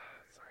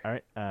All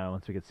right,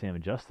 once we get Sam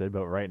adjusted,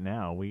 but right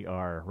now we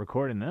are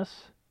recording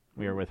this.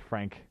 We are with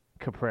Frank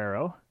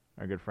Caprero,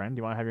 our good friend. Do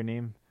you want to have your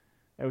name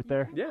out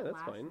there? Yeah,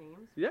 that's fine.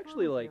 You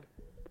actually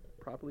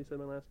properly said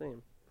my last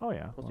name. Oh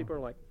yeah. Most people are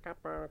like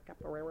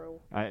Caprero.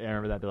 I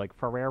remember that. They're like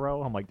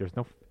Ferrero. I'm like, there's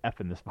no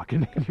F in this fucking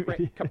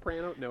name.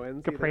 Caprano, no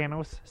N's.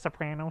 Capranos,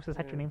 Sopranos. Is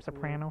that your name,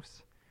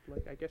 Sopranos?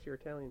 Like, I guess you're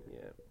Italian.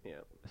 Yeah.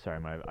 Sorry,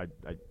 I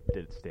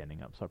did it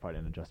standing up, so I probably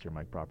didn't adjust your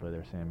mic properly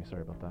there, Sammy.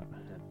 Sorry about that.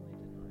 Definitely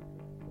did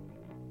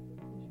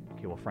not.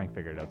 Okay, well, Frank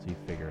figured it out, so you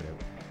figure it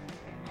out.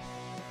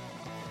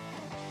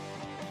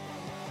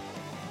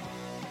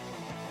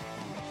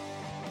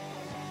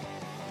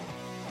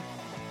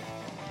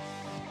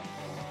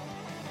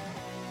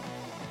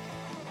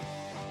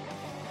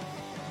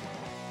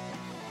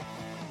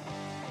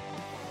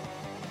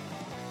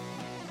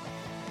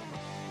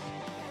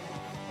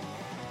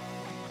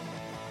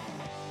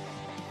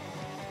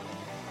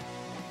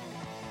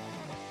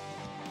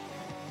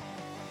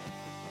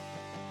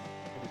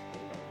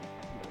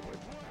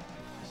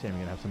 Sammy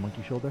gonna have some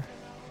monkey shoulder.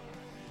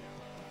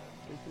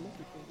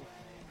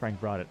 Frank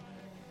brought it.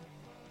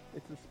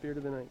 It's the spirit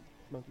of the night,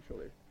 monkey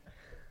shoulder.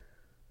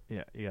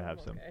 Yeah, you gotta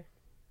have some. Okay.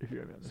 If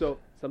you're having this. So,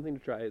 something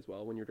to try as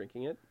well when you're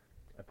drinking it.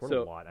 I poured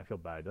a lot. I feel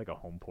bad. I did like a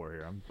home pour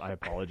here. I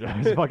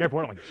apologize. Like I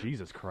poured. I'm like,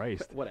 Jesus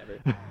Christ. Whatever.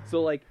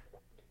 So, like,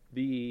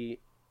 to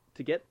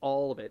get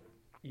all of it,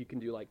 you can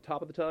do like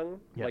top of the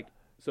tongue. Yeah. Like,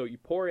 so you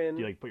pour in.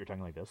 Do you like put your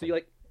tongue like this? So you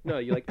like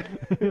you like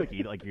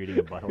eat like you're eating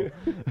a butthole.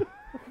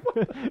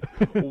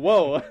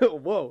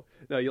 Whoa.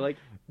 No, you like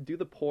do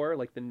the pour,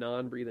 like the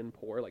non-breathe-in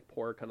pour, like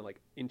pour kind of like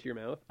into your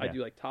mouth. Yeah. I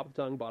do like top of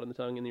the tongue, bottom of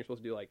the tongue, and then you're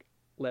supposed to do like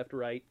left,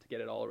 right to get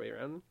it all the way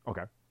around.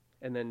 Okay.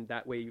 And then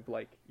that way you've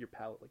like your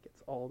palate like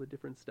gets all the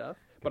different stuff.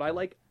 But I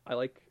like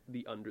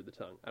the under the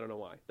tongue. I don't know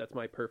why. That's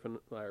my personal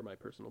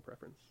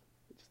preference.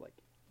 It's just like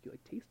you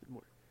like taste it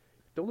more.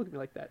 Don't look at me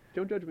like that.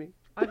 Don't judge me.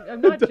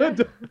 I'm not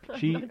judging.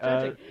 She I'm not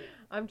judging.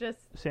 I'm just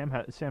Sam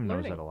knows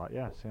learning. that a lot.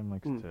 Yeah, Sam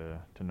likes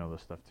to know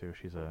this stuff too.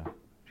 She's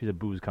a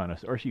booze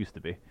connoisseur, or she used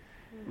to be.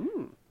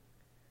 Mm.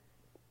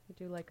 I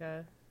do like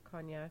a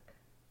cognac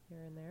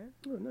here and there.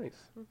 Oh, nice.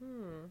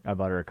 I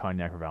bought her a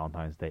cognac for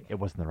Valentine's Day. It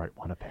wasn't the right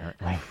one,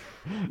 apparently.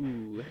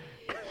 Ooh.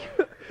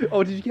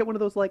 Oh, did you get one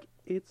of those like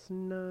it's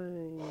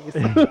nice?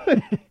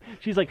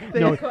 She's like,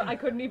 no. I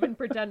couldn't even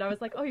pretend. I was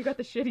like, oh, you got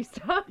the shitty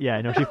stuff.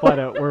 Yeah, no. She flat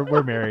out.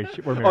 We're married.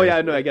 We're married. Oh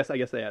yeah, no. I guess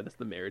yeah. That's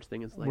the marriage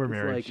thing. Is like We're it's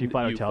married. Like, She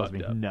flat out you tells fucked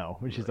me up. no,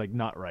 and she's like,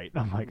 not right.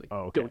 I'm like, oh,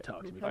 okay. Don't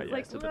talk to me I for was the like,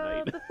 rest of the well,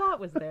 night. the thought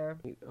was there.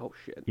 Oh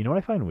shit. You know what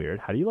I find weird?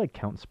 How do you like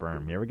count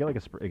sperm? You ever get like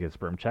a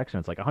sperm checks and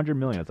it's like 100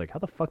 million? It's like, how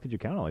the fuck did you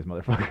count all these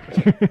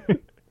motherfuckers?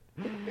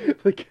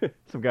 Like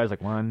Some guy's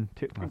like 1,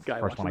 2. That's the guy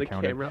first watching one the I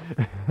counted. camera.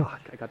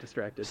 Fuck, I got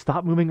distracted.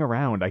 Stop moving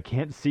around. I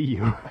can't see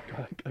you.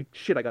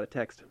 Shit, I got a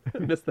text. I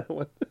missed that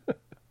one.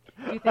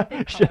 Do you think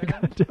they Shit, I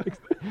color got them? a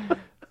text.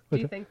 Do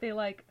you think they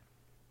like,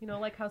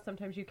 like how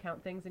sometimes you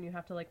count things and you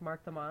have to like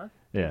mark them off?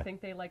 Do Yeah. you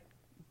think they like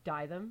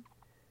dye them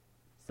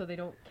so they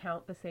don't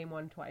count the same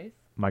one twice?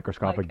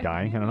 Microscopic Like,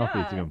 dying? I don't know if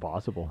it's yeah. even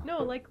possible.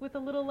 No, like with a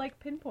little like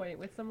pinpoint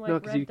with some like No,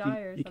 red because dye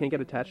or you can't get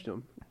something. attached to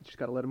them. You just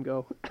gotta let them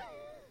go.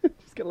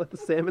 Just gotta let the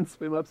salmon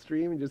swim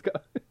upstream and just go.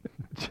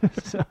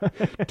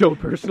 Don't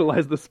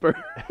personalize the sperm.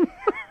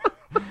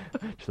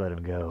 Just let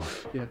him go.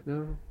 Yeah,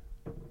 no.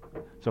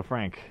 So,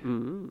 Frank,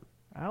 Mm-hmm.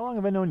 how long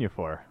have I known you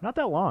for? Not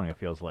that long, it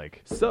feels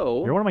like.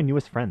 So You're one of my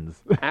newest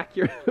friends.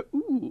 accurate.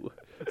 Ooh,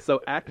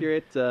 so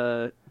accurate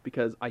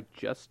because I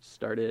just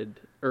started,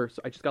 so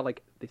I just got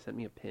like they sent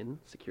me a pin,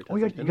 secure. Oh,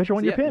 you got your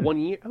 1 year pin. 1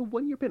 year,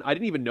 1 year pin. I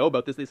didn't even know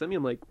about this. They sent me.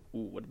 I'm like, ooh,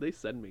 what did they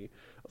send me?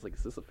 I was like,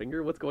 is this a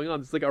finger? What's going on?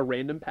 It's like a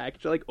random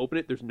package. I like open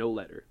it. There's no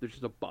letter. There's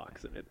just a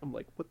box in it. I'm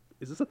like, what?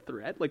 Is this a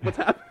threat? Like, what's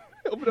happening?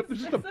 Open up.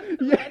 There's just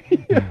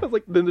yeah. I was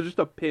like, then there's just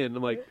a pin.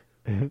 I'm like,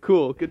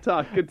 cool. Good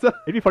talk. Good talk.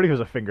 It'd be funny if it was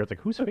a finger. It's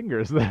like, whose finger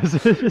is this?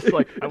 It's just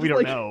like, It's we just don't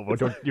like- know.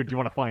 But do you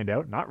want to find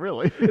out? Not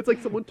really. It's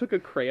like someone took a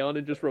crayon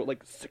and just wrote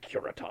like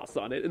Securitas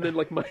on it, and then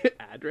like my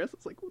address.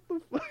 It's like, what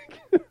the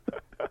fuck?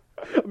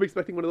 I'm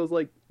expecting one of those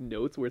like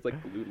notes where it's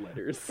like blue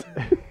letters.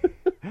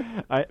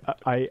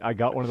 I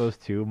got one of those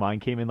too. Mine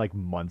came in like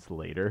months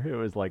later. It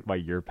was like my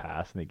year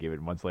passed, and they gave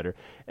it months later.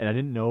 And I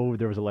didn't know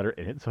there was a letter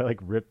in it, so I like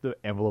ripped the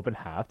envelope in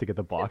half to get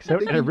the box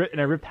out, and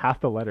I ripped half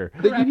the letter.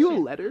 They give you a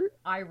Correction. letter?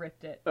 I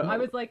ripped it. Oh. I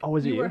was like, Oh,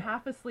 was it you you? were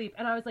half asleep,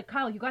 and I was like,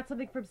 Kyle, you got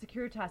something from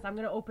Securitas. I'm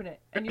gonna open it,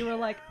 and you were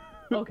like,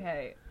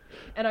 okay.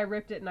 And I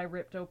ripped it, and I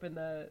ripped open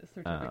the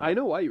certificate. I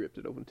know why you ripped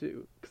it open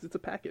too, because it's a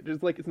package.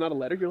 It's like it's not a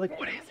letter. You're like,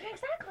 what is it?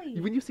 Exactly.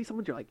 When you see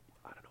someone, you're like,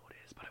 I don't know what it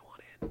is, but I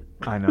want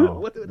it. I know.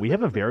 What- we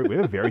have a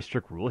very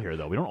strict rule here,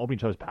 though. We don't open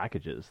each other's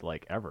packages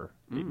like ever.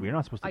 We're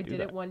not supposed to I do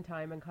did that. it one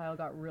time, and Kyle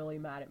got really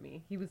mad at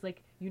me. He was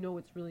like,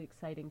 it's really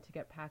exciting to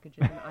get packages,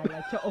 and I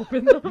like to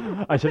open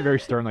them. I said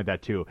very stern like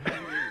that too.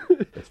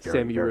 It's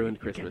Sam, you ruined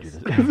you can't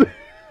Christmas. do this.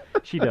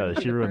 She does.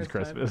 She The ruins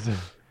first time. Christmas.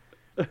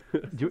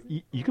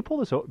 You could pull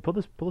this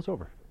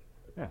over.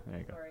 Yeah, there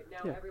you go. Sorry, now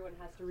Yeah. everyone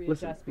has to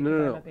Listen, readjust no, because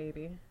no, I'm no. a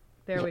baby.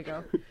 There we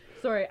go.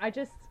 Sorry,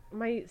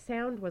 my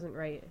sound wasn't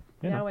right.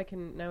 Yeah, Now no. I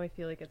can. Now I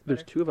feel like it's better.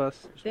 There's two of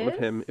us. There's one of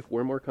him. This? If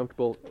we're more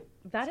comfortable,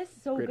 That is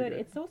so Greater good. good.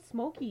 It's so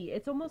smoky.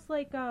 It's almost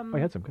like Oh, you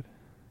had some good.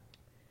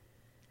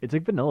 It's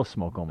like vanilla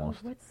smoke oh, almost.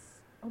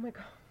 oh my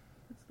god.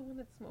 What's the one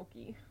that's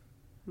smoky?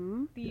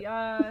 hmm?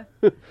 The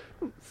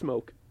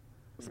Smoke.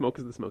 Smoke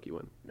is the smoky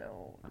one.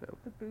 no, No.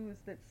 the booze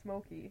that's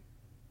smoky.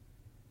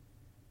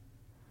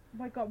 Oh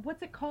my god,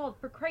 what's it called?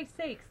 For Christ's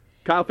sakes!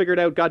 Kyle figured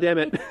it out. God damn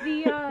it.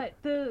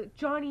 It's the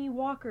Johnny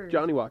Walker.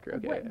 Johnny Walker.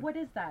 Okay. What yeah. what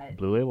is that?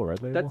 Blue label,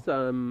 red label.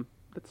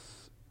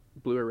 That's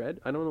blue or red.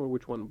 I don't know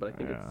which one, but I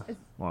think Yeah, It's-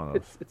 one of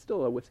those. it's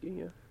still a whiskey.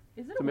 Yeah.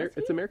 Is it It's, a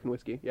whiskey? it's American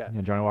whiskey. Yeah.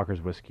 Yeah, Johnny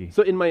Walker's whiskey.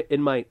 So in my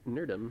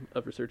nerdum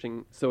of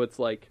researching, so it's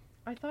like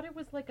I thought it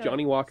was like a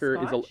Johnny Walker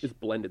Scotch? is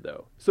blended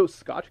though. So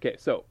Scotch. Okay.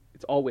 So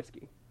it's all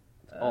whiskey.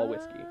 It's all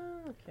whiskey.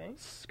 Okay.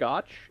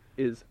 Scotch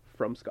is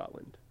from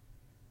Scotland.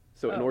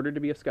 So in Oh. order to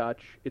be a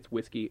Scotch, it's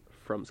whiskey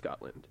from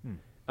Scotland.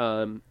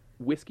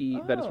 Whiskey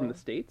that is from the Oh.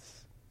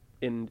 States,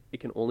 and it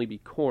can only be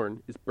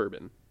corn, is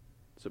bourbon.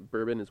 So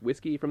bourbon is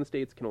whiskey from the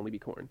States, can only be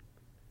corn.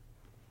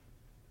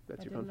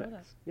 That's I your fun didn't know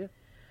facts. Yeah.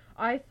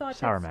 I thought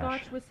Sour that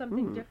mash. Scotch was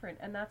something different,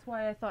 and that's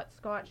why I thought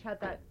Scotch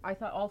had that. I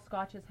thought all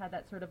Scotches had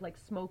that sort of like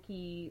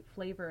smoky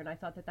flavor, and I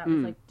thought that was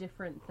like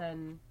different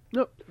than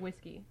Nope.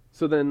 whiskey.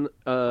 So then,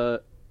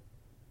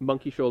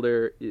 Monkey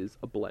Shoulder is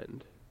a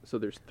blend. So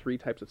there's 3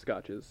 types of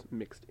scotches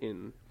mixed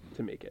in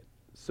to make it.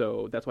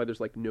 So that's why there's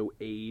like no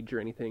age or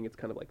anything. It's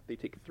kind of like they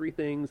take 3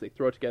 things, they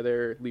throw it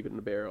together, leave it in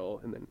a barrel,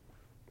 and then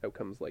out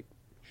comes like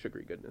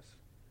sugary goodness.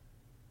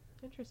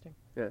 Interesting.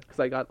 Yeah, because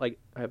I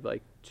have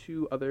like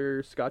 2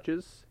 other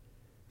scotches.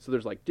 So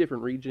there's like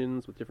different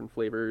regions with different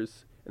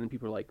flavors, and then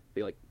people are like,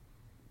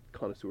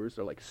 connoisseurs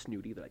are like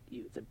snooty. They're like,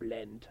 ew, it's a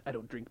blend. I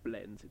don't drink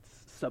blends. It's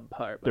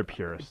subpar. They're Like,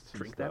 purists and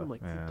Drink that. I'm stuff,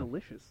 like, yeah. it's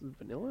delicious.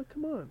 Vanilla?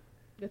 Come on.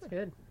 It's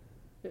good.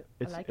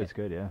 It's like it's it.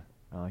 good, yeah.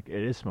 I like it.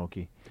 It is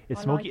smoky. It's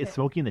I smoky. like It's it.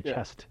 smoky in the Yeah.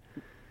 chest.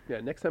 Yeah,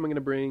 next time I'm gonna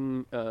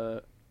bring.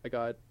 I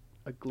got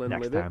a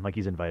Glenlivet. Next time, like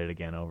he's invited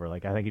again over.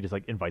 Like I think he just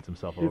like invites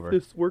himself If over.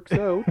 this works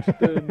out,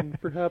 then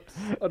perhaps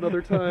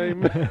another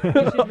time. We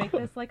should make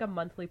this like a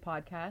monthly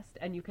podcast,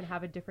 and you can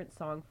have a different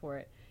song for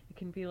it. It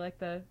can be like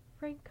the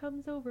Frank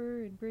comes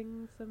over and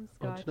brings some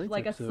scotch, tonight's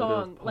like a episode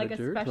song, of like a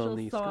Pledgers on special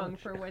the song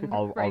Scotch. for when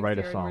I'll Frank's write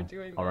a here and we're song.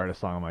 doing I'll write a this.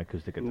 song on my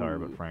acoustic guitar,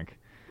 but Ooh. Frank.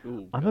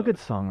 Ooh, I'm a God. good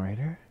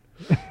songwriter.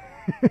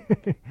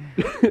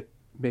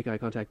 Make eye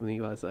contact with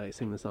me as I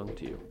sing the song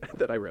to you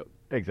that I wrote.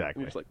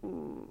 Exactly. You're just like,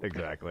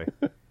 Exactly.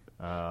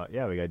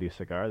 Yeah, we gotta do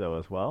cigar though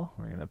as well.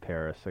 We're gonna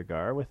pair a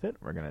cigar with it.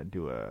 We're gonna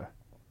do a.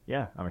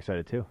 Yeah, I'm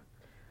excited too.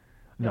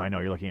 No, I know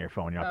you're looking at your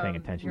phone. You're not paying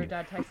attention. Your You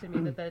dad texted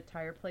me that the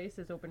tire place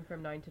is open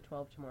from 9 to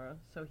 12 tomorrow,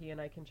 so he and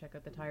I can check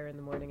out the tire in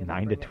the morning. And then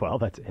 9 to bring it 12.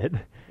 That's it. home.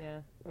 Yeah.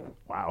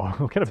 Wow.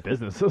 What kind of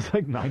business? It's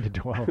like 9 to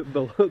 12.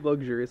 the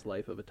luxurious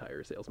life of a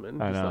tire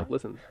salesman. I Just know. like,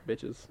 listen,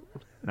 bitches.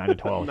 9 to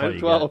 12. 9 to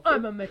that's 12.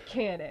 I'm a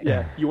mechanic.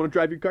 Yeah, you want to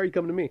drive your car? You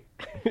come to me.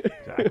 all you get.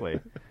 Exactly.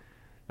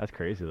 That's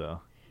crazy though.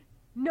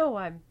 No,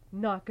 I'm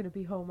not gonna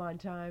be home on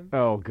time.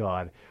 Oh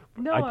God.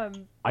 No,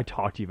 I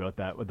talked to you about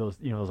that with those,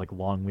 those like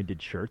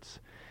long-winded shirts.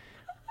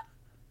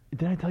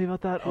 Did I tell you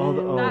about that?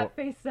 Oh, That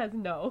face says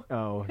no.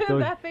 oh,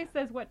 those, That face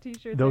says what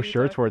T-shirts? those are you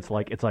shirts where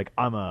talking it's like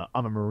I'm a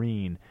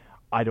Marine.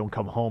 I don't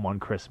come home on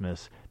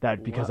Christmas.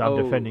 That because I'm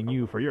Whoa. defending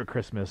you for your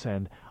Christmas,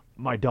 and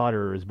my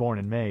daughter is born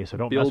in May, so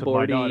don't mess with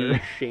my Billboardy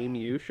daughter. shame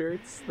you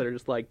shirts that are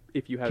just like,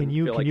 if you haven't Can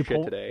you feel can like you shit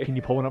pull today. can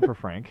you pull one up for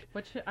Frank?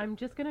 What I'm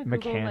just gonna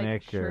Google like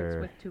Mechanic shirts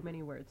or- with too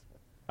many words.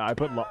 I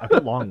put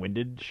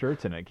long-winded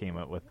shirts, and it came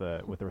out with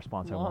the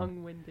response I want.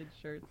 Long-winded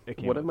shirts. It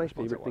came One out of with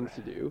my the response I favorite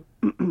things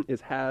wanted. to do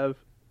is have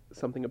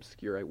something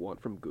obscure I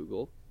want from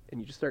Google, and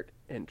you just start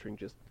entering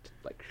just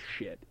like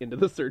shit into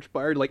the search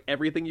bar, like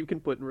everything you can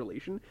put in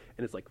relation,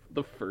 and it's like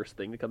the first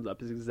thing that comes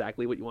up is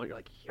exactly what you want. You're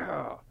like,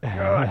 yeah,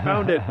 I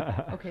found it.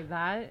 Okay,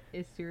 that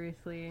is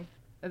seriously.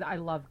 I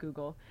love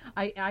Google.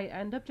 I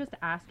end up just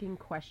asking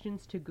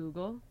questions to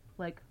Google,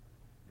 like,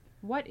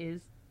 what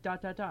is ...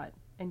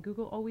 and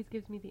Google always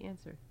gives me the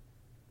answer.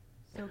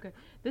 So good.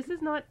 This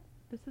is not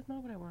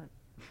what I want.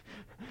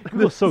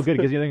 Google's so good;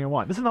 it gives you anything I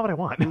want. This is not what I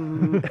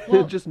want.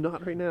 Well- Just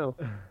not right now.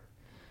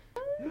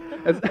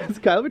 Has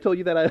Kyle ever told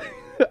you that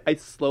I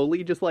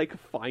slowly just like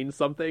find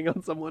something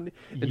on someone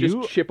and You-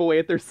 just chip away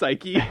at their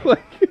psyche?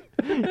 Like,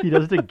 He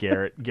does it to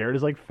Garrett. Garrett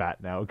is like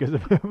fat now because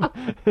of him.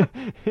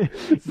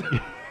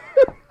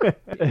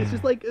 it's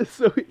just like,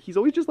 so he's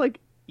always just like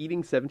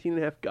eating 17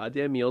 and a half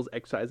goddamn meals,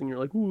 exercising. You're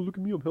like, oh, look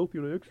at me, I'm healthy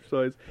and I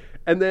exercise.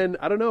 And then,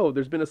 I don't know,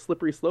 there's been a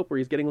slippery slope where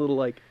he's getting a little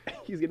like,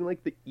 he's getting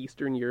like the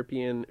Eastern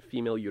European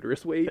female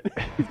uterus weight.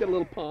 He's got a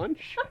little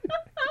paunch.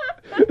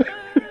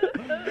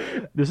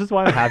 This is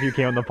why I'm happy you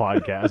came on the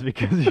podcast,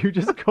 because you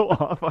just go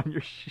off on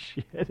your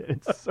shit. And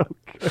it's so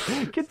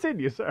good.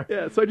 Continue, sir.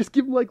 Yeah, so I just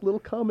give him like little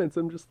comments.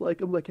 I'm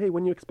like, hey,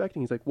 when are you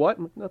expecting? He's like, what?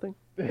 I'm like, nothing.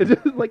 It's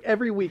just like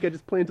every week I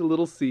just plant a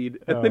little seed,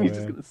 and Oh, then he's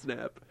just man. gonna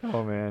snap.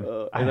 Oh man,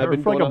 And I I've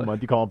been for like going a on-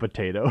 month. You call him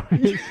potato.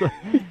 It's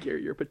like,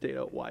 Gary, you're a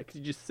potato. Why? Because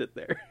you just sit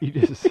there. you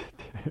just sit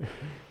there.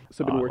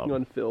 So I've been Oh, I working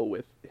love on Phil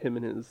with him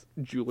and his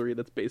jewelry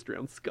that's based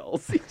around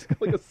skulls. He's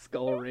got like a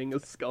skull ring, a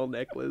skull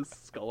necklace,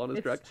 skull on his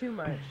It's truck. too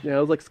much. Yeah, I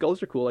was like,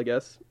 skulls are cool, I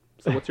guess.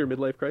 So what's your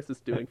midlife crisis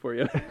doing for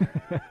you?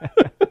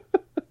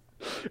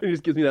 And he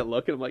just gives me that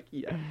look, and I'm like,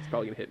 yeah, he's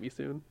probably gonna hit me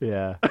soon.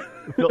 Yeah.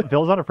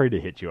 Phil's not afraid to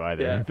hit you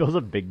either. Yeah. Phil's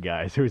a big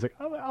guy, so he's like,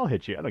 I'll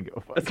hit you. I don't give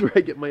a fuck. That's where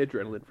I get my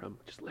adrenaline from.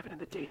 Just living in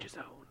the danger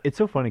zone. It's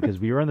so funny because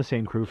we were on the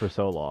same crew for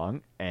so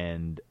long,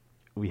 and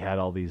we had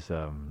all these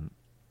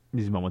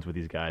moments with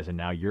these guys, and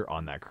now you're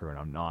on that crew and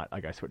I'm not.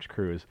 Like I switched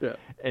crews. Yeah.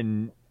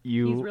 And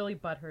you. He's really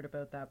butthurt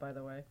about that, by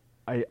the way.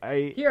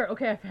 I Here,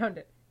 okay, I found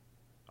it.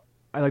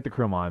 I like the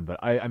crew I'm on, but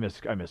I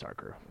miss our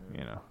crew.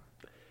 You know.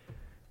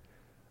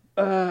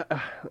 I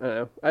don't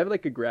know. I have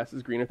like a grass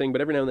is greener thing, but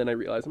every now and then I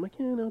realize I'm like,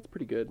 yeah, no, it's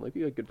pretty good. Like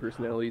we got good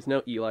personalities.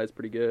 Now Eli's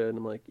pretty good, and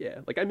I'm like,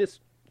 yeah, like I miss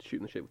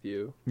shooting the shit with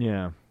you.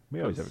 Yeah.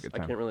 We always have a good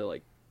time. I can't really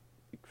like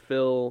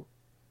Phil.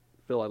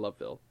 I love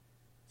Phil,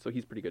 so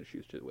he's pretty good to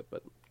shoot shit with.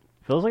 But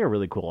Phil's like a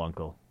really cool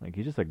uncle. Like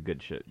he's just a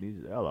good shit.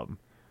 I love him.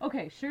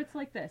 Okay, shirts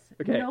like this.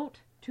 Okay. Note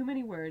too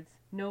many words.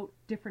 Note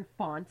different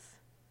fonts.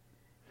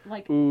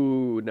 Like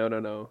ooh, no.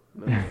 no.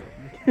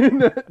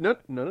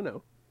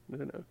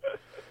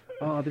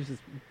 Oh, there's this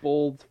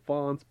bold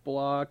fonts,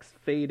 blocks,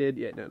 faded.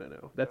 Yeah,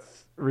 no.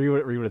 That's Read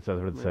what it says.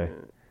 What did it say?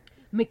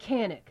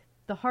 mechanic.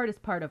 The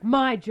hardest part of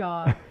my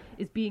job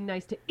is being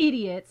nice to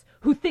idiots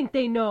who think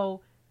they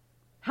know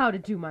how to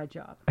do my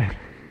job.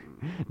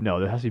 No,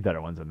 there has to be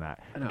better ones than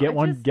that. know. Get I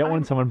one. just- Get one.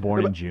 I'm- Someone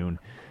born No, in but- June.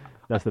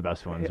 That's the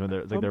best ones. When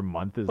it's like their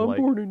month is I'm like.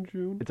 born in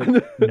June. It's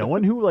like no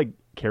one who like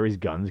carries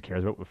guns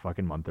cares about what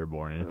fucking month they're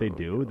born in. If they Oh,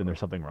 do, God. then there's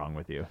something wrong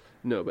with you.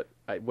 No, but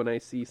when I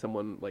see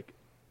someone like,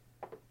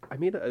 I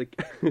made a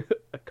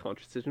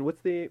conscious decision.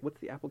 What's the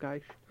Apple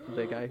guy?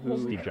 The guy who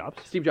Steve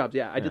Jobs? Steve Jobs.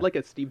 Yeah, I Yeah. did like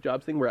a Steve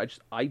Jobs thing where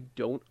I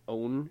don't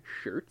own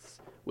shirts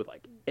with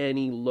like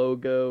any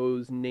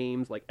logos,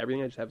 names, like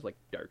everything. I just have like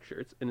dark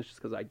shirts, and it's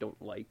just because I'm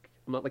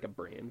not like a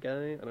brand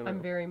guy. I don't know.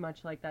 I'm very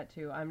much like that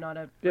too. I'm not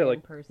a yeah, brand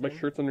like person. my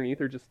shirts underneath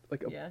are just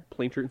like a Yeah.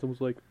 plain shirt, and someone's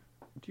like,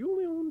 "Do you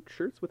only own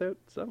shirts without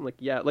stuff?" I'm like,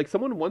 "Yeah." Like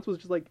someone once was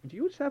just like, "Do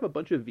you just have a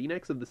bunch of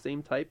V-necks of the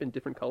same type in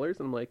different colors?"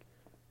 And I'm like,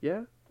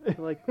 "Yeah." They're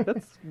like,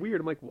 that's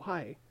weird. I'm like,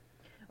 why?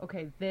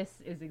 Okay,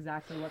 this is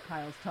exactly what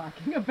Kyle's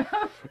talking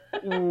about.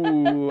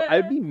 Ooh,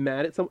 I'd be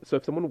mad at So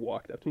if someone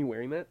walked up to me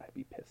wearing that, I'd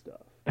be pissed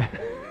off.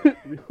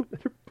 Real men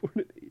are born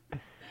in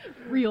April.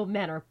 Real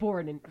men are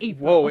born in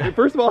April. Whoa!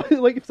 First of all,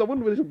 like if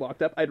someone just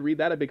walked up, I'd read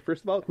that. I'd be like,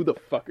 first of all, who the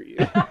fuck are you?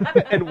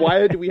 And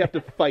why do we have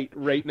to fight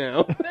right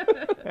now?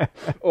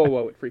 Oh,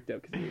 whoa! It freaked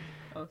out because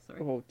Oh, sorry.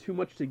 oh, too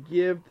much to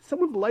give.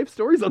 Someone's life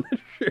stories on this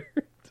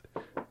shirt.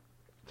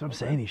 That's what I'm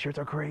saying. These shirts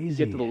are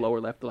crazy. Get to the lower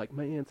left, they're like,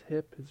 my aunt's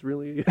hip is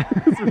really,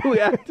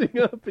 acting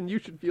up, and you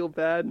should feel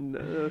bad. And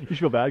You should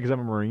feel bad because I'm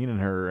a Marine and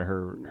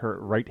her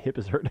right hip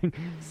is hurting.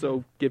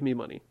 so give me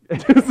money.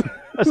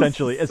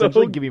 Essentially,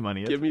 give me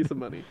money. Give me some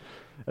money.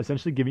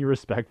 Essentially, give me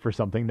respect for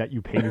something that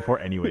you pay me for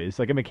anyways.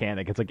 Like a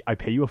mechanic, it's like I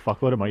pay you a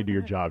fuckload of money to do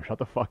your job. Shut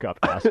the fuck up,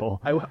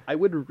 asshole. I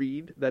would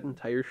read that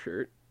entire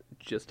shirt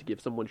just to give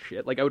someone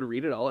shit. Like I would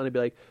read it all and I'd be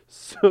like,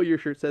 so your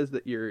shirt says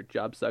that your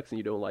job sucks and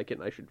you don't like it,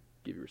 and I should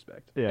give you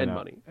respect Yeah, and no,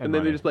 money. and And then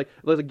money. they're just like,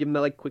 let's give them that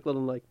like quick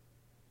little like,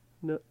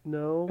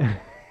 no.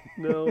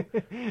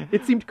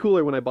 It seemed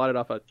cooler when I bought it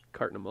off a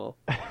carton of mall.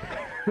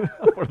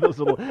 Or those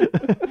little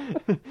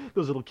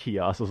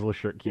kiosks, those little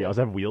shirt kiosks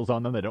have wheels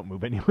on them that don't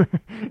move anywhere.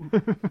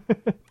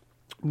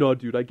 No,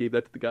 dude, I gave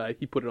that to the guy.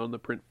 He put it on the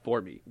print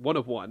for me. One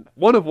of one.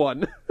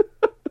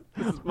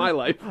 This is my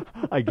life.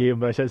 I gave him,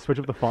 but I said switch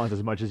up the fonts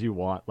as much as you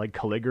want, like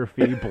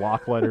calligraphy,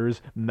 block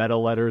letters,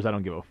 metal letters. I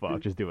don't give a fuck.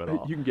 Just do it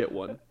all. You can get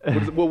one.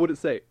 What would it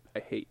say? I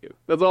hate you.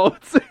 That's all it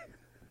would say.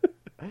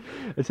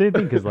 It's the same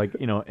thing because, like,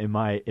 you know, in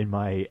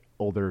my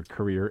older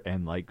career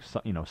and like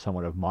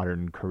somewhat of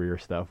modern career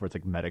stuff where it's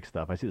like medic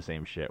stuff, I see the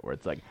same shit where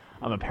it's like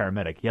I'm a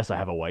paramedic. Yes, I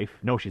have a wife.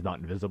 No, she's not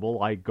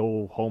invisible. I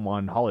go home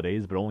on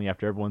holidays, but only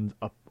after everyone's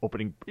up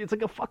opening. It's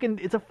a fucking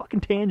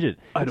tangent.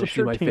 It's a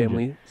shirt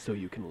tangent. so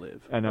you can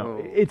live. I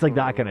know. It's like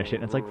that kind of shit.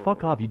 And it's like,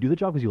 fuck off. You do the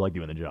job because you like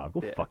doing the job.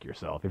 Go Yeah. fuck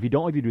yourself. If you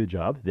don't like to do the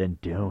job, then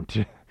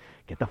don't.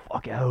 Get the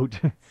fuck out.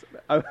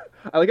 I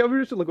like how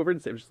we should look over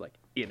and say, I'm just like,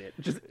 in it.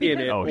 Just in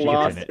it. Oh, she gets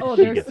lost. in it. Oh,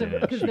 She there's gets some in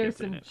it. because She there's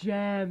gets in some it.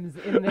 gems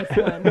in this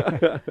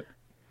one.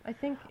 I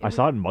think I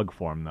saw it in mug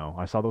form though.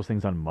 I saw those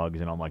things on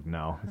mugs, and I'm like,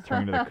 no, it's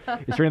turning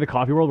to the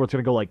coffee world where it's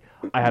gonna go like,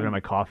 I haven't had my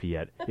coffee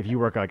yet. If you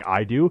work like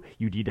I do,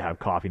 you need to have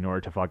coffee in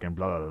order to fucking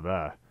blah blah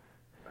blah.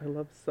 I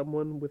love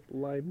someone with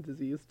Lyme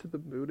disease to the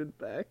moon and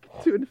back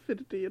to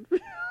infinity and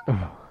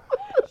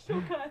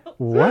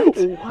What? What?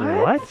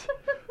 What?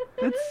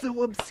 That's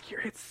so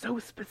obscure. It's so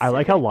specific. I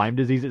like how Lyme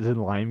disease is in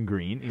lime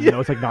green, even though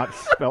it's like not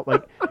spelled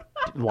like.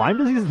 Lyme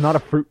disease is not a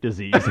fruit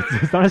disease.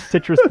 It's not a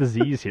citrus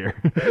disease here.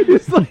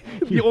 It's like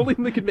the only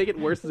thing that could make it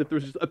worse is if there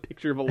was just a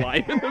picture of a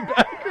lion in the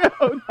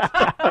background.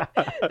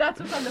 that's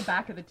what's on the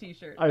back of the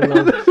T-shirt. I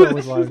love so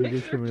much Lyme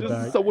disease coming Just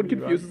back. someone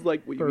confused is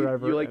like, well,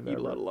 Forever you like and eat a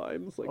ever. lot of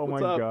limes. Like, Oh my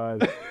what's up?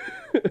 god!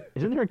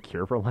 Isn't there a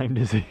cure for Lyme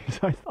disease?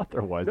 I thought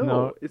there was. No,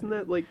 No. isn't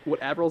that like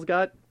what Admiral's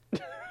got?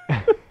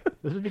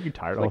 This is making you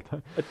tired all the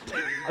time.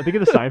 I think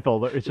of the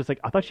Seinfeld. It's just like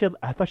I thought she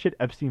had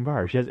Epstein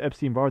Barr. She has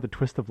Epstein Barr with a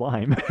twist of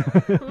lime.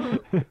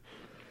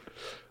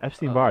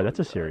 Epstein Barr. That's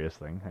a serious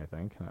thing. I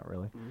think not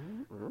really.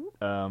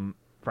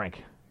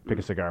 Frank, pick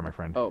a cigar, my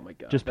friend. Oh my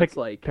god. Just That's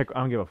pick. I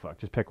don't give a fuck.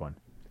 Just pick one,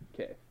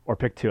 Okay. or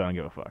pick two. I don't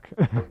give a fuck.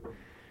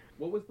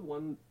 What was the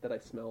one that I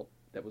smelled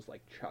that was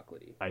like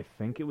chocolatey? I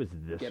think it was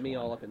this. Get me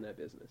one. all up in that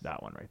business.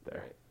 That one right there.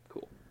 All right.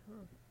 Cool.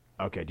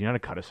 Okay. Do you know how to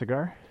cut a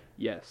cigar?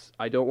 Yes.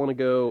 I don't want to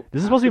go. This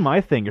is supposed to be my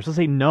thing. You're supposed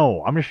to say no.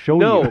 I'm gonna show you.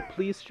 No,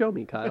 please show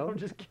me, Kyle. I'm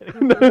just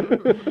kidding.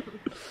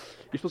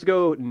 You're supposed to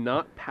go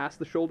not past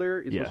the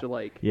shoulder. You're Yeah. supposed to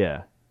like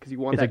Yeah. because you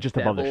want It's, that like, just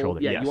above the bevel-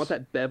 shoulder, Yeah, yes. you want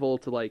that bevel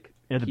to like.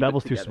 And if the keep it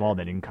bevel's too together. small,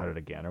 then you can cut it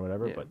again or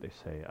whatever. Yeah. But they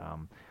say,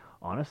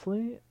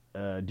 honestly,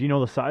 do you know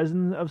the size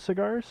of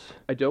cigars?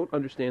 I don't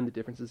understand the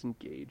differences in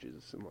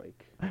gauges and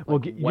like. Well,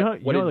 like, you what- know,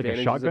 what like a advantages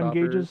it shotgun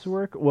gauges offers.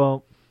 work.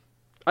 Well,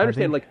 I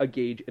understand think- like a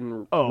gauge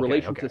in Oh, okay,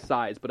 relation okay. to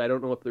size, but I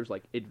don't know if there's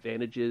like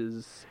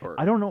advantages or.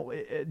 I don't know.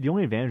 The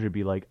only advantage would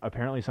be like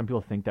apparently some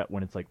people think that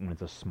when it's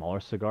a smaller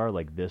cigar,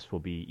 like this will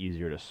be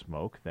easier to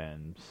smoke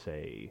than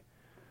say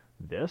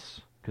this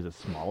because it's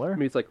smaller. I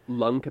mean, it's like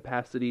lung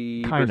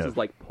capacity Kind versus of.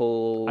 like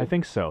pull. I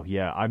think so.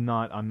 Yeah, I'm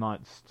not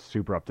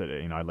super up to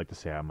date. You know, I'd like to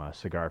say I'm a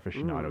cigar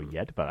aficionado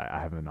yet, but I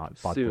haven't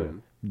not bought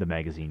Soon. the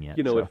magazine yet.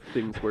 you know, so. if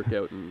things work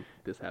out and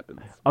this happens.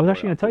 I was more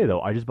actually going to tell you often.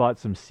 though. I just bought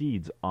some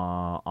seeds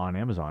on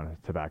Amazon,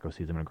 tobacco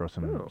seeds. I'm going to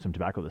grow Oh. some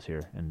tobacco this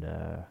year, and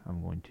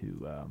I'm going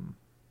to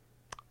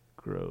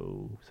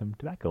grow some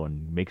tobacco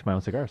and make my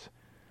own cigars.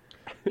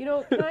 You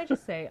know, can I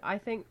just say, I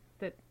think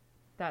that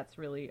that's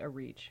really a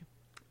reach.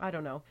 I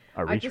don't know.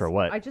 A reach for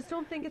what? I just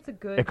don't think it's a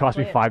good. It cost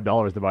me plan.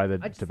 $5 to buy the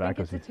I just tobacco think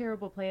it's seeds. a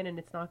terrible plan, and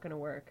it's not going to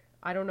work.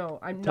 I don't know.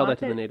 I'm Tell not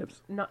that to the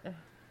natives. Not,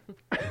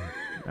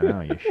 I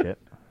know you shit.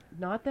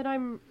 not that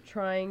I'm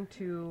trying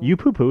to. You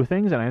poo-poo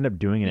things, and I end up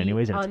doing it be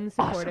anyways, and it's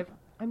unsupportive. awesome.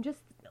 I'm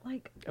just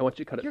like I want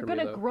you to cut it you're for me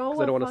gonna though, grow 'cause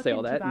I a don't want to say fucking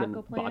all that and then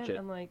tobacco plant, botch it.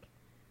 and like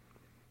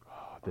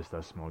Oh, this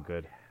does smell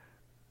good.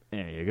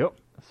 There you go.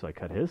 So I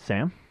cut his.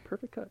 Sam,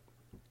 Perfect cut.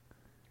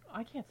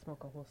 I can't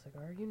smoke a whole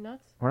cigar. Are you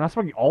nuts? we're not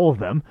smoking all of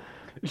them.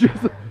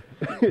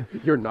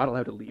 You're not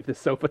allowed to leave this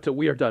sofa till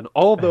we are done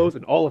all of those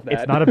and all of that.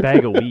 It's not a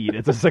bag of weed.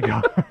 It's a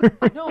cigar.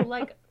 No,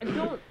 like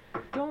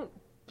don't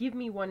give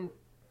me one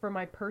for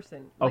my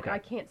person. Like Okay. I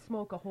can't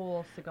smoke a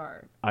whole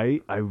cigar. I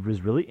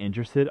was really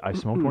interested. I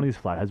smoked one of these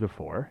flatheads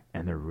before,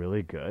 and they're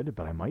really good.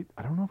 But I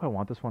don't know if I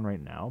want this one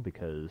right now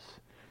because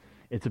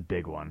it's a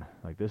big one.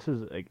 Like this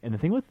is, like, and the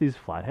thing with these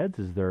flatheads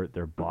is they're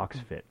box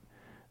fit.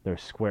 They're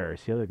square.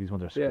 See how like these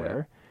ones are Yeah.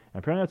 square?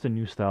 And apparently that's a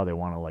new style they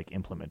want to like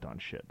implement on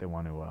shit. They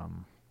want to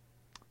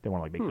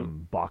like make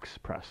them box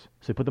press.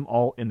 So they put them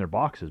all in their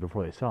boxes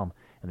before they sell them,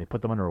 and they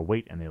put them under a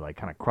weight, and they like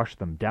kind of crush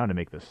them down to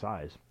make this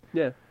size.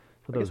 Yeah.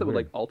 So I guess that would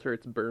like alter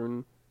its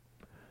burn.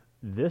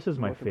 This is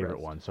my More favorite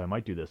compressed. one, so I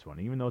might do this one.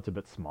 Even though it's a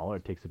bit smaller,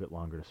 it takes a bit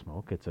longer to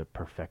smoke. It's a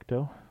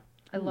Perfecto.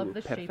 I love Ooh,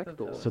 the shape of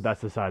perfecto. those. So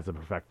that's the size of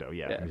Perfecto.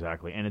 Yeah, Yeah.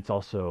 exactly. And it's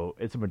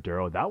a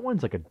Maduro. That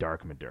one's like a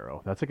dark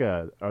Maduro. That's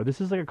like this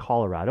is like a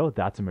Colorado.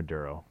 That's a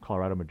Maduro.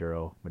 Colorado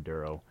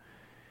Maduro.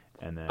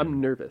 And then I'm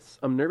nervous.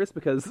 I'm nervous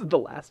because the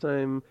last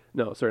time,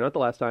 no, sorry, not the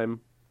last time.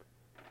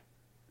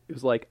 It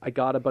was like I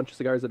got a bunch of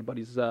cigars at a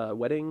buddy's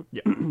wedding.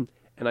 Yeah.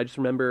 And I just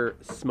remember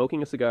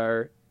smoking a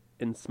cigar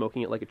and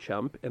smoking it like a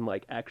chump and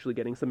like actually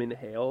getting some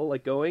inhale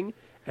like going.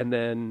 And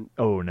then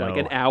Oh, no. like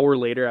an hour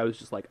later, I was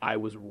just like, I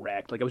was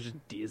wrecked. Like I was just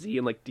dizzy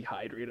and like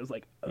dehydrated. I was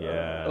like, ugh.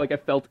 Yeah. Like I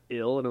felt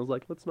ill and I was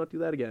like, let's not do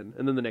that again.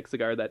 And then the next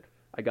cigar that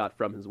I got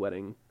from his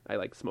wedding, I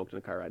like smoked in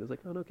a car ride. I was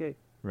like, oh, okay.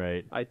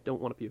 Right. I don't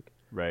want to puke.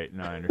 Right.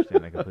 No, I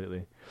understand that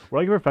completely.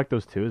 What I like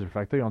Perfectos too is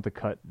Perfecto. You don't have to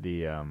cut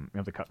you don't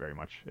have to cut very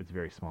much. It's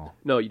very small.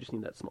 No, you just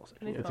need that small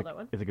section. Can I Yeah. smell that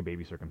one? It's like a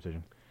baby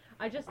circumcision.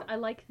 I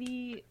like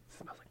the It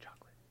smells like chocolate.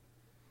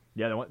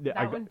 Yeah, the one, That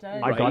I, one does.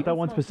 I Right? got that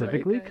one It smells very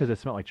specifically good. because it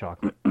smelled like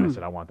chocolate. I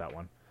said I want that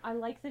one. I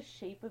like the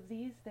shape of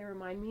these. They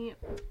remind me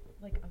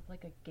like of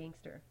like a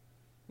gangster.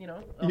 You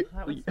know? Yeah,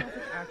 That one yeah. smells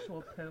like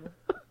actual poo.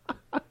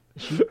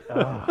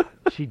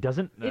 She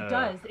doesn't. It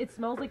does. It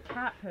smells like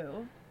cat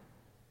poo.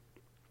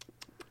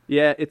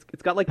 Yeah, it's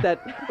got like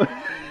that.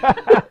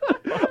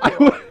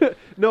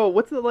 No,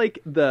 what's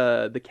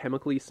the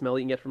chemically smell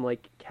you can get from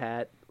like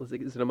cat? Is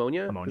it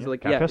ammonia? Ammonia? Is it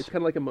like Cat yeah, piss? it's kind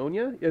of like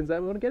ammonia. Is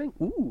that what I'm getting?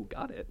 Ooh,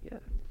 got it. Yeah.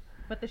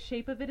 But the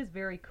shape of it is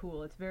very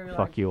cool. It's very Fuck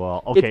like, you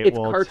all. Okay, it's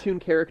well, cartoon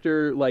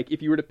character. Like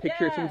if you were to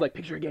picture Yeah. someone's like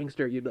picture a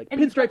gangster, you'd like and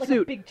he's got, pinstripe like,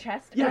 suit. a big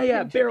chest. Yeah, like,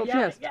 yeah, big barrel yeah,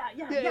 chest.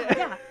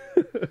 Yeah.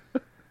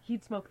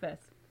 He'd smoke this.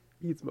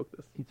 He'd smoke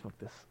this. He'd smoke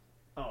this.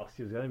 Oh,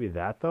 see, it was gonna be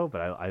that though, but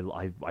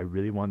I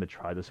really wanted to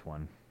try this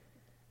one.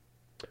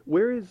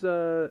 Where is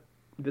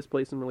this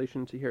place in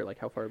relation to here? Like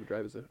how far of a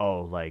drive is it?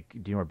 Oh, like,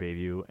 do you know where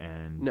Bayview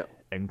and No.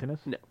 Eglinton is?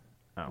 No.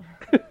 Oh.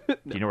 Do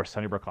you know where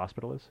Sunnybrook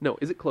Hospital is? No,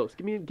 is it close?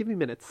 Give me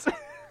minutes.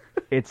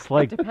 It's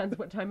like Depends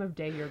what time of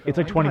day you're going. it's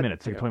like 20 God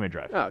minutes. It's like a damn. 20-minute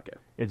drive. Oh, okay.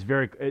 It's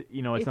very it's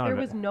If not. there a-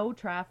 was no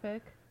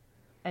traffic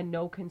and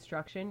no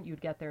construction, you'd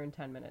get there in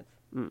 10 minutes.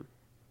 Mm.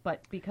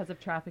 But because of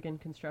traffic and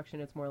construction,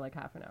 it's more like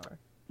half an hour.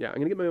 Yeah, I'm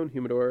gonna get my own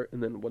humidor,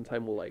 and then one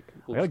time we'll I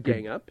got a just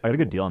gang good, up. I got a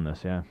good deal on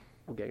this. Yeah.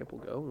 we'll gang up,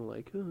 we'll go. And we're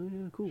like, oh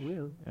yeah, cool,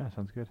 yeah. Yeah,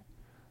 sounds good.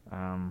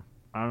 I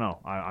don't know.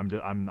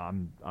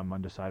 I'm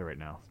undecided right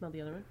now. Smell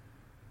the other one.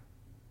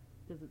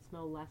 Does it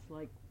smell less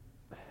like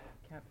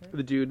cat piss?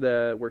 The dude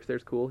that works there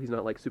is cool. He's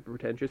not like super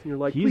pretentious, and you're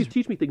like, He's- please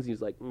teach me things. And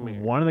he's like, meh.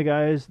 One of the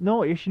guys.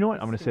 No, you know what?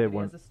 I'm gonna say Stupid. He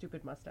one. has a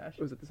stupid mustache.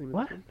 Was it the same? as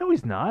What? this one? No,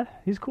 he's not.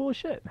 He's cool as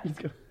shit. He's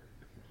got,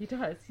 He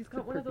does. He's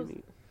got one of those.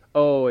 neat.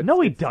 Oh, it's, No,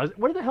 he it's, does.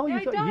 What the hell? Yeah, you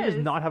he thought? He does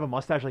does. not have a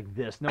mustache like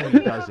this. No, he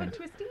You have a doesn't.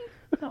 twisty?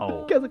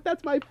 No, Guy's like,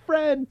 that's my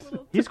friend.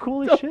 he's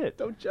cool as Don't- shit.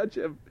 Don't judge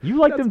him. You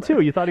liked That's him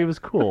too. You thought he was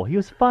cool. He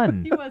was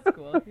fun. He was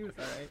cool. He was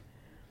alright.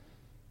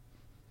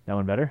 That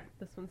one better?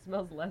 This one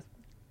smells less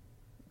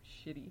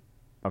shitty.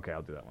 Okay,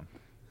 I'll do that one.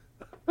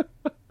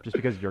 Just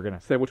because you're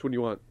gonna. Sam, which one do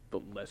you want? The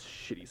less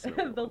shitty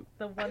smell.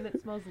 the one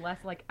that smells less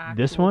like actual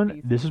This one.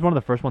 feces. This is one of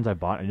the first ones I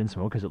bought. I didn't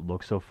smoke because it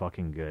looks so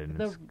fucking good. And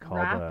The it's called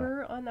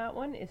wrapper on that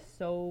one is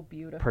so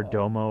beautiful.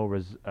 Perdomo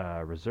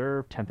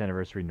Reserve 10th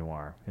Anniversary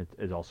Noir. It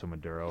is also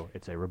Maduro.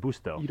 It's a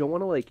Robusto. You don't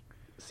want to like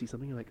see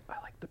something. You're like, I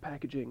like the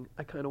packaging.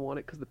 I kind of want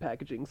it because the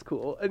packaging's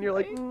cool. And you're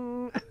like,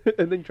 Right?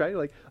 and then you try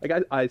like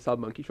I saw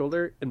Monkey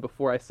Shoulder, and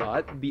before I saw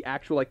it, the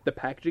actual like the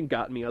packaging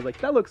got me. I was like,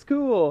 that looks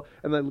cool.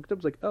 And then I looked up, I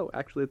was like, oh,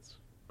 actually, it's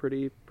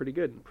pretty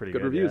good. Pretty good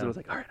good, reviews. yeah. And I was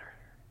like, all right.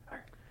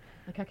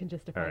 Like I can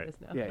justify Alright. this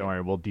now. Yeah. Don't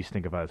worry, we'll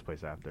de-stinkify this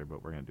place after,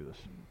 but we're gonna do this.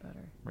 Better.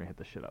 We're gonna hit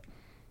this shit up.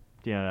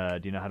 Do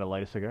you know how to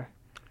light a cigar?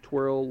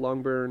 Twirl,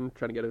 long burn,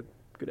 trying to get a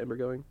good ember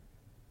going.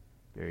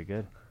 Very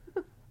good.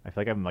 I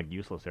feel like I'm like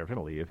useless there. I'm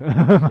gonna leave.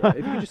 Yeah, if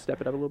you could just step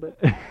it up a little bit.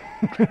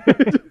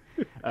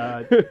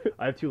 I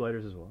have 2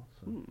 lighters as well.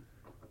 So.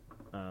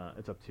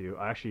 It's up to you.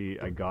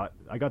 I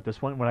got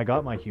this one when I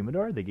got my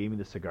humidor. They gave me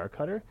the cigar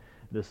cutter,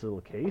 this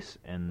little case,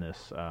 and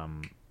this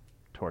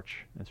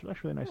torch. It's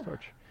actually a nice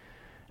torch.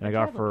 And I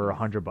got it for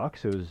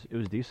 $100. It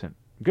was decent.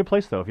 Good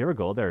place though. If you ever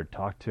go there,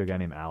 talk to a guy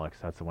named Alex.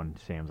 That's the one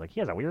Sam's like. He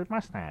has a weird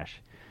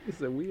mustache.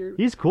 It's a weird.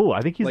 He's cool.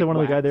 I think he's Like the one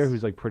of the guy there wax?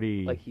 who's like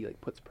pretty. Like he like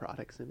puts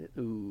products in it.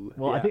 Ooh.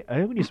 well, yeah. I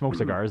think when you smoke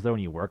cigars though,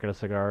 and you work at a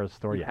cigar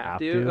store, you have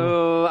to.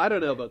 Oh, I don't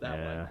know about that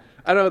Yeah. one.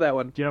 I know that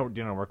one. Do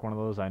you know work one of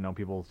those? I know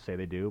people say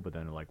they do, but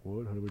then they're like,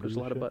 what? How do we do There's a this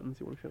lot of shit? buttons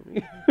you want to show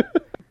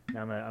me.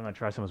 I'm gonna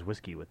try someone's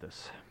whiskey with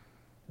this.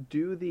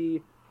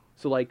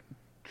 So like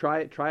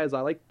try as I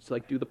like. So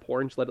like do the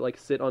pour and just let it like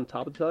sit on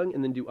top of the tongue,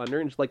 and then do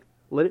under and just like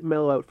let it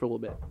mellow out for a little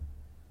bit.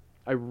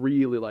 I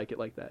really like it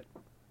like that.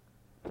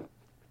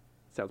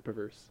 Sounds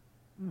perverse.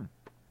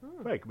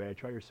 Frank, may I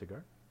try your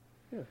cigar?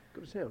 Yeah,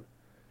 go to town.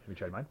 Have you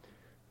tried mine?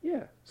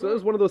 Yeah. So that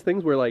was one of those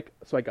things where like,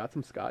 so I got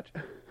some scotch.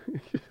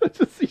 I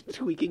just see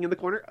tweaking in the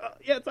corner.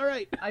 Yeah, it's all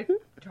right. I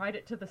tried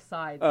it to the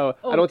sides. Oh,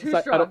 I don't want too the side.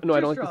 I strong, don't. No, I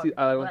too don't like the. strong.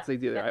 I don't like the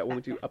sides either. I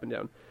only do up and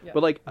down. Yeah.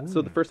 But like,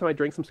 so the first time I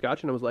drank some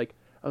scotch, and I was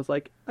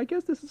like, I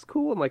guess this is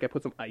cool. And like, I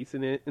put some ice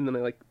in it, and then I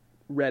like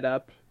read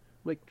up,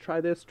 like,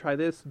 try this.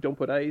 Don't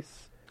put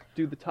ice.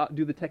 Do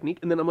the technique,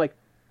 and then I'm like,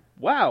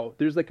 wow,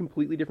 there's like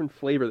completely different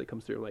flavor that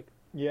comes through. I'm like,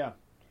 Yeah.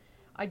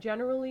 I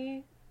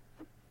generally,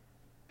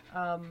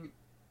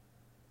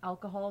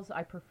 alcohols,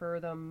 I prefer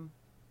them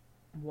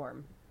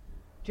warm.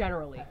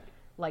 Generally.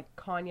 Like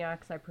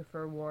cognacs, I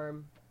prefer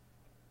warm.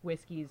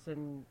 Whiskeys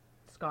and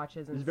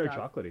scotches and This is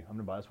stuff. very chocolatey. I'm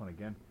gonna buy this one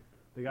again.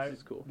 The guy This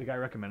is cool. The guy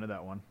recommended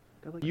that one.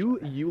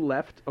 you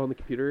left on the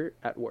computer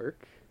at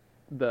work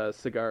the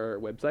cigar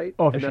website.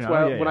 Oh, and that's aficionado,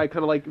 why yeah, when yeah. I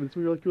kind of like, that's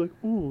when you're like,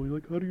 oh, you're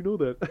like, how do you know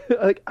that?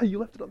 Like, you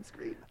left it on the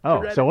screen. I Oh,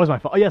 read so it it. was my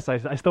fault. Oh, yes,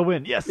 I still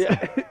win. Yes.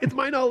 Yeah, it's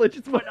my knowledge.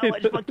 It's my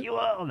knowledge. Fuck you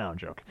all. No, I'm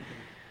joking.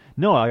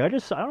 No, I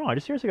don't know. I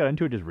just seriously got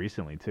into it just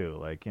recently too.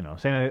 Like, you know,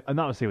 saying I'm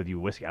not gonna say with you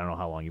whiskey. I don't know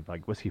how long you've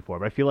liked whiskey for,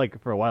 but I feel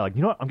like for a while, like,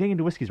 you know what? I'm getting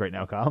into whiskeys right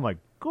now, Kyle. I'm like,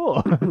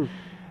 cool.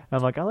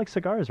 I'm like, I like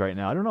cigars right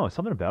now. I don't know,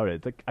 something about it.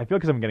 It's like I feel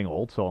because I'm getting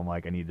old, so I'm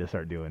like, I need to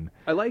start doing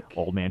I like.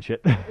 old man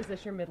shit. Is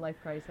this your midlife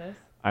crisis?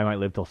 I might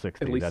live till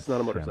 60. At least That's it's not a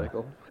you know,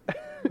 motorcycle.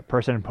 a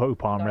person in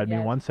Palm Not read me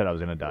yet. once said I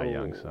was gonna die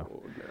young. So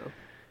Oh,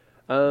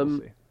 no. we'll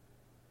see.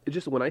 It's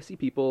just when I see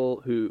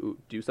people who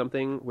do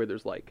something where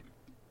there's like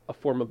a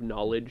form of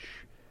knowledge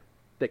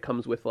that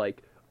comes with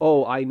like,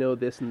 oh, I know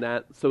this and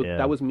that. So Yeah.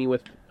 that was me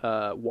with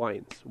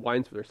wines.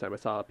 Wines for the first time. I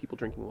saw people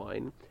drinking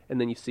wine, and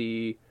then you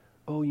see,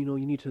 oh, you know,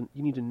 you need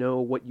to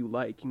know what you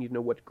like. You need to know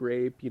what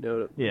grape. You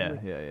know. Yeah, I'm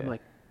like, yeah, yeah. I'm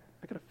like,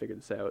 I gotta figure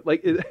this out.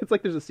 Like it's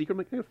like there's a secret. I'm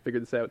like, I gotta figure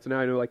this out. So now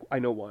I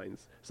know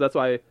wines. So that's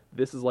why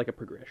this is like a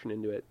progression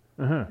into it.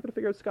 Uh-huh. I gotta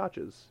figure out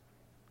scotches.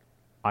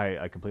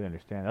 I completely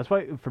understand. That's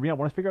why for me, I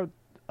want to figure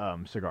out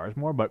cigars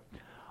more, but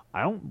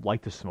I don't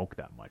like to smoke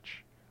that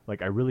much.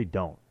 Like I really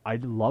don't. I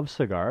love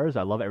cigars.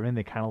 I love everything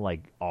they kind of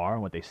like are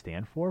and what they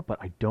stand for, but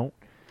I don't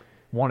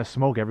want to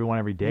smoke everyone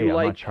every day. You I'm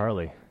like- not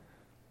Charlie.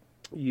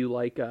 You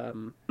like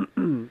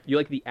you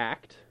like the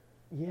act.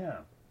 Yeah.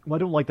 Well, I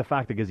don't like the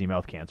fact that it gives you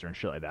mouth cancer and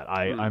shit like that.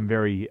 Hmm. I'm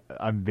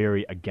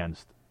very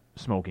against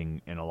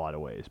smoking in a lot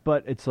of ways,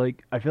 but it's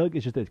like I feel like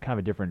it's kind of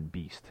a different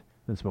beast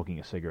than smoking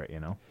a cigarette. You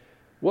know?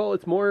 Well,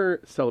 it's more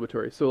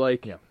celebratory. So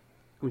like, Yeah.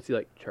 we see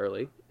like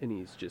Charlie, and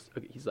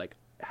he's like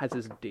has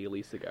his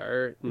daily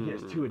cigar. He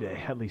has 2 a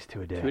day, at least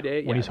 2 a day. 2 a day?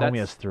 When Yeah, he's home, he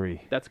that's- has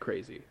 3. That's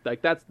crazy.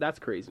 Like that's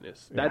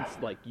craziness. Yeah.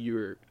 That's like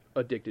you're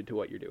addicted to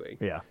what you're doing.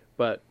 Yeah.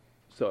 But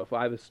So if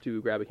I was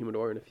to grab a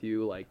humidor in a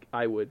few, like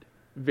I would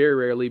very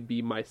rarely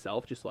be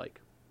myself. Just like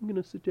I'm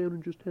gonna sit down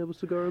and just have a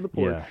cigar on the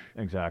porch.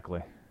 Yeah,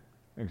 exactly.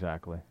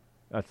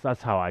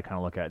 That's how I kind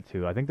of look at it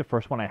too. I think the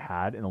first one I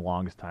had in the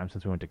longest time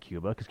since we went to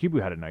Cuba, because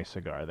Cuba had a nice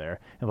cigar there,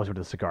 and plus we went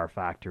to the cigar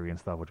factory and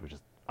stuff, which was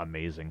just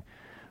amazing.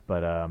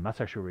 But that's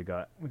actually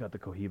where we got the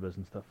Cohibas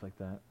and stuff like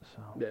that.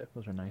 So Yeah.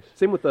 those are nice.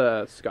 Same with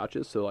the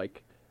scotches. So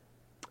like,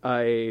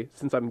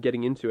 since I'm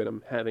getting into it,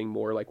 I'm having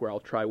more like where I'll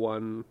try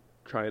one,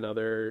 try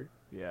another.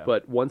 Yeah.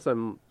 But once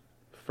I'm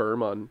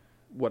firm on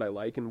what I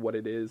like and what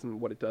it is and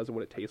what it does and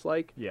what it tastes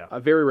like, Yeah. I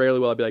very rarely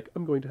will I be like,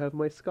 I'm going to have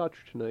my scotch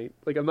tonight.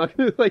 Like I'm not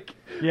gonna like,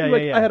 Yeah,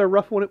 like yeah. I had a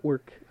rough one at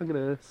work. I'm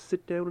gonna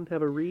sit down and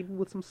have a read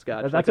with some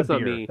scotch. That's Like, a that's not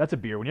beer. me. That's a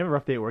beer. When you have a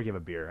rough day at work, you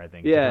have a beer. I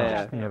think. Yeah, It's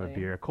yeah. just- you have a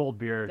Definitely. beer, cold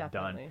beer,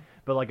 Definitely. done.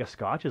 But like a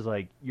scotch is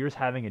like you're just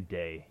having a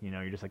day. You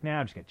know, you're just like, nah,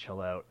 I'm just gonna chill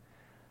out,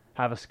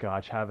 have a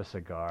scotch, have a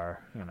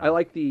cigar. You know. I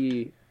like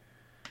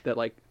that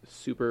like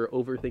super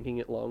overthinking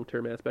it long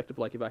term aspect of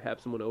like if I have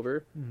someone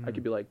over, I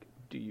could be like,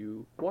 do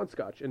you want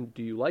scotch and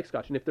do you like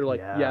scotch? And if they're like,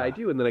 yeah, Yeah. I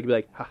do, and then I could be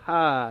like,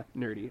 haha,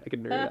 nerdy. I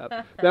could nerd it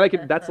up. Then I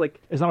could. That's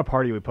like It's not a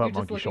party we put You're on just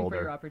Monkey looking for Shoulder.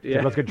 your It's opportunity.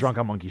 like, let's get drunk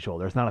on Monkey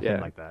Shoulder. It's not a Yeah.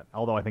 thing like that.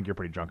 Although I think you're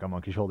pretty drunk on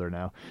Monkey Shoulder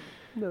now.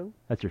 no.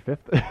 That's your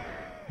fifth.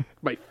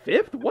 My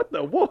fifth? What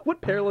the?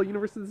 What parallel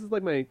universe? This is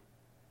like my.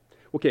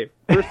 Okay,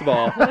 first of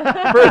all,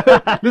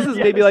 this is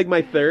maybe like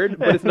my third,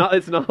 but it's not.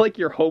 It's not like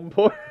your home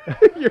pour.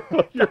 your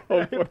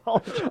home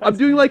pour. I'm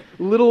doing like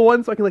little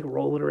ones, so I can like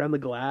roll it around the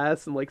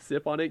glass and like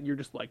sip on it. And you're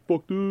just like,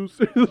 fuck this,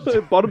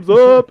 bottoms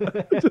up.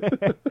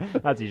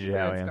 That's usually We're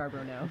how I in am.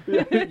 Scarborough now.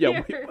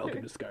 Yeah,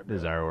 welcome to Scarborough. This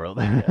is our world.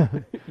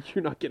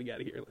 You're not getting out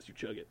of here unless you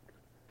chug it.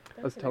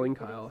 I was telling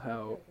Kyle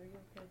how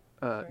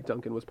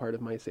Duncan was part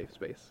of my safe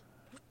space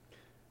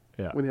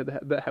Yeah. when we had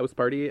the house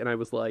party, and I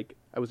was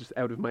just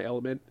out of my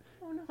element.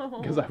 Oh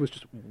no. Because I was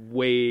just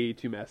way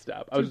too messed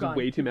up. I was just gone,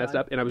 way too too messed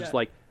gone. up, and I was just Yeah.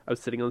 like, I was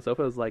sitting on the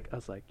sofa. I was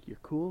like, you're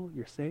cool,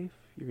 you're safe,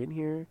 you're in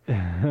here.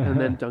 And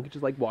then Duncan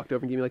just like walked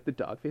over and gave me like the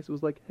dog face. It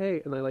was like,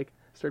 hey, and I like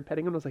started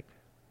petting him. I was like,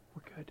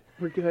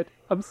 we're good,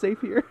 I'm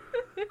safe here.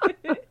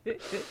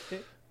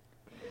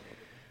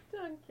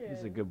 Duncan.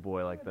 He's a good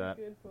boy like that.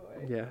 Good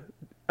boy. Yeah,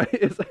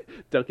 it's like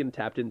Duncan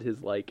tapped into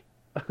his like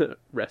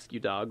rescue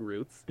dog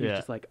roots. He's Yeah.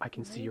 just like, I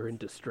can see you're in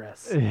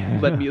distress. Yeah.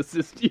 Let me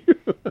assist you.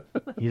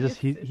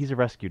 He's a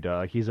rescue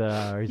dog. He's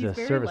a He's a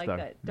very service like dog.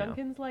 that. Yeah.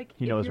 Duncan's like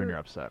He if knows when you're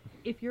upset.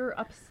 If you're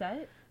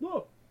upset,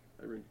 No,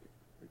 I ruined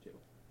your table.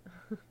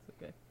 it's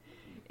okay.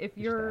 If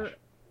Your you're,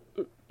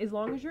 stash. as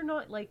long as you're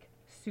not like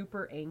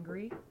super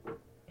angry,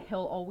 he'll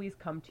always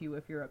come to you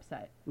if you're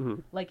upset.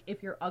 Mhm. Like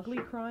if you're ugly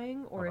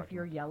crying or if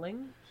you're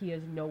yelling, he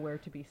is nowhere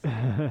to be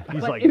seen.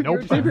 He's But like, if nope.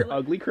 you're just like-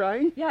 Ugly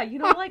crying. Yeah, you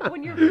know, like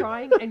when you're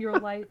crying and you're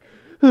like,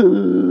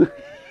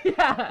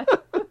 yeah.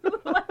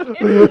 Like,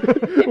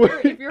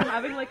 if you're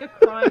having like a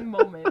crying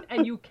moment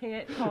and you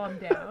can't calm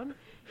down,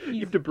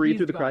 You have to breathe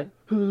through the cry.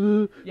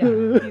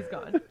 Yeah, he's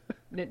gone.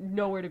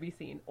 Nowhere to be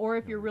seen. Or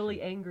if you're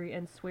really angry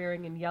and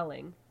swearing and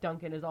yelling,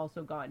 Duncan is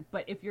also gone.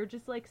 But if you're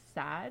just like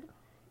sad,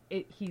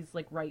 he's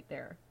like right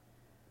there.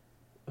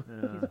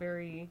 He's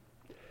very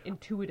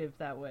intuitive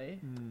that way.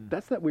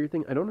 That's that weird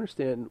thing. I don't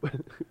understand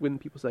when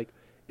people's like,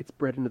 it's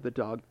bred into the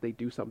dog, they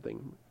do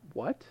something.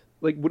 What?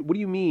 Like, what do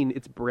you mean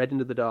it's bred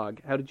into the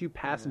dog? How did you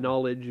pass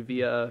knowledge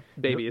via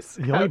babies?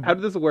 The only- How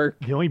did this work?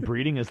 The only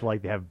breeding is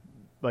like they have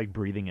like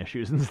breathing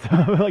issues and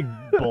stuff. Like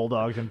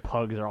bulldogs and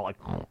pugs are all like.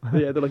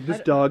 Yeah, they're like,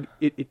 this dog,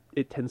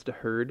 it tends to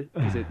herd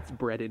because it's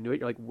bred into it.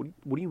 You're like,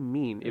 what do you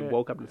mean? It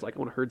woke up and it's like, I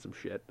want to herd some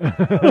shit.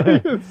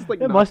 It's like,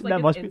 That not- must like that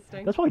its must be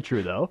instinct. that's probably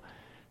true though.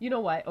 You know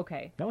what?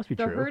 Okay. That must be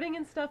the true. herding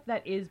and stuff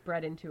that is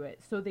bred into it.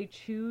 So they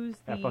choose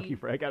the Ah, fuck you,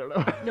 Frank. I don't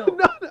know.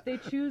 No, they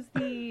choose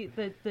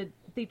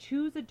they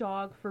choose a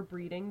dog for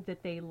breeding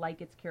that they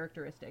like its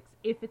characteristics.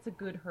 If it's a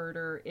good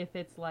herder, if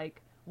it's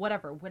like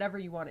whatever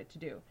you want it to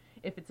do.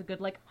 If it's a good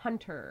like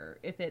hunter,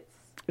 if it's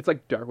It's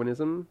like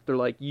Darwinism. They're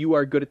like, you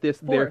are good at this,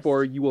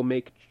 therefore you will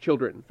make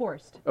children.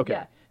 forced. Okay.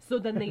 Yeah. So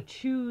then they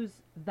choose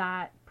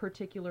that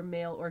particular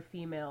male or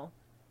female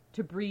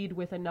to breed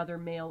with another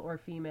male or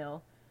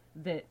female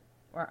that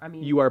or I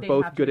mean You are they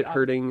both have to good be at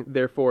herding,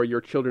 therefore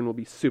your children will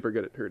be super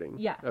good at herding.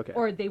 Yeah. Okay.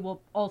 Or they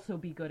will also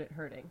be good at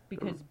herding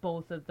because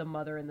both of the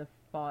mother and the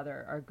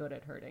father are good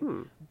at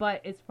herding.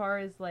 But as far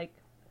as like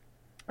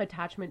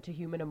attachment to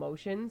human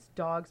emotions,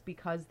 dogs,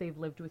 because they've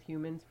lived with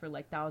humans for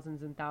like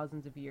thousands and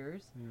thousands of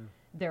years,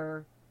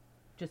 they're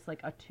just like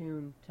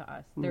attuned to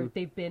us.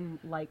 They've been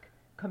like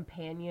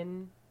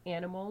companion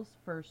animals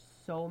for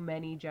so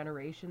many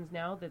generations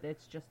now that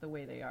it's just the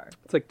way they are.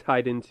 It's like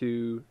tied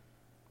into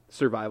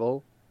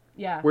survival,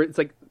 Yeah. where it's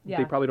like they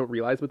Yeah. probably don't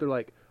realize, but they're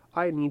like,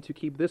 I need to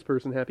keep this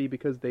person happy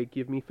because they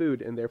give me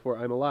food and therefore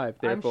I'm alive.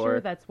 I'm Therefore, sure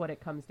that's what it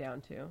comes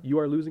down to. you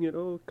are losing it.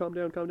 Oh, calm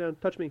down,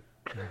 touch me,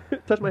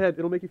 touch my head.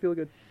 It'll make you feel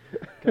good.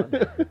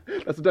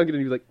 That's what Duncan did.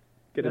 He was like,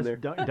 get in there.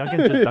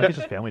 Duncan's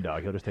just family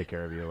dog. He'll just take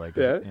care of you. Like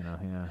Yeah. you know,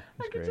 yeah. I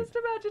He's could great. just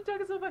imagine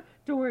Doug is so fun.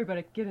 Don't worry about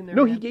it. Get in there.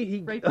 No, man.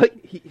 he Right.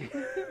 like he.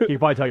 He can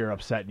probably tell you're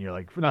upset, and you're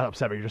like not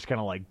upset, but you're just kind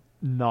of like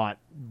not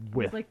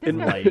with like, this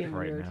guy's life being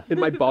right weird. now. In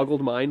my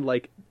boggled mind,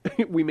 like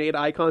we made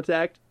eye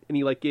contact, and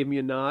he like gave me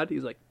a nod.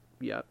 He's like,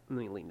 "Yeah," and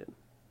then he leaned in,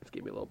 just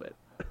gave me a little bit.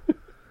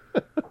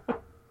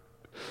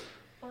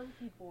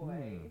 Funky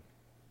boy.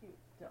 Cute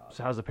dog.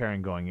 So how's the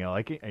pairing going? You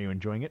like it? Are you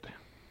enjoying it?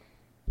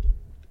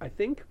 I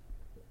think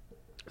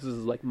this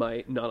is like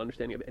my not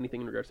understanding of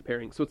anything in regards to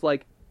pairing. So it's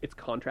like it's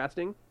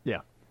contrasting. Yeah.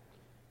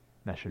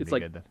 That should It's be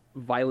like good then.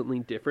 violently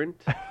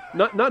different.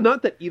 not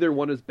that either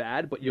one is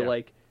bad, but you're Yeah.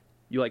 like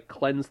you like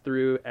cleanse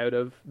through out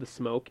of the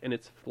smoke and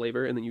its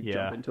flavor, and then you Yeah.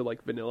 jump into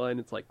like vanilla, and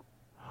it's like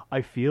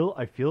I feel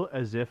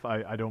as if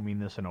I don't mean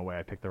this in a way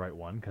I picked the right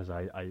one because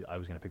I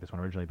was gonna pick this one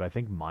originally, but I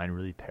think mine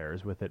really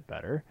pairs with it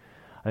better.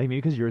 I think maybe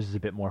because yours is a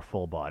bit more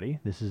full body.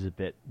 This is a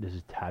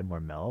tad more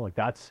mellow. Like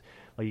that's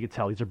like you can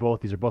tell these are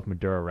both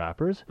Maduro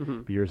wrappers,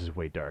 but yours is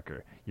way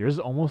darker. Yours is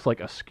almost like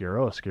a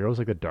Oscuro. Oscuro is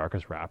like the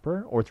darkest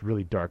wrapper, or it's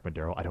really dark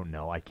Maduro. I don't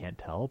know. I can't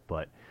tell,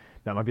 but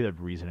that might be the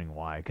reasoning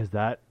why. Because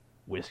that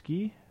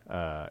whiskey,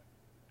 sorry,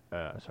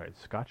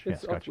 Scotch.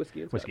 It's Yeah, Scotch.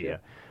 whiskey and Whiskey.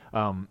 stuff,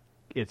 Yeah.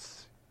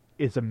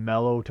 It's a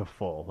mellow to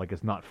full. Like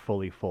it's not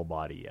fully full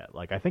body yet.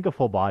 Like I think a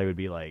full body would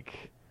be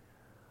like.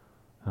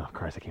 Oh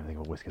Christ! I can't think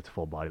of a whiskey that's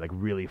full body, like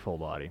really full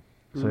body.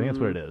 So I think that's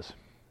what it is.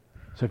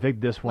 So I think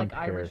this one Like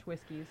Irish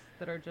whiskeys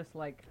that are just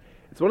like.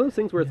 it's one of those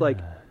things where it's like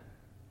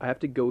I have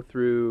to go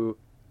through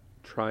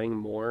trying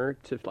more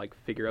to like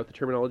figure out the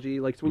terminology.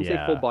 Like so when you say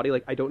Yeah. full body,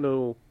 like I don't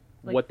know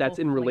Like what that's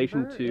full in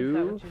relation flavor? Is that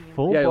to. what you mean?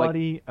 full Yeah, like-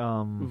 body.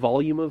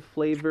 Volume of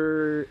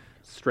flavor,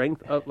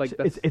 strength of like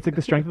that's it's like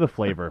the strength of the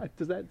flavor.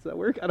 does that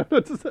work? I don't know.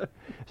 Does that...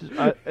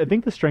 I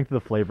think the strength of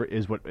the flavor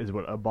is what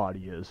a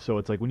body is. So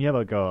it's like when you have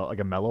like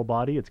a mellow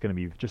body, it's gonna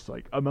be just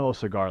like a mellow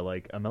cigar.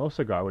 Like a mellow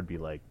cigar would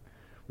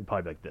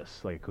probably be like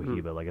this, like a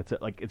Cohiba.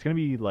 Like it's gonna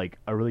be like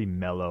a really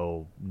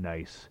mellow,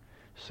 nice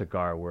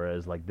cigar.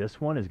 Whereas like this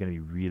one is gonna be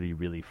really,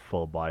 really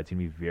full body. It's gonna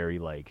be very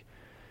like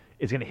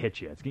it's gonna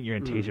hit you. You're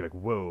gonna taste it like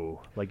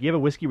whoa. Like you have a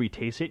whiskey where you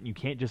taste it and you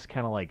can't just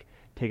kind of like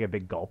take a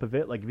big gulp of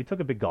it. Like if you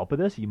took a big gulp of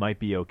this, you might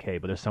be okay.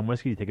 But there's some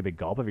whiskey you take a big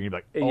gulp of, you're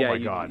gonna be like, oh yeah, my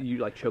you, god. you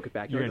like choke it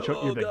back. You're You're gonna like,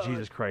 choke. You're "Oh, like God."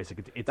 Jesus Christ!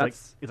 Like it's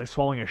That's- like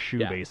swallowing a shoe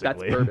Yeah,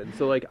 basically. that's bourbon.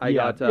 So like I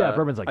Yeah, got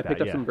bourbon's like I picked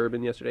that, up yeah. some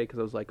bourbon yesterday because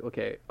I was like,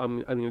 okay,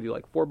 I'm gonna do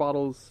like 4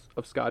 bottles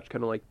of scotch,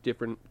 kind of like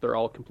different. They're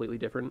all completely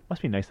different.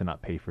 Must be nice to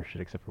not pay for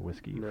shit except for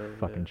whiskey. You No,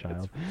 fucking yeah,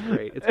 child. It's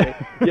great. It's great.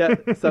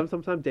 Yeah.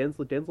 Sometimes Dan's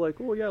like,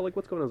 oh yeah, like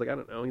what's going on? I was like, I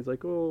don't know. He's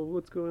like, oh,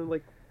 what's going?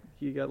 Like,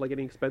 you got like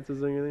any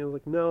expenses or anything? I was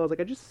like, no. I was like,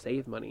 I just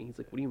save money. He's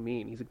like, what do you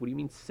mean? He's like, what do you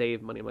mean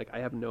save money? I'm like, I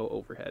have no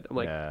overhead. I'm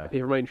like, Yeah. I pay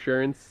for my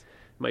insurance,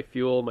 my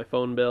fuel, my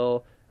phone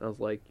bill. And I was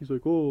like, he's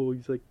like, oh,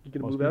 he's like, you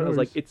gonna Must move be out? I was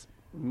like, yours. it's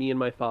me and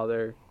my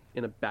father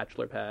in a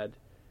bachelor pad,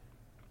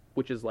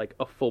 which is like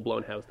a full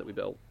blown house that we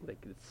built. Like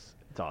it's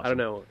awesome. I don't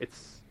know.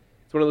 It's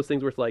one of those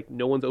things where it's like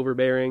no one's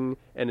overbearing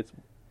and it's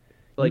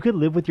You like could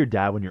live with your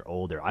dad when you're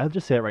older. I'll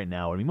just say it right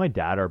now. When me and my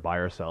dad are by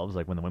ourselves,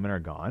 like when the women are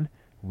gone,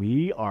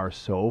 we are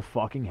so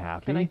fucking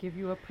happy. Can I give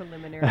you a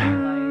preliminary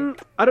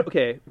like? I don't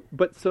okay,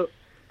 but so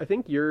I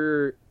think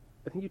you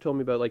told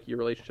me about like your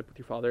relationship with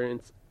your father,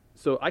 and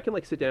so I can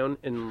like sit down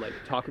and like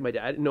talk with my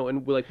dad. No,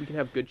 and we can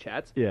have good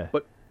chats. Yeah.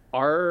 But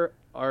our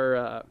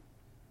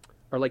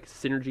like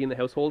synergy in the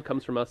household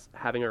comes from us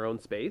having our own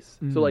space.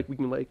 So like we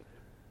can like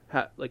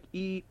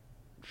eat,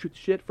 shoot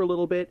shit for a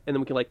little bit, and then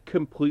we can like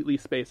completely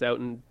space out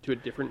into a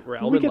different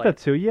realm. We and, get like,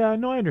 that too. Yeah,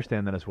 no, I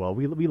understand that as well.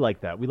 We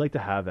like that. We like to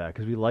have that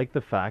because we like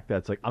the fact that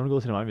it's like I'm gonna go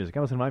listen to my music.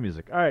 I'm listening to my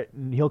music. All right,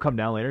 and he'll come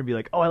down later and be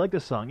like, "Oh, I like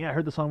this song. Yeah, I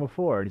heard the song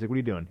before." And he's like, "What are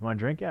you doing? You want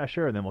to drink? Yeah,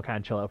 sure." And then we'll kind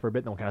of chill out for a bit.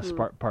 And then we'll kind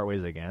of part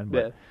ways again. But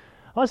Yeah.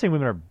 I'm not saying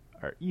women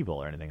are evil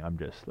or anything. I'm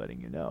just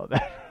letting you know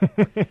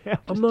that.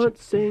 I'm not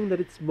saying that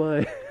it's my.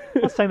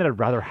 I'm not saying that I'd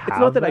rather have. It's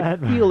not that I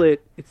feel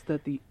it. It's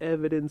that the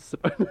evidence.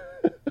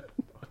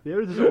 The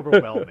evidence is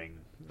overwhelming.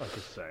 Let's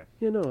just say.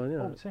 Yeah, no, I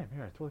know. Oh, Sam,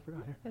 here, I totally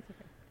forgot. Here. That's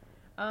okay.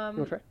 You want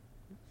to try?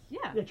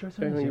 Yeah.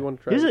 Try Anything you want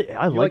to try? Yours is,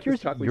 I You like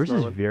this yours. chocolatey Yours small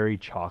is one? very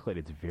chocolate.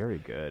 It's very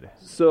good.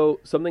 So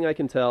something I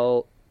can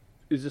tell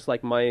is just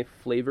like my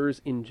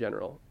flavors in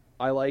general.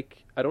 I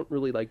don't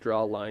really like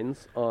draw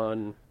lines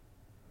on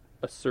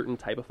a certain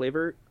type of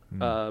flavor. If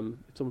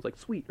someone's like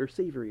sweet or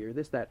savory or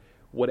this, that,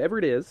 whatever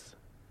it is,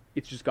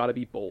 it's just got to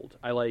be bold.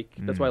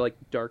 That's why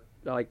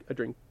I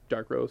drink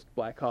dark roast,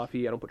 black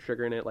coffee. I don't put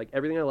sugar in it. Like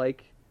everything I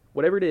like,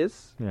 whatever it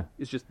is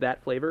just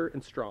that flavor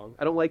and strong.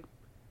 I don't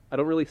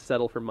really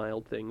settle for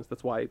mild things.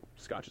 That's why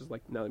Scotch is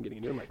like, now I'm getting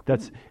into it. I'm like,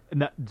 So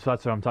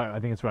that's what I'm talking. I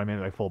think that's what I mean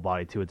by full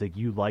body too. It's like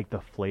you like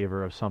the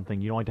flavor of something.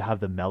 You don't like to have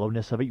the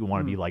mellowness of it. You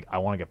want to be like, I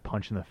want to get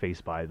punched in the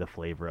face by the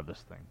flavor of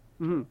this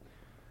thing.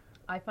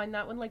 I find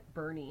that one like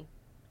burny.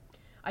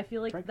 I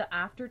feel like the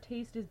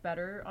aftertaste is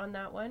better on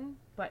that one,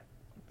 but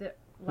the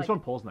like This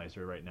one pulls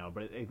nicer right now,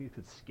 but I think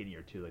it's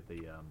skinnier too. Like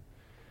the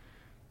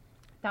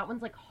that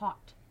one's like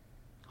hot.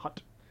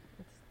 hot.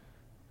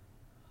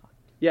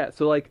 yeah.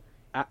 So like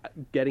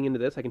getting into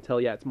this, I can tell.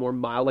 Yeah, it's more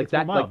mild. Like It's more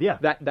that. mild, like,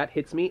 yeah. that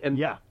hits me, and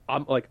Yeah.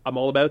 I'm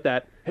all about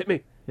that. Hit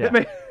me. Yeah. Hit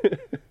me.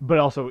 But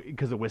also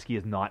because the whiskey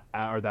is not,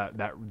 or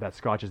that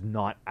Scotch is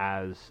not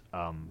as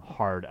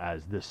hard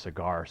as this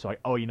cigar. So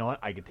you know what?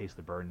 I can taste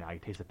the burn now. I can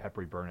taste the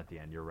peppery burn at the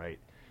end. You're right.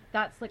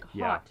 That's like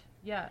Yeah. hot.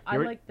 Yeah, I You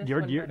ever- like this you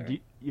ever- one do you- better. do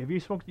you- Have you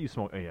smoked? You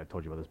smoke? Oh yeah, I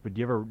told you about this. But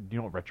do you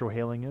know what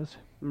retrohaling is?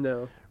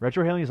 No.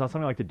 Retrohaling is not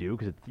something I like to do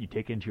because you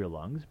take it into your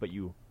lungs, but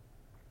you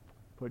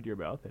put it to your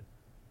mouth. And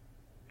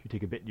you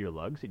take a bit into your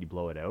lungs and you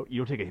blow it out. You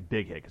don't take a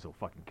big hit because it'll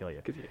fucking kill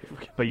you.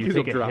 But you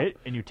take a hit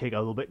and you take a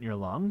little bit in your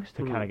lungs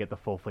to kind of get the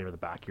full flavor of the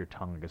back of your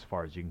tongue, like, as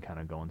far as you can kind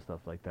of go and stuff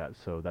like that.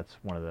 So that's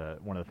one of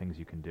the things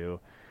you can do,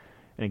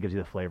 and it gives you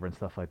the flavor and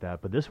stuff like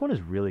that. But this one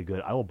is really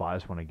good. I will buy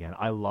this one again.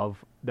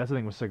 That's the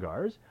thing with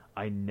cigars.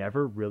 I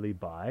never really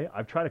buy.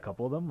 I've tried a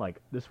couple of them. Like,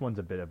 this one's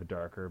a bit of a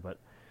darker, but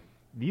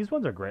these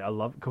ones are great. I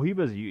love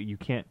Cohibas. You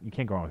can't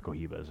go wrong with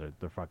Cohibas.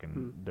 They're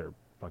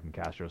fucking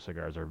Castro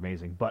cigars are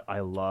amazing. But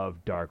I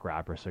love dark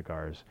wrapper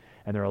cigars,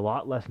 and they're a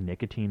lot less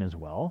nicotine as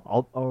well.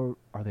 Or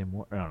are they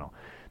more? I don't know.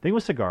 The thing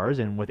with cigars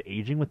and with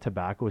aging with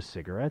tobacco with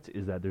cigarettes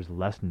is that there's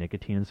less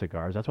nicotine in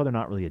cigars. That's why they're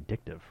not really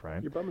addictive,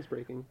 right? Your bum is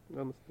breaking.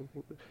 On the same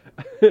thing.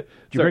 Did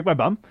you break my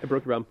bum? I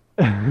broke your bum.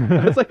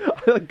 It's like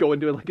I like go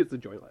into it like it's a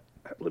joint. Like,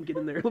 let me get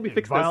in there. Let me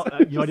fix Vile-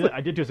 this.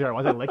 I did to a cigar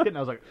once. I licked it and I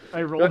was like,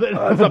 I rolled it.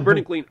 It's not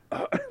burning clean.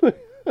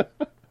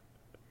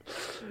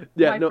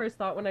 Yeah, My no. first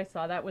thought when I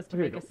saw that was to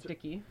Here make you a go.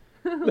 sticky.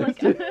 Like,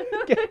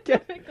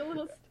 Get- make a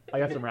little stick. I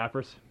got some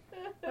wrappers.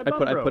 I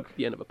put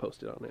the end of a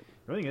post-it on it.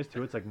 The thing is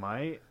too, it's like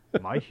my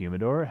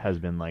humidor has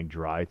been like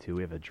dry too.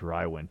 We have a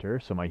dry winter,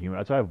 so my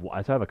humidor. That's why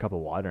I have a cup of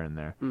water in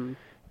there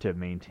to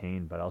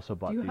maintain. But I also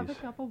bought Do you these have a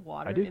cup of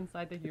water I do.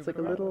 inside the humidor? It's like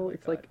a little.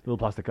 It's like little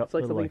plastic cup. it's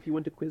like little, something if you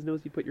went to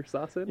Quiznos, you put your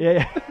sauce in. yeah,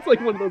 yeah. It's like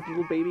one of those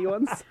little baby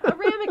ones. a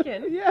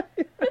ramekin. Yeah.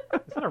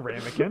 It's not a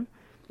ramekin.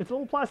 It's a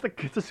little plastic.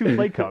 It's a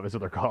souffle cup. Is what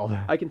they're called.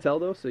 I can tell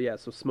though. So yeah.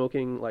 So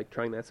smoking, like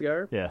trying that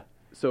cigar. Yeah.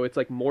 So it's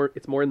like more.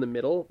 It's more in the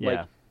middle. Yeah.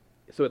 Like,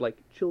 so it like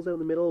chills out in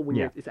the middle when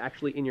Yeah. it's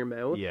actually in your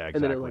mouth. Yeah, And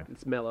then it, exactly. like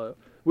it's mellow.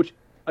 Which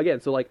again,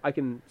 so like I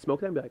can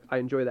smoke that and be like, I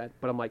enjoy that,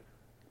 but I'm like,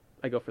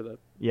 I go for the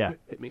Yeah.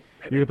 hit me.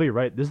 You're completely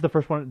right. This is the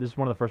first one. This is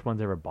one of the first ones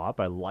I ever bought.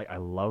 But I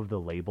love the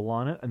label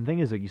on it. And the thing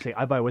is, like, you say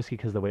I buy whiskey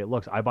because of the way it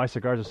looks. I buy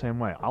cigars the same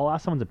way. I'll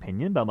ask someone's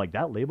opinion, but I'm like,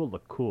 that label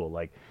look cool.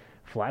 Like,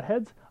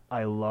 flatheads.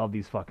 I love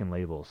these fucking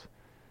labels.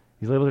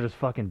 These labels are just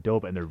fucking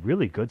dope, and they're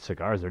really good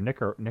cigars. They're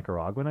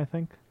Nicaraguan, I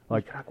think.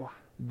 Like, Nicaragua.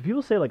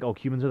 people say like, oh,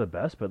 Cubans are the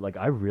best, but like,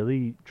 I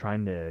really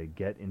trying to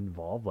get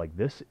involved. Like,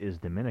 this is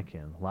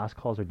Dominican. Last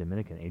calls are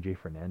Dominican. AJ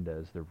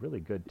Fernandez. They're really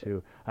good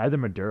too. I had the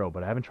Maduro,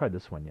 but I haven't tried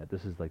this one yet.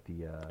 This is like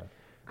the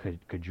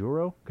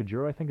Cajuro.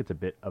 Cajuro, I think it's a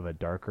bit of a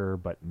darker,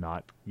 but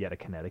not yet a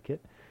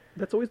Connecticut.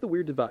 That's always the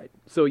weird divide.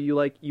 So you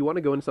want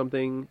to go into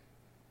something,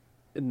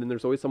 and then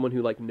there's always someone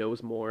who like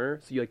knows more.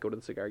 So you like go to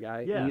the cigar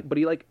guy. Yeah. But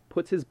he like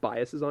puts his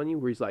biases on you,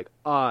 where he's like,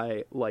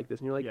 I like this,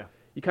 and you're like, Yeah.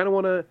 you kind of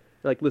want to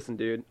like, listen,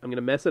 dude, I'm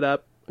gonna mess it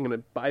up. I'm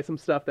gonna buy some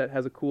stuff that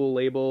has a cool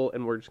label,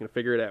 and we're just gonna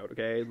figure it out.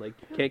 Okay? Like,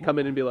 you can't come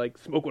in and be like,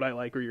 smoke what I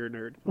like, or you're a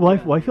nerd. Well,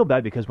 I feel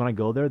bad because when I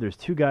go there, there's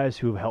two guys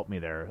who have helped me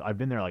there. I've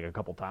been there like a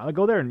couple times. I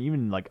go there and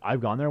even like I've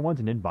gone there once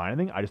and didn't buy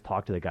anything. I just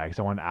talked to the guy because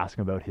I wanted to ask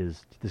him about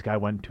his. This guy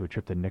went to a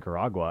trip to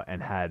Nicaragua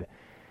and had.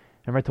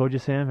 Remember I told you,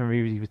 Sam? Remember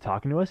he was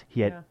talking to us?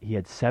 He had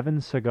 8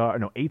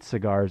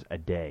 cigars a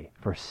day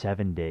for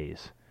 7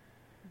 days.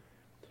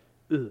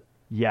 Ugh.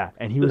 Yeah,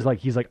 and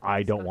he's like,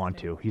 I don't want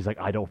to. He's like,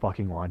 I don't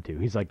fucking want to.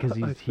 He's like,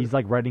 because he's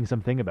like writing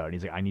something about it.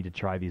 He's like, I need to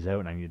try these out,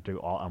 and I need to do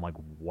all. I'm like,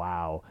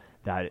 wow,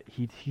 that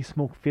he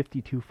smoked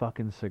 52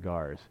 fucking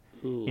cigars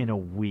in a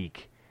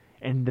week.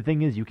 And the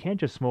thing is, you can't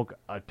just smoke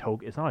a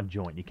toke. It's not a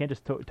joint. You can't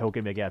just toke it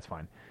and be like, yeah, it's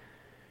fine.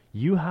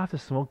 You have to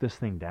smoke this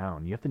thing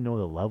down. You have to know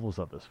the levels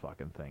of this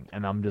fucking thing.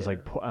 And I'm just I'm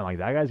like,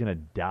 that guy's gonna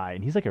die.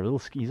 And he's like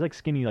he's like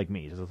skinny like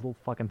me. He's just this little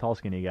fucking tall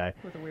skinny guy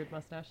With a weird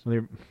mustache.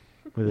 with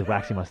his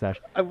waxy mustache.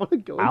 I want to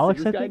go Alex,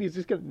 and see I this guy, think- and he's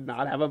just gonna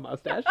not have a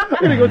mustache. I'm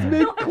gonna go to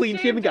the clean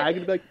shaven guy,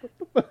 and be like,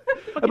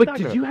 I'm like,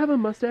 did you have a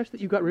mustache that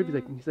you got rid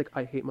of? He's like,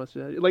 I hate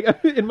mustache.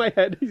 Like in my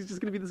head, he's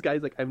just gonna be this guy.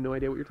 He's like, I have no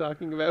idea what you're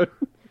talking about.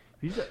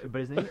 But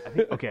his name, I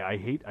think. Okay, I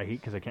hate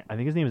because I can't. I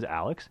think his name is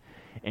Alex,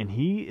 and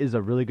he is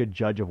a really good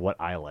judge of what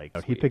I like.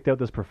 He picked out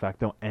this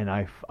Perfecto, and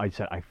I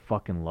said I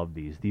fucking love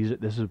these.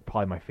 This is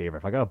probably my favorite.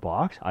 If I got a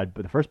box, but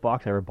the first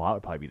box I ever bought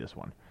would probably be this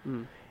one.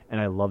 And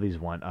I love these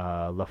one,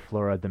 La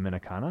Flora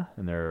Dominicana,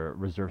 and their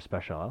Reserve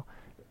Special,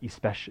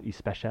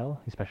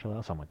 Especial,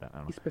 something like that. I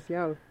don't know.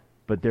 Especial.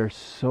 But they're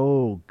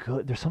so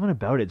good. There's something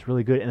about it. It's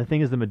really good. And the thing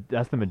is,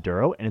 that's the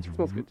Maduro, and it's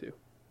Smells good too.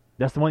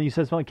 That's the one you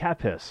said smelled like cat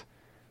piss.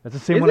 That's the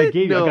same Is one I it?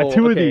 gave you. I No, got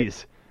two of okay.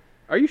 these.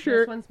 Are you sure?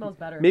 This one smells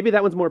better. Maybe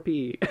that one's more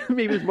pee.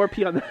 Maybe there's more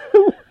pee on that.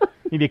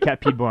 Maybe a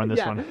cat peed more on this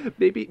yeah, one.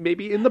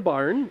 maybe in the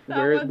barn That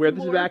where one's the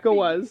more tobacco pee.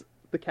 was,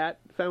 the cat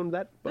found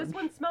that bunch. This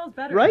one smells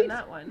better Right? than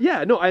that one.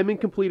 Yeah, no, I'm in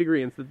complete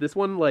agreement that this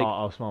one, like,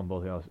 I'll smell them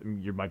both. Yeah,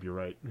 you might be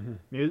right.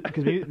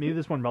 Because maybe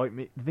this one.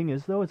 The thing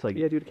is, though, it's like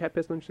yeah, dude, a cat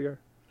pissed on your cigar.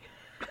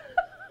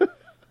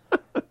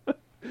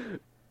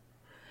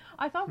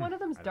 I thought one of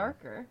them's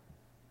darker.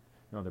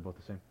 no, they're both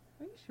the same.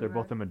 Are you sure? They're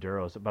both the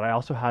Maduros. But I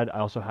also had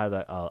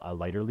a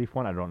lighter leaf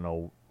one. I don't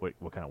know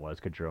what kind it was,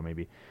 Kuduro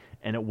maybe,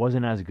 and it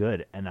wasn't as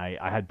good. And I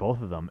had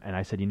both of them, and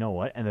I said, you know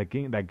what? And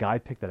that guy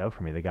picked that out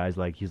for me. The guy's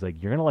like, he's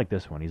like, you're gonna like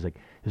this one. He's like,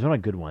 there's one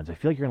of the good ones. I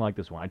feel like you're gonna like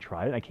this one. I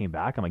tried it. I came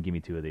back. I'm like, give me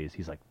 2 of these.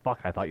 He's like, fuck,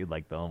 I thought you'd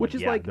like them. Which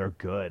is yeah, like- they're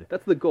good.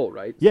 That's the goal,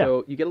 right? Yeah.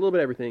 So you get a little bit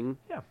of everything.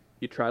 Yeah.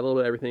 You try a little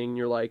bit of everything.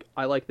 You're like,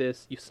 I like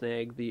this. You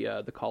snag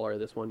the collar of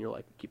this one. You're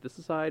like, keep this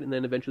aside, and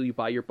then eventually you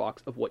buy your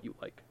box of what you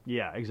like.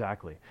 Yeah,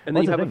 exactly. And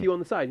Well, then you that's have the a thing. few on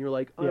the side, and you're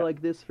like, I Yeah.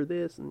 like this for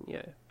this, and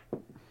yeah.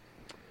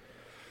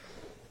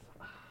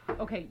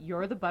 Okay,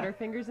 you're the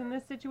Butterfingers in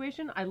this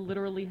situation. I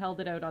literally held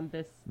it out on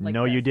this. Like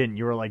No, this. you didn't.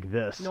 You were like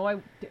this. No, I.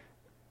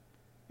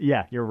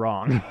 Yeah, you're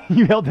wrong.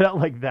 You held it out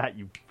like that,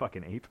 you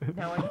fucking ape.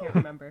 Now I can't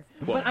remember.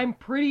 But I'm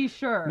pretty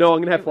sure. No,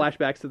 I'm gonna have it was-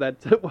 flashbacks to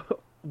that.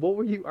 What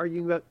were you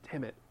arguing about?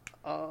 Damn it!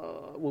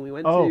 When we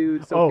went Oh, to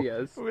oh.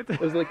 Sophia's, it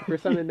was like the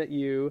first time I met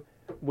you.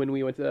 When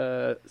we went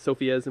to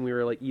Sophia's and we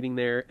were like eating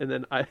there, and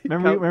then I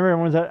Remember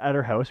everyone was at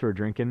her house. We were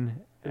drinking.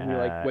 And we,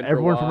 like, went for a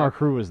everyone from our walk.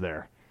 crew was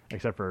there,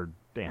 except for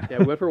Dan. Yeah,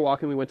 we went for a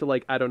walk and we went to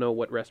like I don't know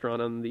what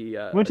restaurant on the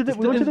We went to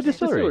the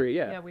distillery.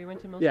 Yeah. Yeah, we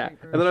went to Mill Yeah,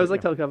 Street Brewery. and then I was like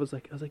Yeah. telling Kev, I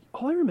was like,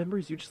 all I remember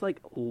is you just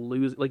like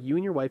lose, like you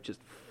and your wife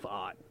just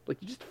fought, like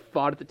you just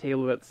fought at the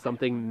table about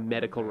something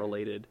medical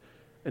related,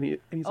 and he's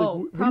like, Oh, "What are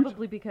you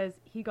probably because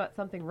he got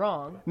something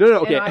wrong. No,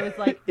 okay. And I was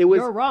like, It was-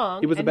 you're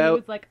wrong. it was and about- he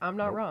was like, I'm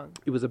not wrong.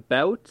 It was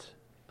about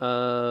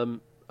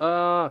an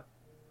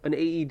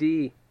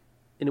AED,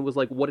 and it was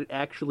like what it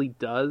actually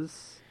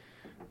does.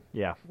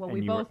 Yeah. Well, and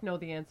we you were- both know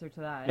the answer to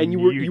that. And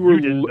you You were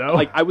didn't, though.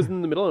 like I was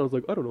in the middle and I was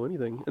like I don't know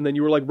anything, and then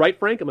you were like right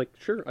Frank, I'm like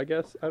sure I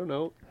guess I don't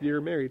know,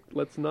 you're married,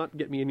 let's not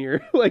get me in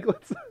here. Like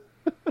let's.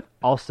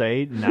 I'll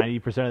say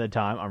 90% of the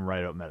time I'm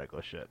right about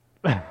medical shit.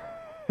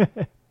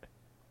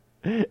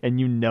 And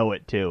you know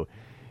it too.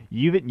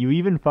 You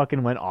even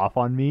fucking went off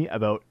on me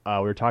about we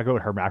were talking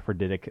about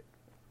hermaphroditic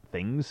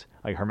things,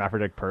 like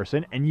hermaphroditic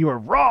person, and you were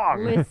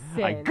wrong. I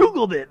Listen.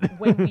 googled it.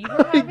 When we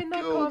were having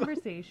that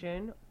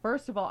conversation,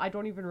 first of all, I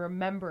don't even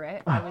remember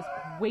it. I was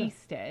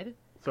wasted.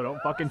 So don't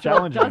fucking So it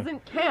challenge me.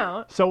 doesn't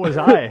count. So was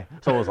I.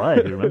 So was I.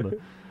 If you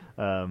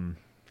remember.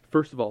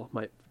 First of all,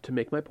 to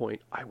make my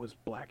point, I was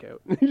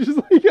blackout. Just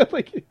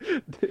like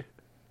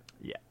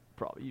Yeah,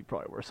 probably you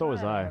probably were. So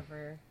was I.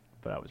 Whatever.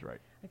 But I was right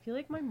I feel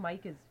like my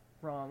mic is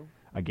wrong.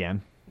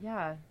 again.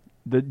 Yeah.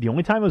 The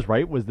only time I was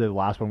right was the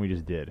last one we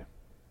just did.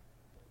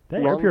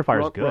 That air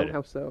purifier's good.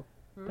 How so?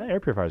 That air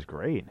purifier's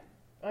great.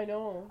 I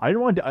know. I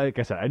didn't want to, like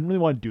I said, I didn't really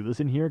want to do this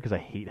in here because I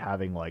hate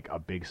having like a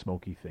big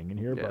smoky thing in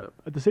here. Yeah. But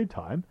at the same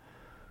time,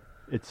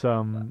 it's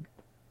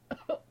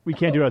we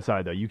can't do it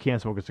outside though. You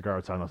can't smoke a cigar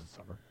outside unless it's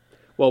summer.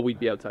 Well, we'd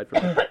be outside for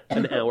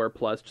an hour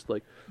plus, just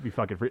like Be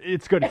fucking free.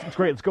 It's good. It's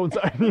great. Let's go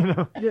inside. You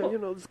know. yeah,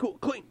 it's cool,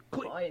 clean.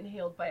 I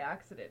inhaled by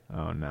accident.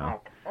 Oh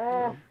no.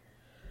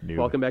 Noob.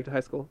 Welcome back to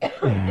high school. It's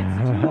too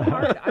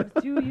hard. I'm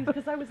too used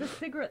because I was a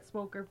cigarette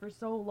smoker for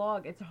so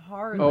long. It's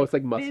hard. Oh, it's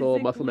like muscle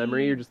physically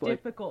memory. You're just like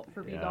difficult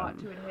for me Yeah. not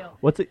to inhale.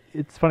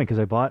 It's funny because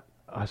I bought.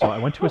 So I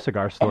went to a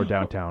cigar store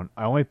downtown.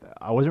 I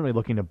wasn't really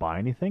looking to buy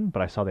anything,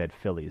 but I saw they had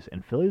Phillies,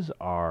 and Phillies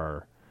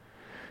are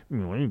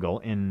illegal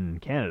in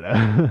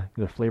Canada.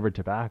 They're flavored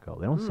tobacco.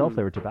 They don't sell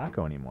flavored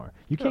tobacco anymore.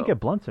 You can't Oh. get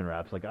blunts and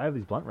wraps. Like I have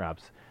these blunt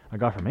wraps I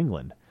got from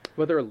England.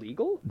 Well, they're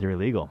illegal? They're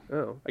illegal.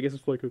 Oh, I guess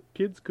it's like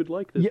kids could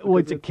like this. Yeah, well,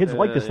 because it's kids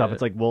like this stuff. yeah.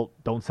 It's like, well,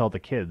 don't sell it to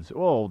kids.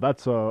 Oh,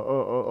 that's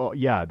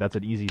yeah, that's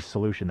an easy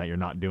solution that you're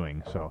not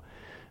doing. So,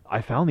 I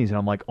found these and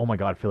I'm like, oh my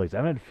god, Phillies. I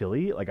haven't had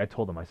Philly. Like I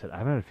told them, I said I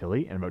haven't had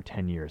Philly in about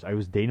 10 years. I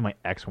was dating my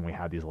ex when we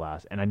had these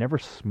last, and I never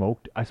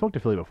smoked. I smoked a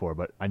Philly before,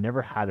 but I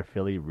never had a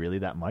Philly really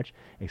that much,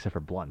 except for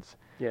blunts.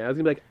 Yeah, I was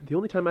gonna be like, the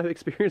only time I've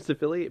experienced a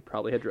Philly, it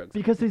probably had drugs.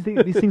 Because these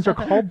things are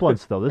called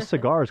blunts, though. This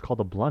cigar is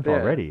called a blunt Yeah.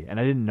 already, and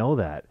I didn't know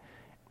that.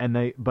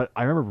 But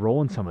I remember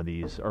rolling some of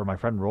these, or my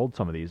friend rolled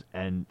some of these,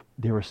 and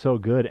they were so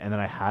good. And then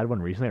I had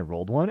one recently. I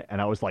rolled one, and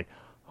I was like,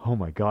 "Oh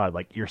my god!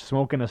 Like you're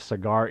smoking a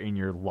cigar in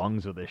your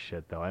lungs with this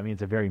shit, though." I mean,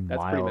 it's a very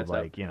That's pretty mild, messed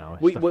like up. you know,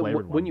 it's Wait, just a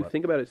flavored when one, you but-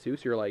 think about it,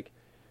 Seuss, you're like,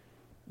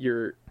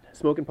 you're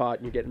smoking pot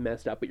and you're getting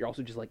messed up, but you're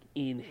also just like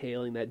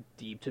inhaling that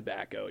deep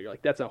tobacco. You're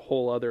like, that's a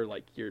whole other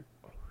like you're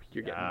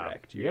getting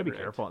wrecked. You You're gotta be getting wrecked.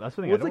 careful. That's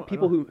the thing. Well, I it's like don't-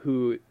 people I don't-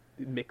 who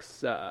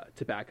mix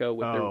tobacco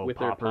with Oh, their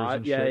poppers pot.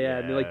 and Yeah, shit, yeah,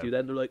 and they like yeah. do that,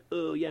 and they're like,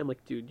 oh yeah. I'm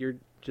like, dude, you're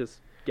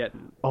just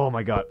getting Oh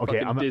my god!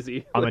 Okay, fucking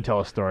dizzy. I'm gonna tell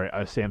a story.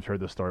 Sam's heard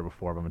this story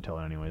before, but I'm gonna tell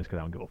it anyways because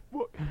I don't give a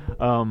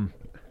fuck.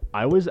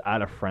 I was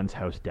at a friend's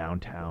house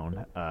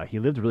downtown. He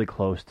lived really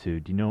close to.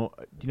 Do you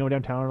know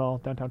downtown at all?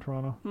 Downtown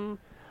Toronto.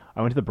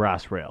 I went to the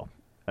Brass Rail,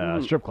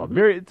 strip club.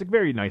 It's a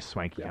very nice,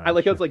 swanky. kind I of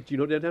like how strip- it's like, do you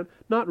know downtown?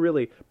 Not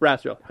really.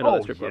 Brass Rail. I know Oh,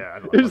 that strip club. yeah, I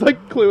know It's just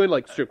like cluing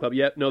like strip club.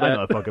 Yep, know I that.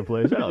 know the fucking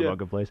place. I know the Yeah.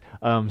 fucking place.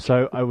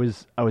 So I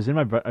was in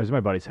my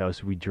buddy's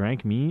house. We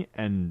drank, me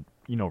and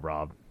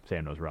Rob.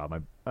 Sam knows Rob.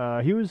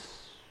 He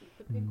was.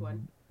 The pink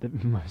one.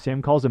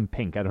 Sam calls him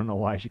Pink. I don't know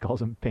why she calls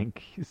him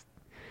Pink.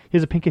 He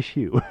has a pinkish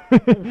hue.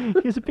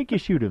 He has a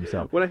pinkish hue to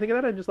himself. When I think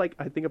of that,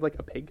 I think of like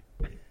a pig.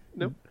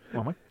 No.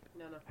 Oh my.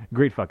 No.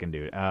 Great fucking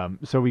dude.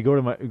 So we go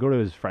to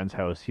his friend's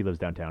house. He lives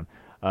downtown.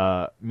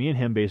 Me and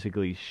him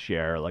basically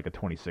share like a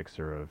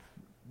 26er of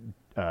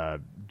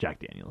Jack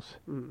Daniels.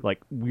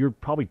 Like we were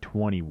probably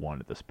 21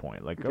 at this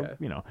point. Like Okay.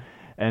 you know,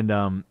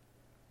 and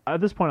at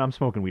this point I'm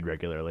smoking weed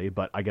regularly,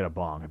 but I get a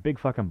bong, a big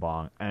fucking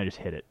bong, and I just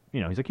hit it. You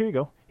know, he's like, here you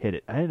go, hit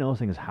it. I didn't know this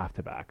thing is half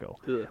tobacco,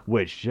 Ugh.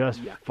 which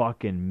just Yeah.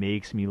 fucking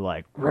makes me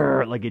like,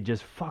 "Grr," like it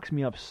just fucks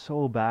me up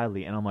so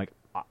badly. And I'm like,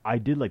 I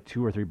did like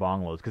 2 or 3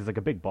 bong loads because it's like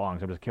a big bong,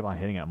 so I just kept on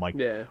hitting it. I'm like,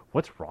 Yeah.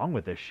 what's wrong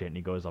with this shit? And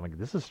he goes, I'm like,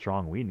 this is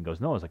strong weed. And he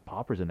goes, no, it's like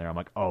poppers in there. I'm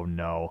like, oh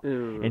no,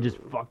 and it just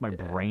fucked my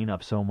brain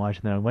up so much.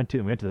 And then we went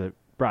to the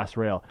brass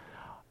rail.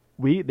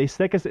 They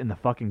stick us in the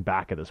fucking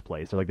back of this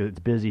place. They're like, it's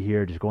busy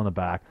here, just go in the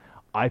back.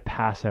 I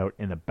pass out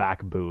in the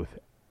back booth.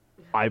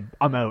 I'm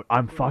out.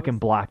 I'm fucking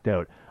blacked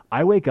out.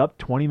 I wake up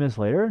 20 minutes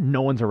later,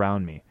 no one's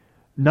around me.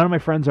 None of my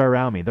friends are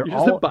around me. They're You're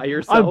just all by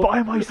yourself? I'm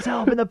by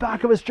myself in the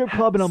back of a strip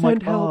club, and I'm Send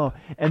like, help.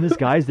 oh. And this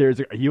guy's there. He's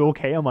like, are you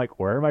okay? I'm like,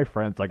 where are my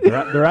friends? Like, they're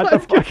at the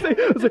fucking.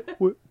 I was like,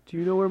 what, do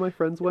you know where my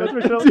friends went? I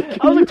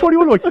was like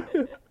 21. I'm like,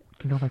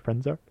 you know where my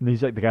friends are? And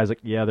he's like, the guy's like,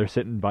 yeah, they're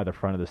sitting by the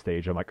front of the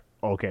stage. I'm like,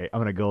 okay, I'm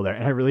gonna go there.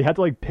 And I really had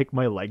to like pick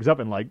my legs up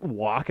and like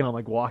walk, and I'm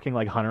like walking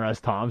like Hunter S.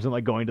 Thompson,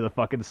 like going to the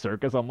fucking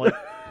circus. I'm like,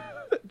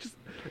 Just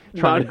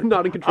trying to-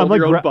 not in control I'm of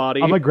like your own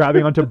body. I'm like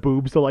grabbing onto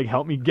boobs to like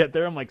help me get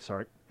there. I'm like,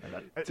 sorry.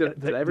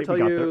 Did I ever We tell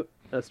got you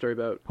a story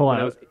about? Hold when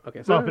on. I was, okay,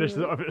 I'll sorry. finish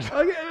this. I'll finish this.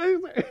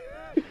 Okay.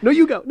 No,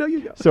 you go. No, you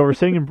go. So we're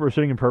sitting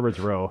in Pervert's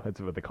Row. That's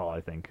what they call it,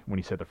 I think, when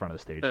you sit at the front of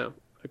the stage. Oh,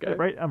 okay.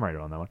 Right, I'm right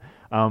on that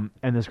one.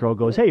 And this girl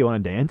goes, "Hey, you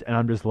want to dance?" And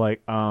I'm just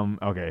like,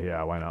 okay,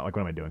 yeah, why not? Like,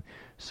 what am I doing?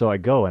 So I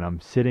go and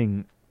I'm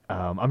sitting.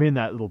 I'm in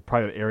that little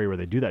private area where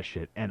they do that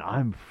shit, and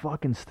I'm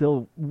fucking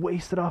still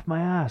wasted off my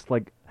ass.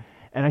 Like,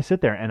 and I sit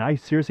there and I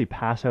seriously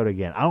pass out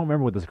again. I don't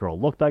remember what this girl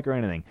looked like or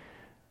anything.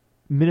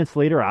 Minutes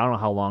later, I don't know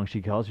how long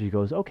she calls. She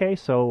goes, "Okay,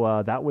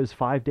 so that was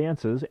 5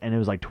 dances, and it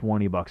was like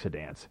 $20 a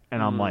dance."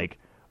 And I'm like,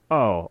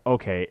 "Oh,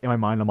 okay." In my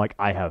mind, I'm like,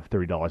 "I have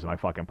 $30 in my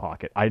fucking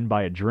pocket. I didn't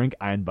buy a drink.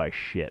 I didn't buy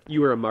shit.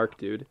 You were a mark,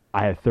 dude.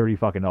 I had $30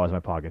 fucking in my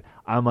pocket."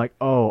 I'm like,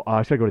 "Oh,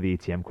 I should go to the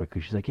ATM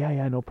quickly." She's like,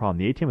 "Yeah, no problem."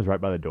 The ATM was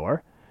right by the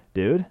door.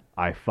 Dude,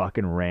 I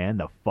fucking ran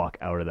the fuck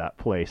out of that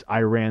place.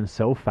 I ran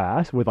so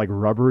fast with like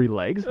rubbery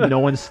legs. No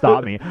one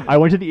stopped me. I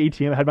went to the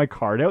ATM, had my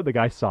card out. The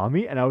guy saw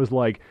me, and I was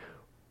like,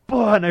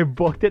 and I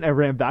booked it, and I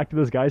ran back to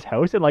this guy's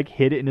house and like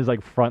hid it in his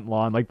like front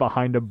lawn, like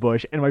behind a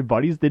bush. And my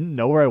buddies didn't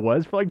know where I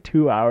was for like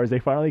 2 hours. They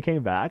finally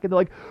came back and they're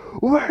like,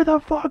 "Where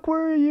the fuck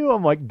were you?"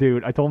 I'm like,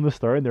 "Dude," I told them the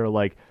story, and they were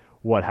like,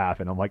 "What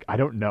happened?" I'm like, "I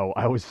don't know.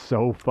 I was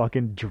so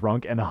fucking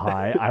drunk and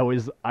high."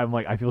 I'm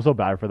like, I feel so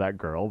bad for that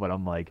girl, but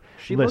I'm like,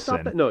 She listen, looked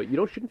off that. No,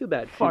 you shouldn't feel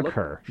bad. She Fuck looked,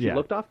 her, She yeah.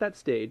 looked off that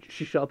stage.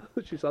 She saw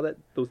that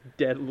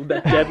dead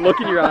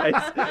look in your eyes.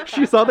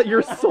 She saw that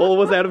your soul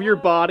was out of your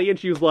body, and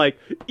she was like,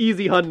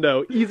 "Easy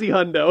hundo, easy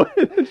hundo."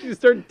 And then she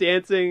started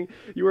dancing.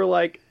 You were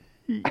like,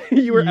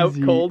 you were out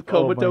Easy. cold,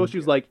 Oh my comatose. She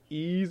was like,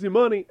 "Easy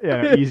money."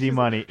 Yeah, easy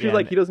money. She's Yeah.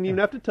 like, "He doesn't even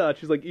have to touch."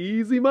 She's like,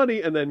 "Easy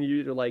money." And then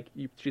you're like,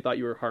 she thought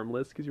you were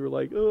harmless because you were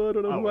like, "Oh, I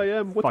don't know who I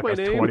am. What's fuck, my I was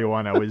name?"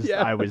 21. I was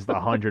Yeah. I was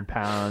 100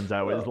 pounds.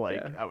 I was Oh,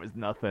 like, yeah. I was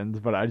nothing.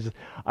 But I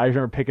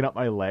remember picking up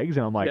my legs,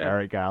 and I'm like, Yeah. "All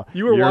right, gal,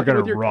 You were you're walking gonna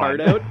with your run."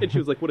 card out, and she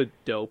was like, "What a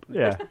dope." And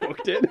Yeah. just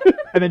booked it.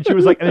 And then she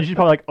was like, and then she's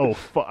probably like, "Oh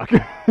fuck,"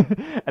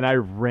 and I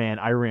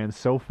ran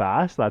so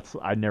fast.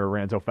 I never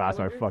ran so fast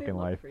in my fucking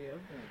life.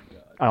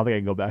 I don't think I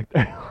can go back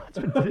there.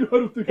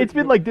 It's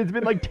been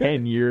like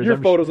 10 years. Your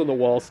I'm photos on the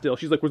wall still.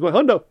 She's like, "Where's my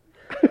hundo?"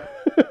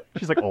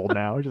 She's like old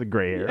now. She's like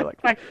gray hair.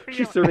 Like,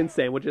 She's serving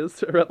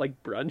sandwiches at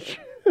like brunch.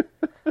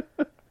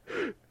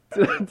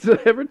 did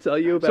I ever tell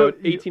you about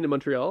 18 in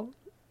Montreal?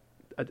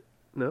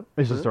 No.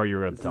 this is a story you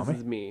were going to tell This me.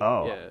 is me.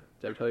 Oh, Yeah.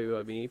 Did I ever tell you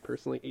about me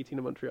personally? 18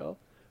 in Montreal.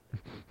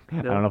 I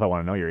don't know if I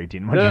want to know you're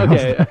 18. No,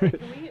 okay. Can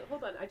we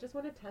hold on? I just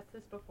want to test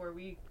this before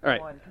we go All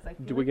right. on because I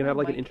feel Do we like gonna my have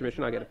like an mic is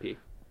intermission? I gotta not- pee.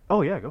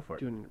 Oh yeah, go for it.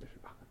 Do an intermission.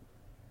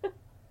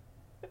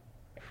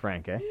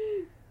 Frank, eh?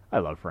 I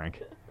love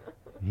Frank.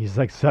 He's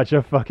like such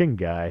a fucking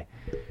guy.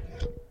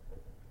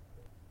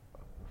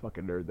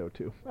 Fucking nerd though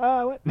too.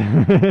 What?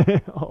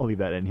 I'll leave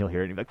that in. He'll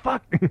hear it and he'll be like,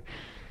 "Fuck."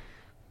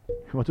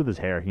 What's with his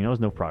hair? He knows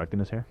no product in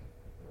his hair.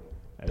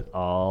 It's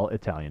all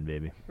Italian,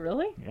 baby.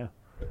 Really? Yeah.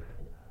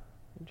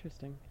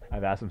 Interesting.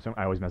 I've asked him.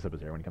 I always mess up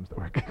his hair when he comes to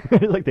work.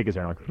 Like take his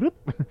hair and I'm like,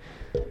 "Whoop."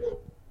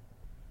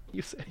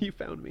 You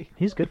found me.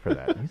 He's good for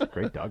that. He's a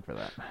great dog for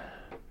that.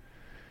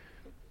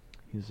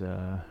 He's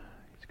a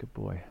good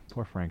boy.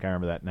 Poor Frank. I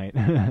remember that night.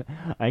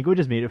 I think what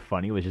just made it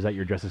funny was just that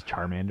you're dressed as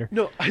Charmander.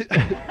 No,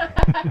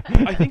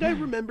 I think I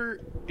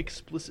remember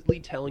explicitly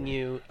telling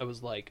you, I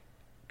was like,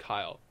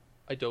 "Kyle,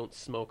 I don't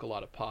smoke a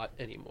lot of pot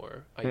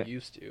anymore. I Yeah.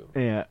 used to.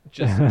 Yeah.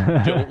 Just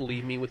don't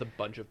leave me with a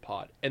bunch of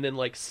pot." And then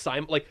like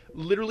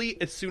literally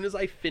as soon as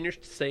I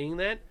finished saying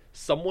that,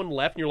 someone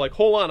left and you're like,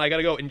 "Hold on, I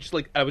gotta go." And just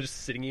like I was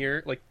just sitting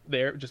here like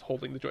there just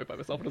holding the joint by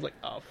myself and I was like,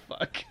 "Oh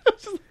fuck." I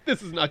was just like,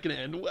 this is not gonna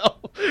end well.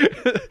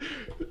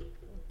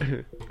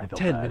 I felt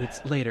 10 bad.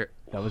 minutes later.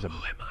 That was a Who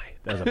am I?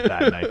 That was a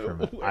bad night for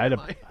me. Where I had am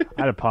a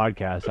I had a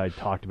podcast. I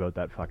talked about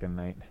that fucking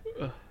night.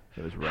 Ugh.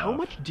 It was rough. How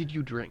much did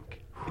you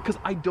drink? Because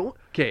I don't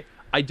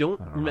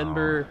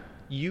remember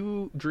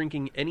you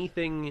drinking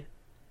anything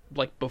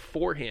like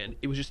beforehand,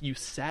 it was just you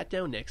sat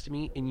down next to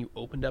me and you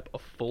opened up a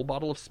full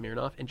bottle of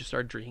Smirnoff and just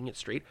started drinking it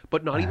straight,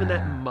 but not even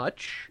that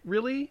much,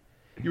 really.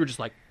 You were just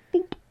like,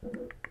 boop.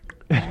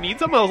 You need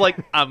something? I was like,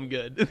 I'm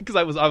good, because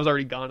I was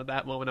already gone at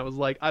that moment. I was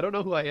like, I don't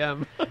know who I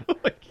am.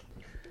 Like,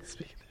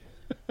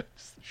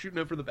 just shooting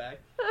up for the bag.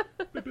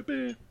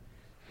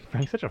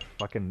 Frank's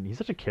he's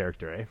such a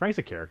character, eh? Frank's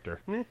a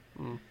character. Me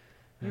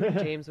and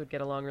James would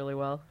get along really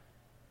well.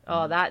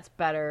 Oh, that's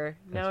better.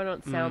 Now I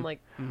don't sound like...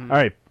 All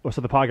right, well,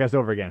 so the podcast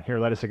over again. Here,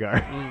 light a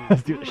cigar.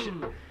 Let's do this shit.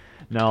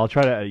 No, I'll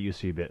try to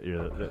use you a bit.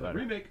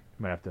 Remake.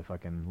 Might have to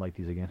fucking light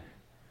these again.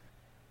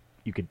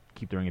 You could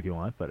keep doing it if you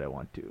want, but I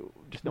want to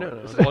just No,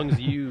 note as this. long as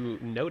you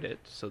note it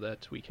so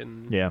that we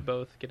can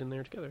both get in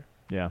there together.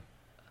 Yeah.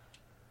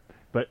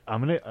 But I'm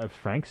gonna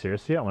Frank,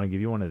 seriously, I want to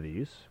give you one of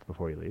these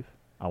before you leave.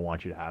 I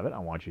want you to have it. I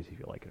want you to see if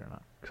you like it or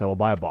not. Because I will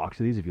buy a box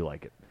of these if you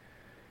like it.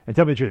 And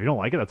tell me the truth. If you don't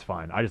like it, that's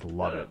fine. I just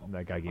love it.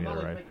 That guy gave me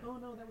that right. Oh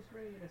no, that was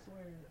great. I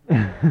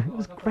swear. It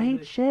was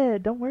great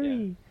shit. Don't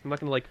worry. I'm not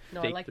gonna No,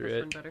 I fake like through this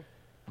it. one better.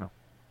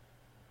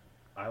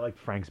 I like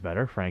Frank's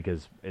better. Frank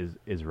is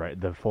right.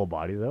 The full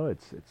body though,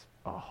 it's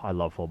I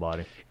love full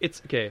body.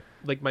 It's okay.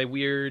 Like my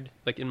weird,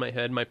 like in my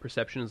head, my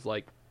perception is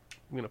like,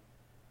 I'm gonna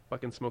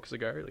fucking smoke a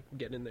cigar, like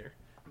get in there,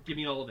 give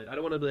me all of it. I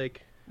don't want to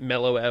like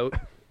mellow out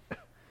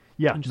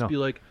Yeah, and just no, be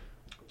like,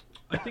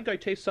 I think I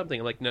taste something.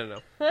 I'm like, no,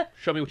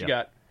 show me what you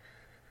Yeah. got.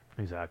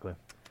 exactly.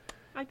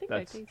 I think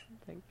That's- I taste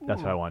something.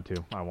 That's what I want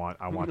to. I want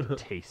to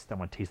taste. I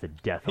want to taste the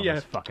death on Yeah.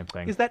 this fucking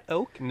thing. Is that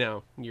oak?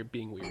 No, you're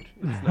being weird.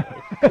 It's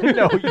not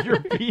oak. No, you're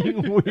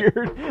being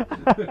weird.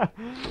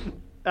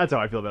 That's how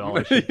I feel about all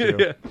that shit too.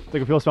 Yeah. It's like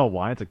if people smell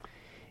wine, it's like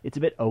it's a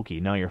bit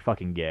oaky. No, you're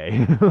fucking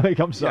gay. Like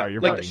I'm sorry, Yeah,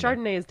 you're like, Like,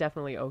 fucking gay. Chardonnay is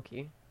definitely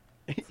oaky.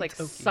 It's like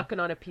oaky. sucking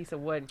on a piece of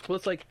wood. Well,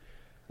 it's like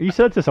You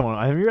said it to someone.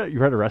 I mean,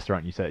 you're at a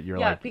restaurant. And you said you're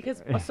Yeah, like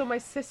because so my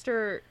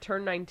sister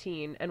turned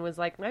 19 and was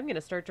like, I'm going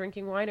to start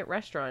drinking wine at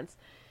restaurants.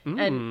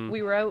 And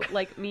we were out,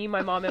 like, me,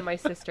 my mom, and my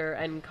sister,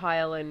 and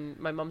Kyle and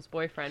my mom's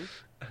boyfriend.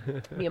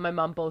 Me and my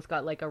mom both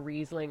got, like, a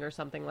Riesling or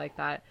something like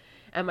that.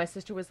 And my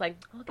sister was like,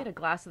 I'll get a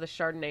glass of the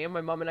Chardonnay. And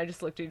my mom and I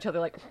just looked at each other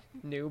like,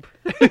 noob.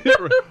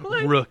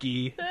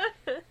 rookie.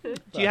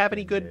 Do you have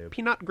any good noob.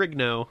 Pinot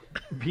Grigio?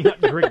 peanut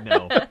drink.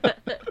 No,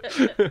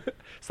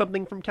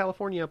 Something from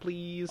California,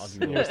 please. I'll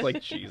give And you you're a- just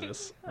like,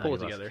 Jesus. Pull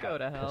it you together. Go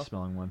to the hell.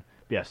 smelling one.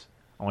 Yes,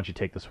 I want you to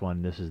take this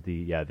one. This is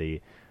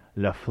the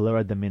La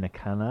Flora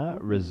Dominicana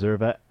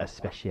Reserva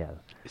Especial.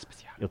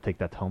 Especial. You'll take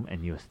that home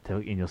and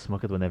you'll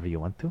smoke it whenever you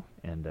want to.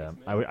 And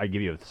I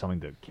give you something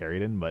to carry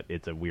it in, but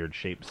it's a weird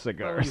shaped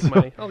cigar.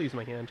 I'll use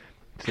my hand.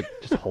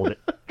 Just hold it,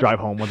 drive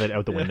home with it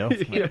out the window,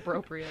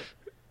 Inappropriate.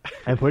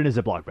 and put it in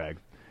a Ziploc bag.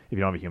 If you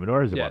don't have a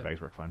humidor, Ziploc Yeah.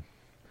 bags work fine.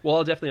 Well,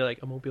 I'll definitely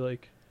I won't be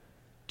like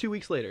 2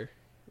 weeks later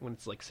when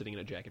it's like sitting in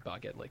a jacket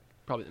pocket. Like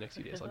probably the next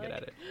few days I'll get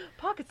at it.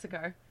 Pocket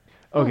cigar.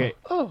 Okay,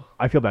 Oh.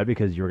 I feel bad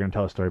because you were going to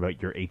tell a story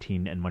about your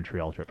 18 and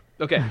Montreal trip.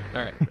 Okay.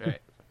 All right.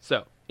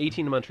 So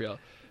 18 to Montreal.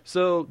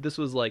 So this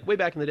was like way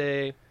back in the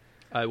day.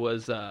 I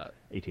was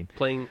 18.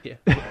 playing. Yeah.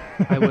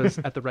 I was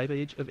at the ripe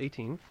age of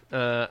 18.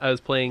 I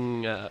was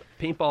playing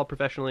paintball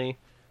professionally,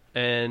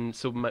 and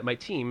so my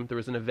team, there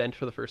was an event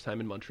for the first time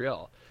in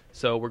Montreal.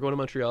 So we're going to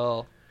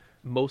Montreal.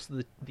 Most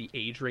of the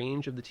age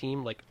range of the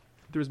team, like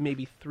there was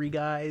maybe 3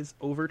 guys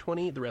over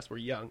 20. The rest were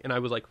young, and I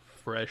was like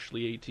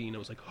freshly 18. I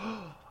was like,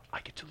 oh, I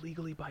get to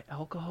legally buy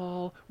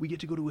alcohol. We get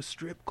to go to a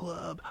strip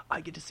club.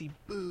 I get to see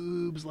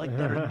boobs like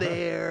that are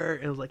there.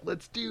 And I was like,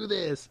 let's do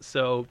this.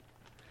 So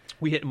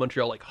we hit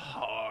Montreal like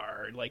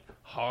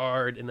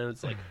hard, and then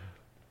it's like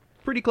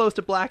pretty close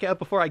to blackout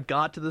before I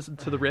got to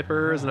the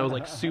Rippers, and I was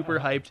like super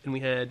hyped. And we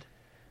had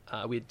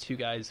 2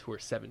 guys who were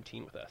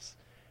 17 with us,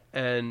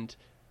 and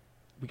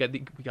we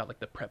got like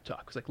the prep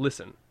talk. It was like,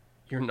 listen,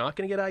 you're not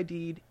gonna get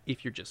ID'd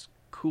if you're just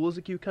cool as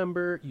a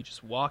cucumber. You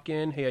just walk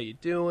in, hey, how you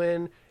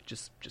doing?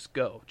 Just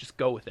go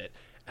with it.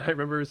 And I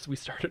remember as we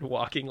started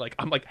walking, like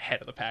I'm like head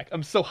of the pack.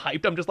 I'm so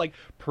hyped. I'm just like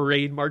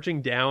parade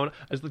marching down. I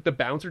was like the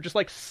bouncer just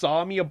like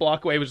saw me a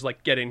block away. Was just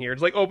like, get in here.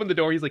 Just like open the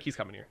door. He's like, he's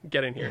coming here.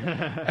 Get in here.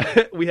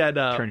 We had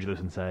Turns you loose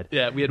inside.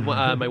 yeah, we had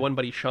my one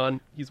buddy Sean.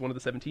 He's one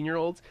of the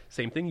 17-year-olds.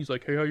 Same thing. He's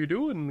like, hey, how you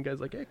doing? And the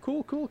guy's like, hey,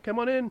 cool, come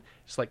on in.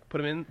 Just like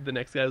put him in. The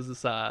next guy was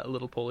this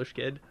little Polish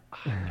kid. I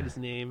forget his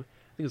name.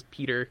 I think it was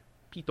Peter,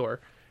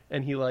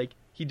 and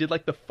he did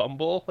like the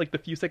fumble, like the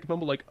few second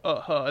fumble, like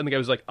and the guy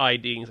was like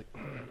ID. He's like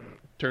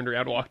turned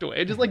around, walked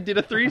away, just like did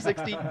a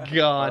 360,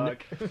 gone.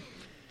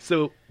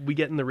 So we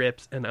get in the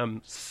Rips, and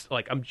I'm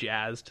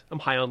jazzed. I'm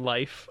high on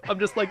life. I'm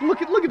just like,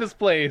 look at this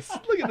place,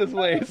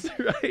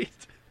 right?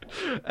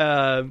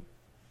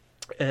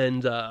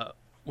 And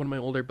one of my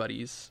older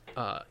buddies,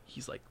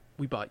 he's like,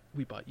 we bought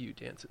you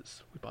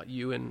dances. We bought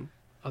you and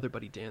other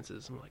buddy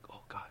dances. I'm like,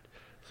 oh god.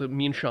 So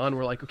me and Sean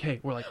were like, okay.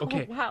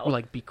 wow. We're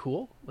like, be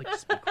cool. Like,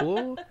 just be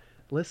cool.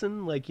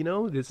 Listen, like, you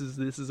know, this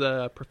is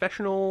a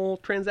professional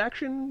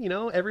transaction. You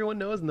know, everyone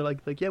knows, and they're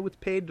like, yeah, what's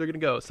paid? They're gonna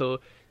go. So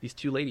these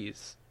 2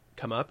 ladies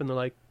come up, and they're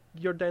like,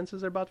 your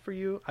dances are bought for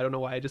you. I don't know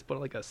why I just put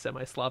like a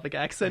semi-Slavic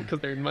accent because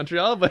they're in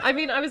Montreal, but I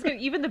mean, I was gonna,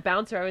 even the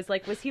bouncer, I was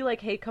like, was he like,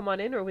 hey, come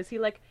on in? Or was he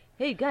like,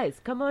 Hey guys,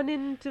 come on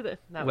into the.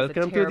 That was a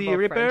Welcome to the terrible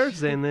Rippers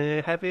French.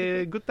 and have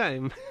a good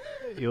time.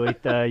 You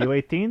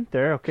 18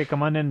 there? Okay,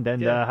 come on in.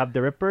 Then Yeah. have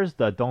the Rippers.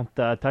 Don't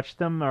touch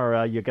them,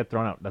 or you get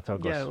thrown out. That's how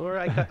it goes. Yeah, or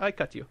I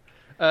cut you.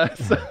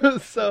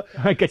 So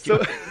I get you.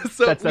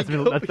 So that's we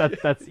go-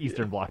 that's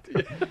Eastern Bloc.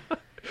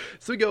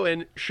 So we go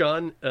in.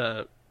 Sean's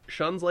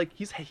like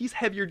he's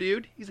heavier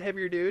dude. He's a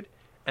heavier dude,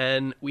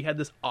 and we had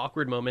this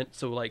awkward moment.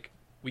 So like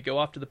we go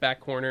off to the back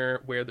corner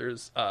where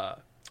there's a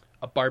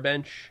bar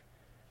bench,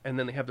 and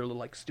then they have their little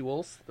like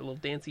stools, the little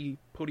dancy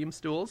podium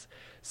stools.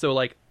 So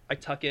like I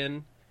tuck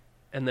in,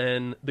 and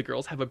then the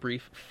girls have a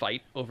brief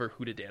fight over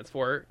who to dance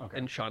for,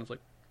 and Sean's like.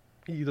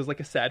 He does like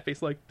a sad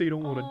face, like they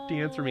don't want to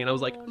dance for me, and I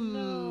was like,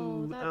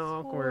 "Ooh, no, that's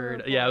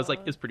awkward." Yeah, I was like,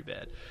 horrible. "It's pretty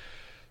bad."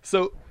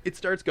 So it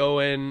starts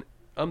going.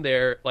 I'm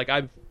there. Like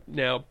I've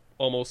now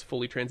almost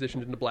fully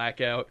transitioned into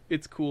blackout.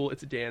 It's cool.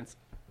 It's a dance.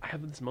 I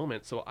have this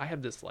moment. So I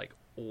have this like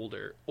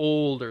older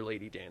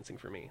lady dancing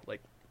for me,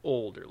 like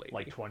older lady.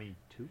 Like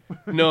 22.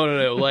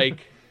 No.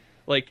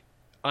 Like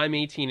I'm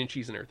 18 and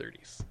she's in her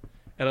 30s,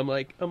 and I'm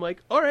like,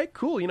 all right,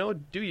 cool. You know,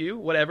 do you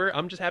whatever.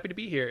 I'm just happy to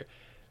be here.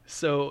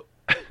 So.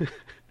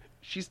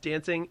 She's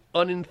dancing,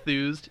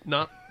 unenthused,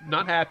 not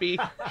happy.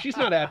 She's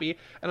not happy,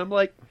 and I'm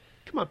like,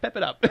 "Come on, pep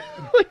it up!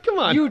 Like, come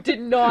on." You did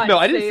not. No,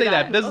 I didn't say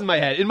that. that. This is my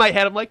head. In my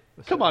head, I'm like,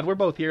 "Come on, we're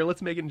both here.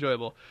 Let's make it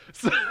enjoyable."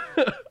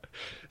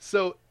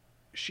 So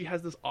she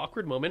has this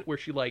awkward moment where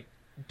she like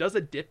does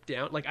a dip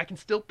down. Like I can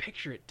still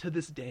picture it to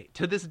this day.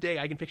 To this day,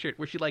 I can picture it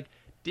where she like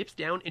dips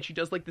down and she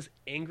does like this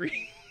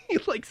angry,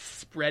 like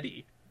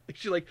spready. Like,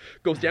 she like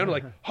goes down and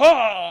like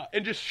ha,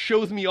 and just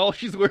shows me all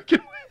she's working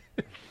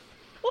with.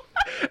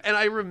 And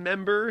I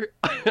remember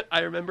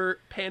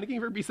panicking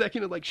for a brief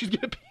second and like she's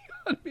gonna pee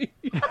on me.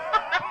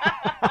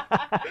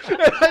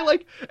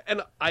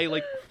 and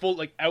I full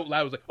like out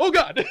loud was like, "Oh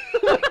God!"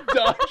 Like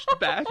dodged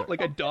back,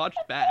 like I dodged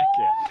back.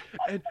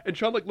 Yeah. And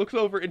Sean like looks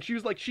over and she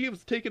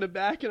was taken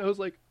aback and I was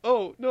like,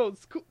 "Oh no,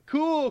 it's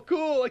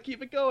cool. I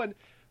keep it going."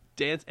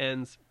 Dance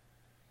ends,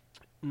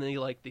 and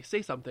they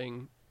say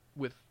something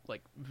with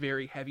like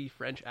very heavy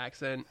French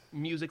accent.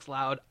 Music's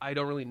loud. I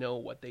don't really know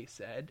what they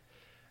said,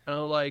 and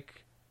I'm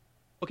like,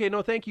 "Okay,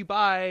 no, thank you,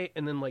 bye."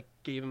 And then like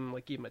gave him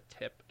a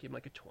tip, gave him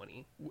like a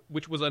 20,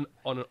 which was on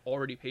an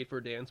already paid for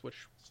dance,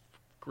 which was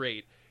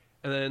great.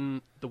 And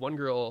then the one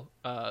girl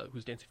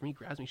who's dancing for me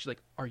grabs me. She's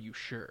like, "Are you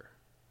sure?"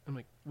 I'm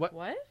like, "What?"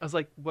 What? I was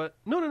like, "What?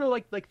 No,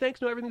 like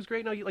thanks, no, everything's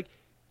great." No, you like,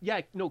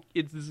 yeah, no,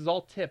 this is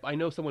all tip. I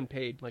know someone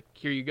paid. Like,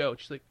 here you go.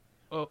 She's like,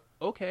 "Oh,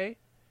 okay."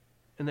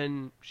 And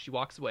then she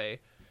walks away.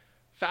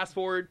 Fast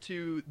forward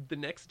to the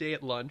next day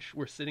at lunch.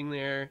 We're sitting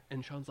there,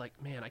 and Sean's like,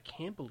 "Man, I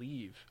can't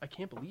believe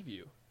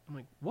you." I'm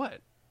like, "What?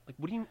 Like,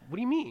 what do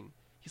you mean?"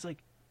 He's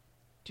like,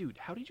 "Dude,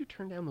 how did you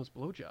turn down those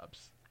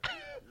blowjobs?"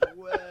 I'm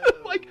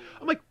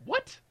like,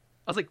 "What?"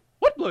 I was like,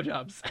 "What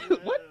blowjobs?"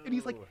 What? And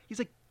he's like,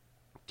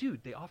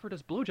 "Dude, they offered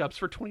us blowjobs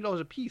for $20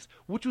 a piece,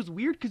 which was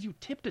weird because you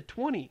tipped at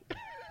 20."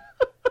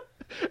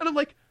 And I'm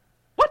like,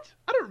 "What?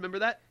 I don't remember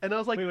that." And I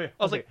was like, Wait.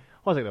 I was like,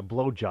 the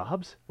blow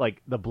jobs?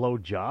 Like the blow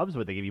jobs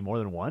where they give you more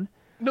than one?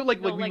 no,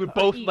 like No, we like would for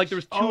both each. like there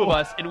was two of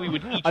us and we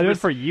would each. I meant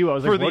for you. I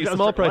was for like, the what? I was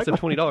small like, price what?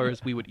 of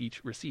 $20, we would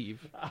each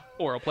receive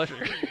oral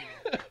pleasure.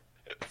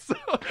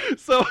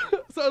 so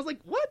I was like,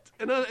 "What?"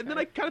 And then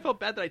I kind of felt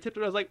bad that I tipped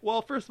it. I was like,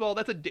 "Well, first of all,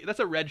 that's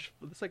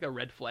like a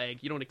red flag.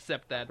 You don't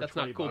accept that. That's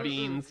not cool $20.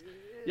 beans."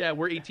 Yeah,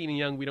 we're 18 and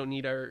young. We don't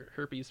need our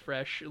herpes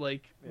fresh.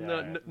 Like,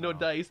 no no.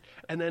 dice.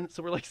 And then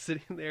so we're like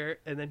sitting there,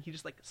 and then he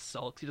just like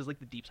sulks. He does like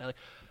the deep sigh, like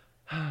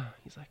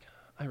he's like,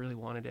 "I really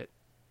wanted it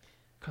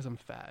because I'm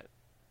fat."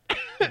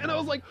 And I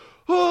was like,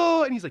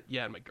 "Oh," and he's like,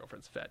 "Yeah, and my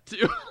girlfriend's fat too."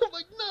 I'm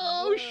like,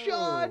 "No,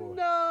 Sean,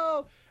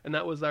 no." And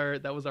that was our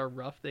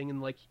rough thing,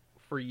 and like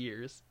for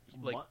years,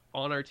 like What?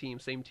 on our team,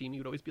 same team, he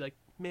would always be like,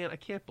 "Man, I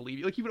can't believe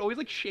you." Like he would always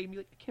like shame me,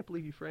 like, "I can't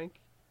believe you, Frank.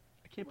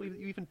 I can't believe that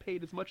you even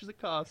paid as much as it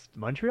cost."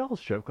 Montreal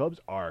strip clubs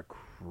are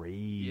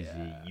crazy.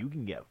 Yeah. You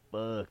can get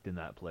fucked in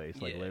that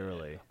place, like Yeah.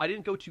 literally. I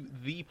didn't go to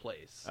the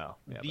place. Oh,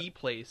 yeah, the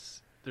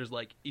place. There's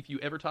like, if you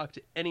ever talk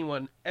to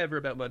anyone ever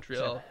about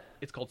Montreal,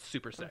 it's called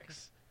Super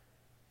Sex.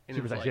 And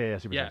Super it's Sex, like- yeah,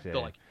 Super Sex, yeah, they're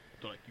yeah. like,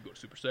 you go to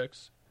Super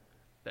Sex?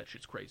 That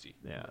shit's crazy.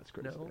 Yeah, that's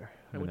crazy. No, there.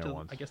 I went there to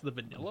once. I guess the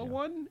vanilla Yeah.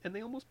 one, and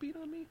they almost beat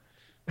on me.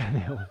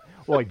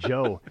 Well, like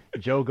Joe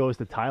goes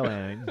to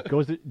Thailand.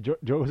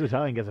 Joe goes to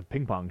Thailand and gets a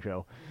ping pong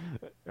show,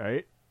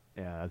 right?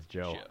 Yeah, that's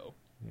Joe.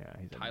 Yeah,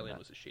 he's Thailand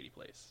was a shady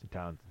place.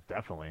 Town,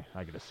 definitely.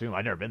 I could assume.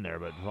 I've never been there,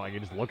 but I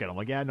could just look at him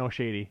like, yeah, no,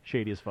 shady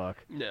as fuck.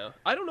 No,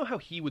 I don't know how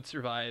he would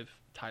survive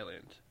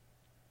Thailand,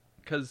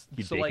 because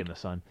He'd so bake like, in the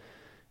sun.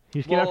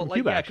 He's getting out well, from like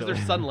Cuba, yeah, because actually.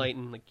 there's sunlight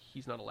and like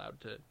he's not allowed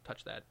to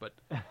touch that. But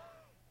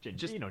Ginger,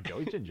 just- you know Joe.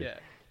 He's ginger.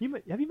 yeah,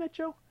 Have you met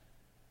Joe?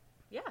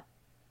 Yeah,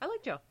 I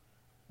like Joe.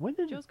 When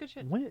did Joe's good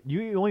shit. When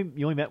you only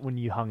met when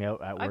you hung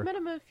out at work I've met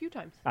him a few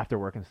times. after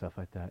work and stuff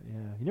like that. Yeah,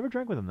 you never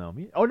drank with him though.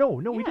 Oh no,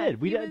 we Yeah,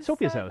 did. We he did at was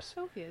Sophia's at house.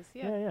 Sophia's,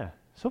 Yeah.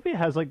 Sophia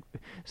has like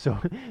so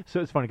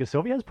it's funny because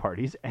Sophia has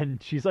parties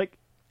and she's like,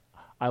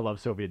 I love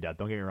Sophia to death.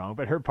 Don't get me wrong,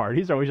 but her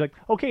parties are always like,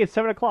 okay, it's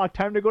 7 o'clock,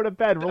 time to go to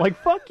bed. We're like,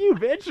 fuck you,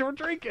 bitch. We're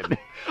drinking.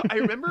 I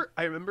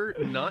remember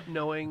not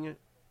knowing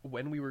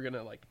when we were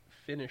gonna like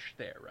finish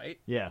there, right?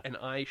 Yeah. And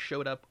I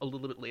showed up a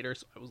little bit later,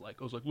 so I was like,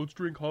 let's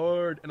drink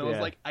hard. And I was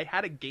Yeah. like, I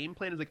had a game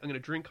plan. I was like, I'm gonna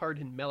drink hard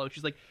and mellow.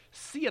 She's like,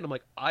 see, and I'm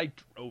like, I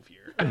drove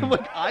here. And I'm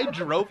like, I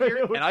drove here,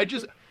 and I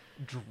just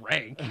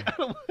drank. And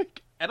I'm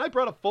like, and I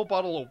brought a full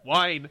bottle of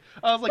wine.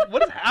 I was like,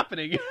 what is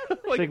happening?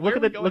 Like, where are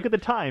we look at the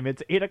time.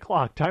 It's 8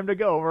 o'clock. Time to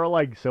go. We're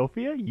like,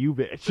 Sophia, you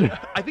bitch.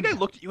 I think I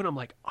looked at you and I'm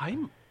like,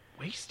 I'm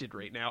wasted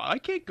right now. I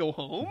can't go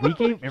home.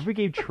 Remember we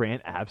gave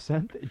Tran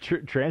absinthe.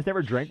 Trans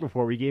never drank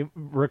before. We gave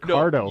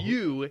Ricardo. No,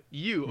 you,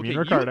 Me okay, and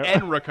Ricardo. you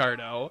and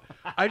Ricardo.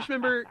 I just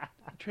remember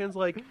Trans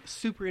like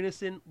super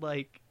innocent,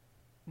 like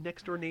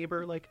next door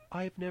neighbor, like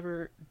I've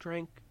never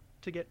drank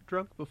to get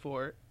drunk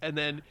before, and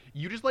then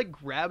you just like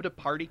grabbed a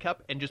party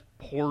cup and just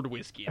poured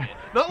whiskey in it.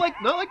 Not like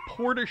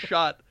poured a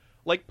shot,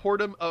 like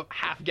poured him a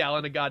half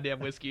gallon of goddamn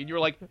whiskey, and you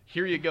were like,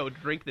 here you go,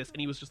 drink this, and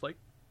he was just like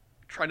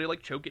trying to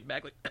like choke it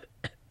back, like.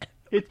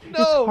 It's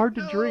hard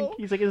to drink.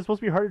 He's like, it's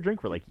supposed to be hard to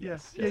drink. We're like,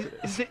 yes. Yeah.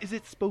 Is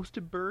it supposed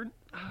to burn?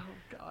 Oh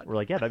God. We're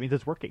like, yeah, that means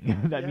it's working.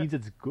 That Yeah. means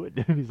it's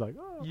good. And he's like,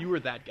 oh. You were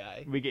that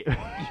guy. We gave.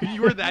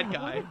 You were that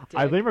guy.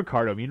 I blame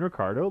Ricardo. Me and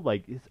Ricardo,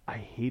 like, I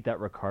hate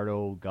that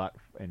Ricardo got,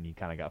 and he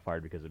kind of got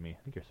fired because of me.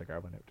 I think your cigar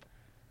went out.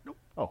 Nope.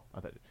 Oh, I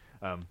thought.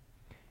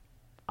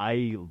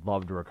 I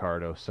loved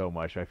Ricardo so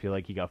much. I feel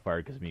like he got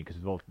fired because of me, because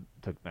we both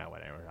took. Nah,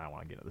 whatever. I don't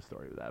want to get into the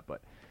story with that,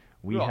 but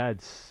we Well,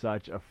 had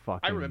such a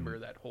fucking. I remember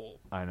that whole.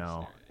 I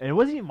know, and it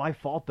wasn't even my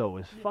fault though.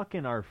 It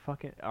was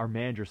our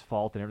manager's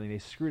fault and everything. They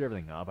screwed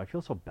everything up. I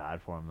feel so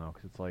bad for him though,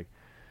 because it's like,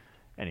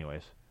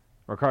 anyways,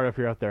 Ricardo, if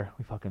you're out there,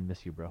 we fucking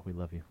miss you, bro. We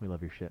love you. We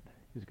love your shit.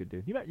 He was a good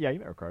dude. You met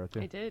Ricardo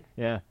too. I did.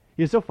 Yeah,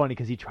 he was so funny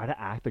because he tried to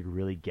act like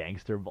really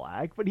gangster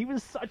black, but he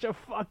was such a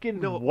fucking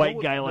No, white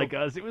no, guy no. like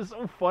us. It was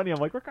so funny. I'm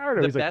like, Ricardo.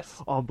 The He's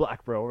best- like, oh, I'm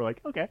black, bro. We're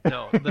like, okay.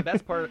 No, the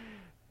best part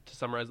to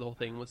summarize the whole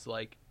thing was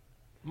like,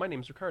 my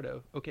name's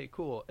Ricardo. Okay,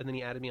 cool. And then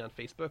he added me on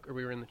Facebook, or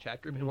we were in the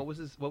chat group. And what was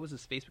his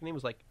Facebook name? It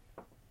was like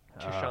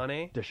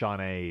Tishane.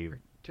 Deshaunay,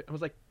 I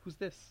was like, who's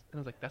this? And I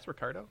was like, that's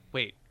Ricardo.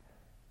 Wait,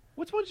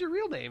 what's your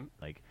real name?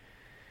 like,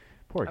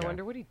 poor guy. I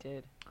wonder what he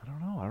did. I don't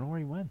know. I don't know where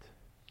he went.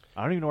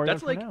 I don't even know where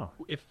That's he went like for now.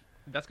 if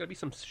that's gotta be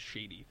some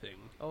shady thing.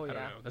 Oh, I don't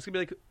yeah. know. That's gonna be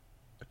like,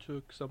 I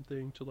took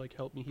something to like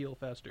help me heal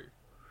faster.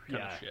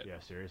 Kind of shit. Yeah,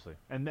 seriously.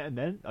 And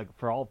then like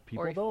for all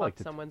people Or he though, fucked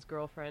like someone's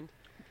girlfriend,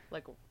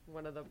 like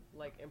one of the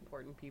like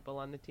important people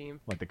on the team.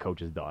 like the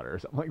coach's daughter or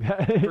something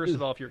like that. First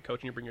of all, if you're a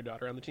coach and you bring your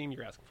daughter on the team,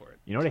 you're asking for it.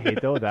 You know what I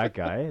hate though? That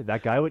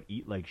guy would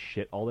eat like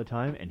shit all the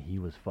time, and he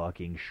was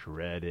fucking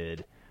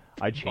shredded.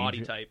 I changed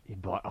Body type.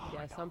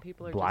 Yeah, some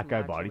people are black just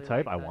guy body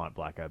naturally type. like I that. want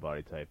black guy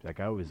body type. That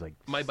guy was like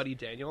My buddy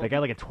Daniel. That guy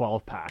like a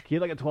 12-pack. He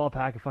had like a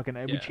 12-pack of fucking.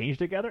 We Yeah. changed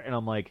together, and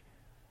I'm like,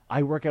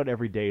 I work out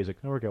every day. He's like,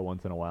 I work out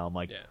once in a while. I'm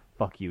like, Yeah.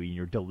 fuck you, and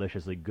your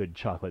deliciously good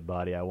chocolate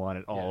body. I want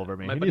it all Yeah. over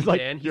me. My And buddy he's like,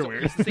 Dan, you're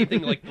weird. It's the same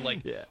thing.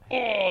 Like Yeah.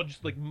 oh,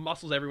 just like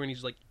muscles everywhere, and he's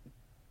just like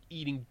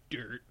eating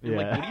dirt. And Yeah.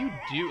 like, what do you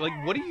do?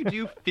 Like, what do you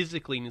do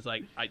physically? And he's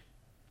like, I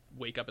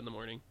wake up in the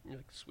morning. You're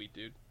like, sweet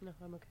dude. No,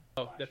 I'm okay.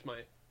 Oh, that's my.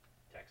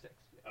 Text.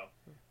 Oh,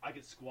 I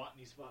could squat in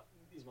these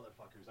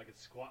motherfuckers. I could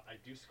squat. I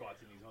do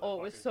squats in these motherfuckers. Oh,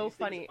 it was so These things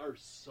funny. Are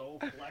so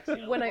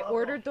flexy. When I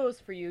ordered those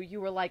for you, you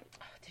were like,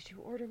 "Oh, "Did you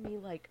order me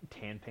like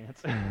tan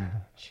pants.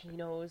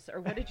 chinos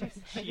or what did you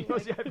say?"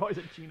 Chinos. Yeah, I've always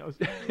had chinos.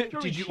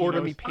 Did you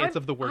order me pants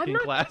of the working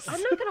class?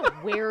 I'm not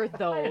gonna wear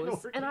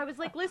those. And I was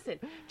like, listen,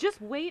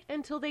 just wait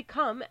until they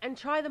come and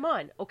try them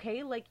on,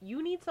 okay? Like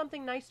you need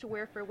something nice to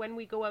wear for when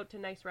we go out to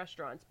nice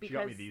restaurants She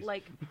got me because these.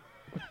 like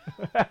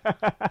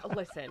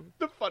listen.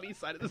 The funny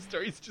side of the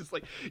story is just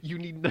like you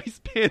need nice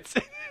pants,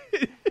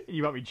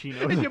 You bought me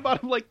chinos. and you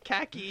bought them like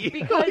khaki.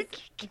 Because- Like,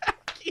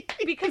 khaki.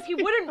 Because he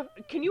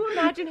wouldn't. Can you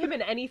imagine him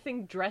in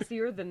anything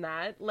dressier than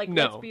that? Like,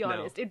 No, let's be no.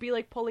 honest. It'd be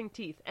like pulling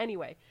teeth.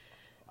 Anyway,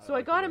 so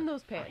I got him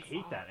those I pants.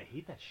 hate that. I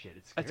hate that shit.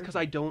 It's That's because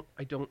I don't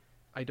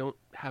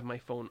have my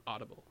phone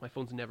audible. My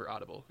phone's never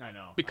audible. I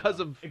know. Because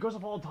of it goes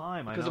up all the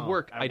time. because of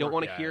work. I don't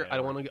want to hear. I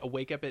don't want to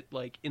wake up at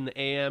like in the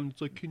AM.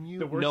 It's like, can you?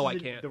 The worst No, is I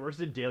the- can't. The worst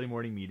is a daily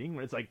morning meeting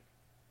when it's like,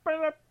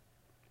 "Ba-da,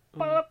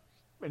 ba-da,"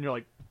 and you're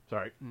like,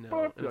 sorry. No,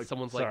 Ba-da. and You're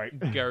someone's sorry.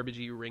 like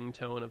garbagey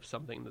ringtone of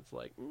something that's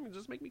like,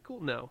 just make me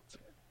cool. No,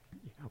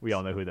 We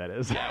all know who that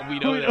is. yeah, we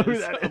know, who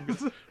that that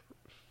is. is.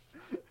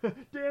 Do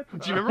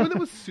you remember when that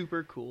was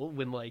super cool?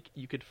 When like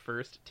you could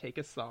first take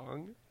a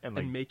song And,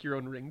 and, like- make your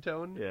own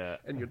ringtone, Yeah.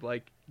 and you'd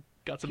like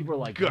got some People were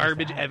like, "What is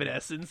garbage that?"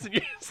 Evanescence, and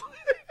you're just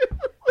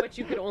But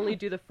you could only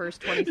do the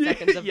first 20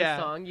 seconds of Yeah.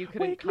 the song. You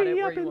couldn't wake cut it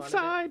me where up you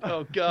inside.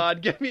 Oh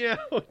God, get me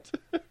out!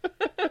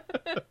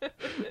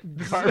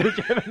 Garbage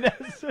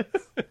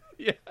Evanescence.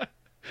 Yeah,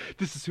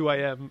 this is who I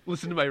am.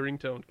 Listen to my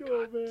ringtone. Go,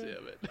 God man.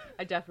 damn it.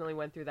 I definitely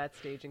went through that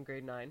stage in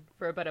grade 9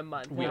 for about a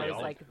month. We and I was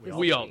all- like, we this all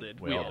We is all me. did.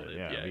 We all did.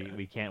 Yeah, yeah.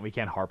 we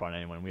can't harp on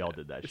anyone. We all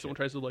did that If shit. someone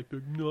tries to like,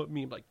 they're not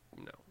me, I'm like,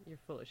 no, You're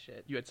full of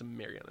shit. you had some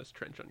Mariana's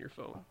Trench on your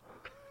phone.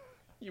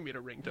 You made a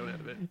ringtone out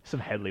of it. Some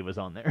Headley was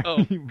on there.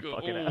 Oh, you God.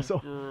 fucking Oh, asshole.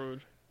 God.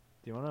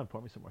 Do you want to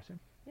pour me some more, Sam?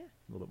 Yeah.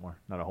 A little bit more.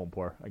 Not a home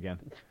pour again.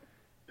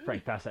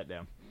 Frank, pass that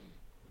down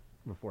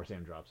before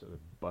Sam drops it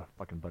with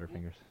fucking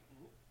Butterfingers.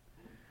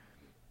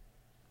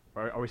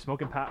 Are we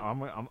smoking past?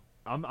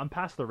 I'm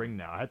past the ring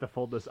now. I had to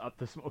fold this up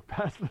to smoke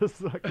past this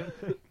fucking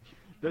thing.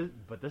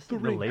 But this the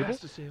label,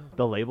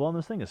 the label on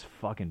this thing is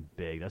fucking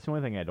big. That's the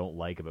only thing I don't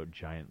like about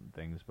giant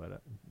things.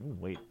 But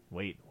wait,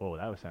 whoa,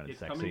 that sounded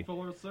sexy. Coming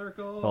full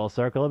circle. Full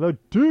circle about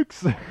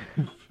dicks.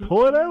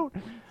 Pull it out.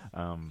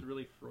 It's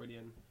really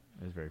Freudian.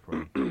 It's very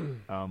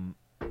Freudian.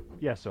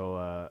 Yeah.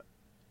 So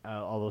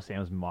although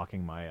Sam's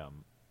mocking my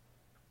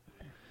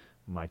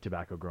my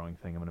tobacco growing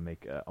thing, I'm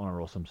gonna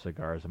roll some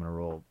cigars. I'm gonna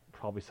roll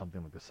probably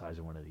something like the size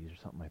of one of these or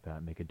something like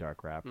that. Make a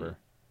dark wrapper.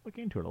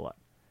 Looking into it a lot.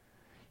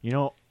 You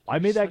know, I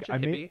made that.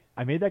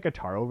 I made that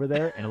guitar over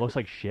there, and it looks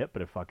like shit,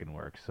 but it fucking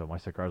works. So my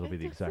cigars will be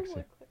the exact same.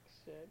 Look like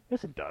shit.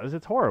 Yes, it does.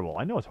 It's horrible.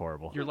 I know it's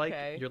horrible. You're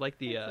okay. like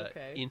the It's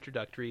okay.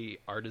 introductory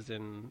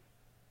artisan.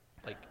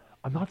 Like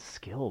I'm not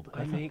skilled.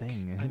 That's the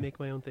thing. I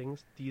make my own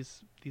things.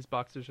 These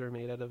boxers are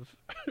made out of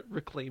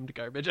reclaimed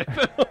garbage. I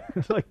found.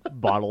 It's like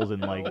bottles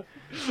and like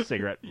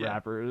cigarette Yeah.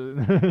 wrappers.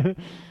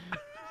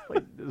 Just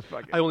like this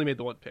fucking. I only made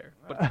the one pair,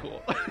 but it's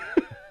cool.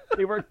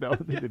 They work though.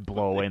 They did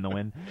blow away in the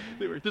wind.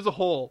 They work. There's a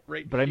hole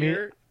right But I mean-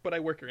 here, but I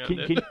work around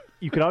it.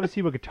 You could obviously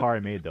see what guitar I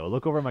made though.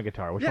 Look over at my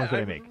guitar. Which one did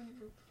I make?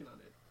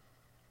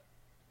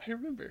 I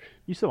remember.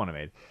 You still one I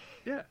made.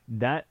 Yeah.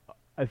 That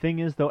the thing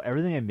is though,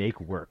 everything I make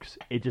works.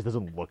 It just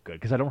doesn't look good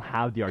because I don't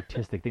have the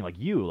artistic thing like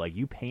you. Like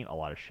you paint a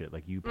lot of shit.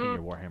 Like you paint your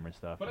Warhammer and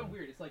stuff. But and- I'm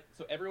weird. It's like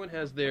so everyone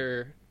has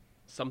their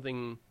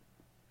something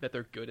that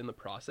they're good in the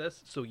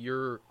process. So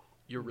you're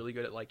really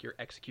good at like your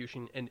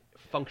execution and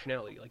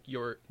functionality. Like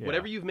your Yeah.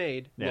 whatever you've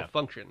made Yeah. will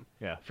function.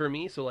 Yeah. For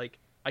me, so like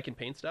I can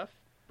paint stuff,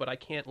 but I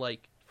can't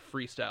like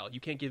freestyle. You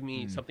can't give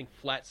me something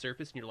flat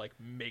surface and you're like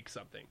make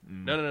something.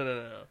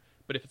 No.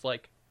 But if it's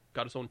like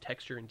got its own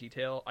texture and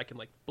detail, I can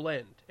like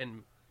blend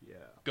and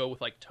go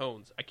with like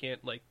tones. I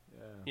can't like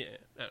yeah,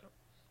 I don't know.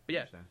 But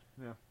yeah,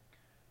 Yeah.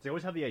 So I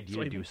always have the idea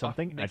so to do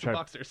something. Make And I some try,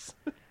 boxers.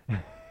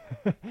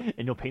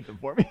 and you'll paint them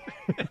for me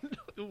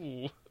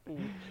Ooh.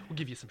 We'll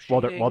give you some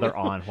while shading. they're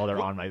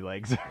on my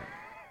legs.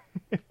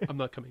 I'm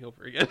not coming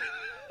over again.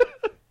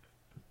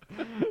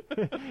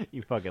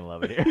 You fucking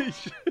love it here.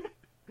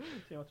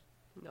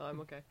 No, I'm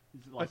okay.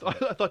 I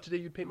thought today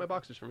you'd paint my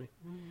boxers for me.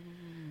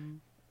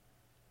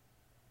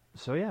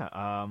 So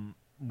yeah,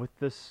 with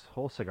this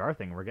whole cigar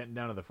thing, we're getting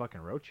down to the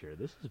fucking roach here.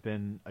 This has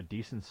been a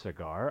decent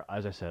cigar.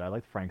 As I said, I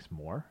like Frank's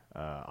more.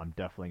 I'm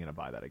definitely gonna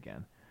buy that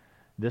again.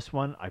 This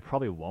one I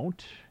probably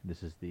won't.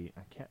 This is the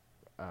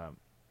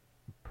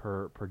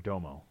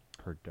Perdomo.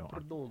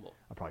 Perdomo.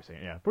 I'm probably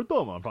saying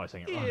Perdomo. I'm probably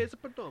saying it wrong. It's a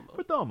Perdomo.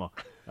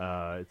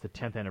 Perdomo. It's the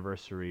 10th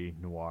anniversary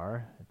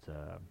noir.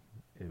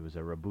 It was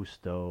a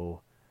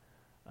Robusto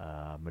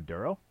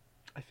Maduro.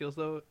 I feel as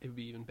though it would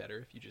be even better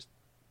if you just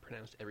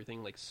pronounced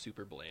everything like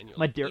super bland. You're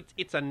Maduro. Like,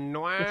 it's a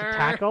noir. It's a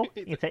taco.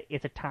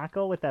 It's a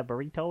taco with a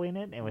burrito in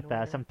it and with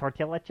some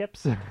tortilla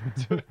chips.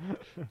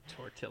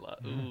 tortilla.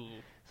 Ooh.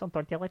 Some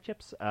tortilla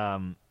chips.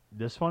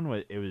 This one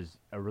was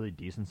a really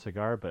decent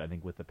cigar, but I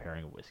think with the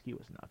pairing of whiskey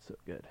was not so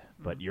good.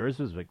 But yours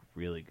was like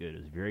really good. It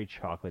was very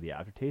chocolatey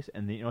aftertaste.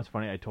 And you know what's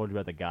funny? I told you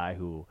about the guy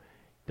who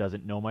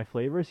doesn't know my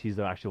flavors. He's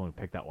the actual one who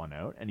picked that one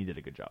out, and he did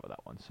a good job with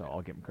that one. So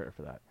I'll give him credit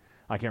for that.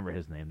 I can't remember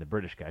his name. The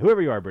British guy,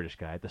 whoever you are, British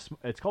guy.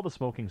 It's called the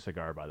Smoking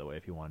Cigar, by the way.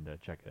 If you wanted to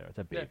check it out, it's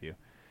at Yeah. Bayview.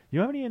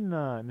 You have any in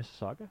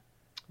Mississauga?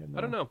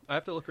 I don't know. I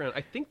have to look around.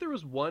 I think there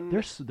was one.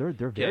 They're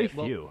very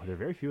well, few. There are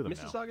very few of them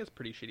now. Mississauga's a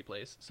pretty shitty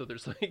place, so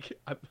there's like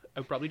I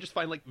would probably just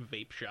find like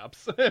vape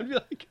shops. I'd be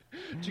like,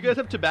 "Do you guys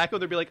have tobacco?"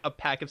 There'd be like a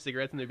pack of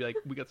cigarettes, and they'd be like,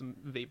 "We got some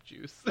vape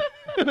juice."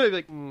 And I'd be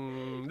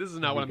like, "This is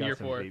not what I'm got here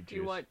some for." vape Do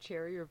you juice. want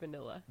cherry or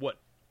vanilla? What?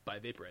 Buy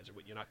vaporizer?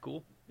 What? You're not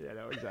cool? Yeah,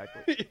 no,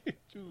 exactly.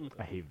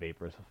 I hate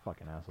vapors.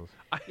 Fucking assholes.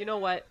 You know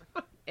what?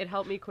 It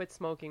helped me quit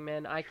smoking,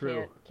 man. I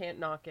True. can't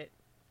knock it.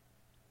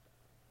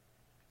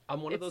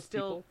 I'm one of It's those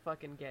still people.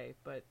 fucking gay,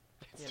 but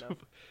you know.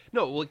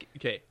 No, well,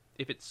 okay.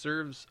 If it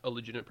serves a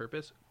legitimate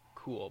purpose,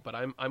 cool. But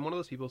I'm one of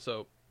those people.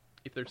 So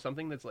if there's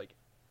something that's like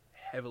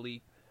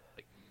heavily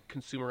like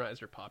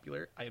consumerized or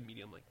popular, I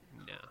immediately am like,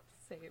 nah.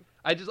 Save.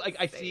 I just like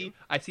I see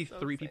So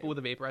three people same.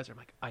 with a vaporizer. I'm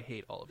like, I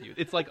hate all of you.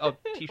 It's like a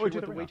T-shirt do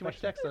with the way ring. too much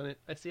text on it.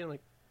 I see it. I'm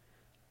like,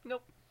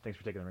 nope. Thanks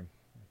for taking the ring.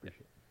 I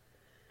appreciate it.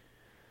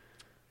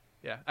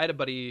 Yeah, I had a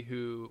buddy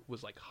who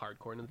was like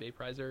hardcore in the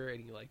vaporizer, and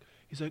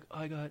he's like,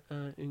 I got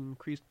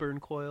increased burn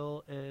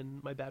coil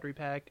and my battery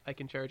pack I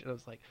can charge, and I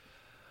was like,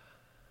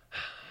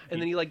 and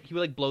then he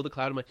would blow the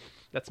cloud. I'm like,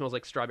 that smells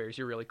like strawberries.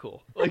 You're really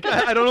cool. Like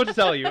I don't know what to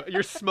tell you.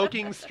 You're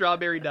smoking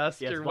strawberry dust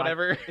Yeah, it's or black-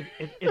 whatever.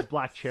 It's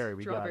black cherry.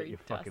 We got it. Strawberry You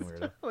fucking dust.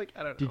 weirdo. Like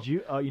I don't know. Did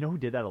you? You know who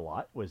did that a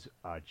lot was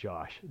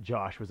Josh.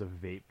 Josh was a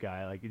vape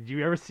guy. Like, did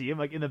you ever see him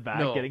like in the back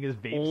No, getting his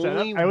vape set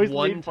only up? I always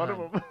one made fun of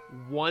time. him.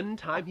 One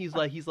time he's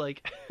like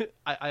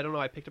I don't know.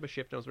 I picked up a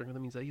shift and I was working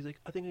with him. He's like,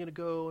 I think I'm gonna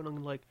go and I'm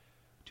gonna like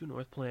do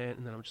North Plant,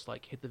 and then I'm just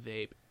like hit the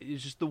vape.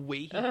 It's just the way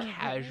he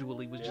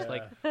casually was just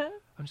like, I'm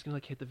just gonna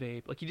like hit the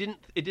vape. Like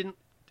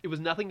it was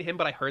nothing to him,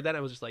 but I heard that and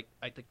I was just like,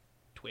 I like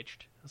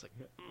twitched. I was like,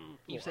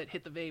 you said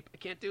hit the vape. I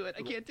can't do it.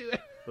 I can't do it.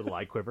 Little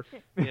eye quiver.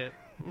 Yeah,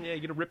 you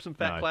gonna rip some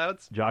fat No,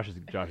 clouds. Josh is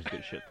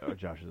good shit though.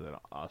 Josh is an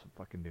awesome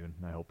fucking dude.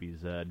 And I hope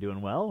he's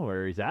doing well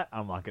where he's at.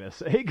 I'm not gonna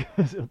say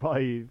because it'll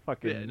probably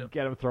fucking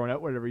get him thrown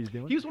out whatever he's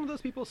doing. He was one of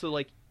those people. So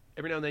like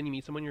every now and then you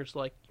meet someone, you're just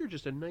like, you're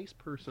just a nice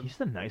person. He's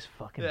a nice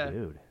fucking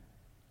dude.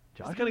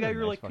 Josh Josh the kind of is guy a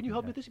you're nice like, can you fucking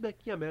help me guy. with this? You'd be like,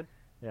 yeah, man,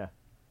 Yeah.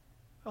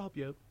 I'll help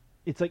you out.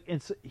 It's like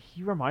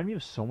he reminded me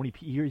of so many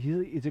people.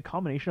 He's a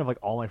combination of like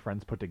all my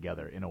friends put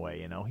together in a way.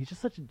 You know, he's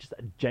just just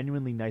a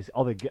genuinely nice.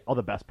 All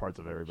the best parts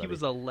of everybody. He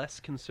was a less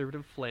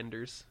conservative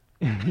Flanders.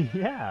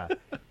 Yeah,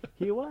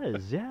 he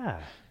was. Yeah,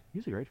 he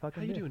was a great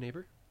fucking. How you dude. doing,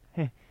 neighbor?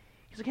 Hey,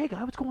 he's like, hey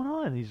guy, what's going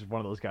on? And he's one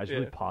of those guys,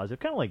 really Yeah. positive,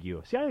 kind of like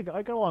you. See, I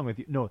got along with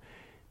you. No,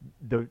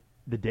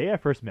 the day I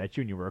first met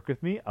you and you worked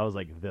with me, I was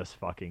like, this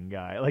fucking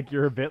guy. Like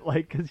you're a bit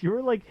like, because you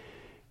were like,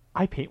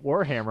 I paint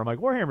Warhammer. I'm like,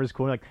 Warhammer's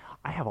cool. And like,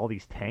 I have all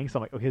these tanks.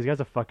 I'm like, okay, this guy's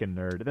a fucking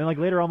nerd. And then like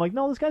later, I'm like,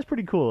 no, this guy's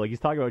pretty cool. Like he's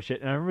talking about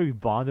shit. And I remember we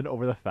bonded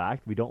over the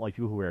fact we don't like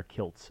people who wear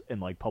kilts in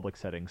like public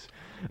settings.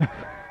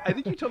 I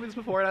think you told me this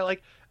before, and I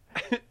like.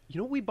 You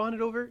know what we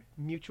bonded over?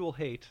 Mutual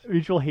hate.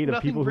 Mutual hate of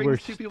Nothing people who brings wear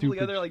two people stupid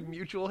together like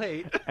mutual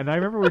hate. And I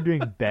remember we were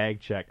doing bag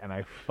check, and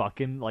I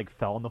fucking like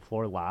fell on the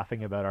floor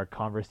laughing about our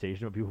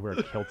conversation about people who wear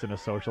kilts in a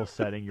social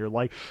setting. You're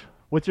like,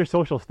 "What's your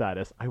social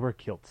status?" I wear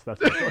kilts. That's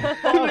what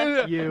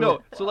fuck you. No,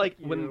 so like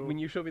Fuck you. when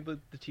you show me the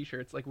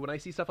t-shirts, like when I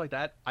see stuff like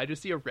that, I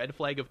just see a red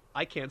flag of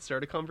I can't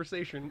start a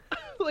conversation.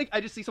 Like I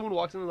just see someone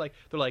walks in and like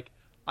they're like,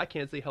 I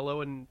can't say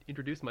hello and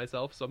introduce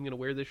myself, so I'm gonna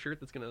wear this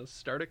shirt that's gonna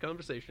start a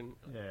conversation.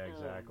 Yeah,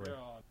 exactly.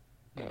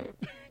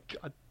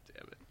 God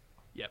damn it.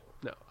 Yeah,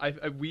 no, I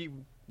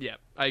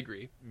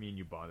agree. Me and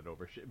you bonded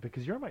over shit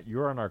because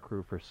you're on our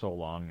crew for so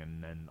long,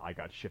 and then I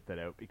got shifted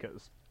out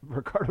because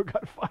Ricardo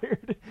got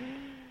fired.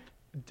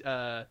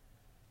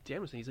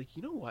 Dan was saying, he's like,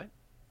 you know what?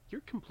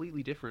 You're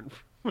completely different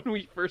when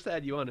we first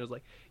had you on. I was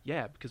like,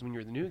 yeah, because when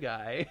you're the new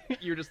guy,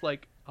 you're just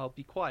like, I'll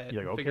be quiet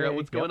You're and like, figure out okay,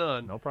 what's yep, going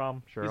on. No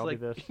problem. Sure, He's I'll like,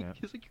 do this. Yeah.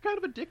 he's like, you're kind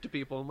of a dick to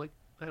people. I'm like,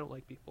 I don't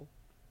like people.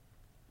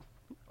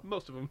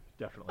 Most of them.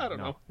 Definitely. I don't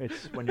No. know.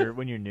 It's when you're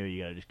new,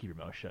 you gotta just keep your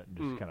mouth shut and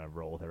just Mm. kind of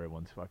roll with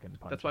everyone's fucking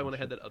punch. That's why and when I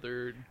had shit. that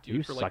other you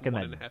dude for like sucking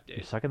 1.5 You're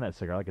days. sucking that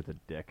cigar like it's a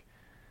dick.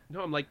 No,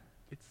 I'm like,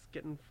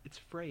 it's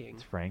fraying.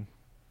 It's fraying.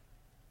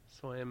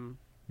 So I'm,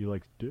 You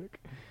like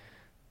dick?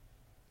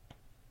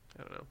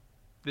 I don't know.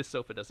 This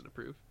sofa doesn't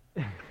approve.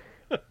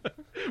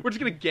 We're just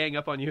gonna gang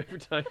up on you every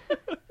time.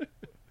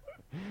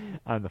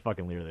 I'm the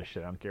fucking leader of this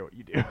shit. I don't care what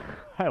you do.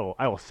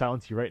 I will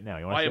silence you right now.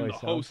 You want I to see am how the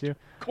silence host. you?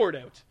 Cord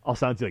out. I'll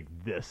silence you like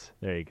this.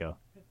 There you go.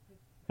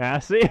 Ah,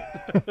 see?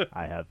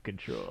 I have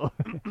control.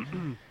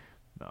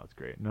 No, it's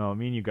great. No,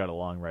 me and you got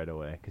along right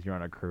away because you're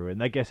on our crew. And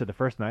like I said, the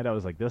first night I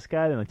was like, this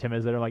guy. Then like 10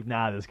 minutes later, I'm like,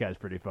 nah, this guy's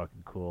pretty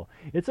fucking cool.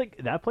 It's like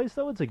that place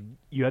though. It's like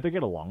you either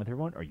get along with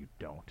everyone or you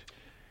don't.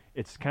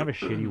 It's kind of a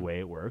shitty way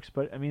it works,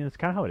 but I mean, it's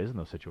kind of how it is in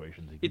those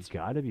situations. Like, It's- you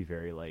got to be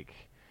very like.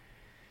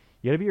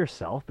 You got to be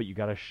yourself, but you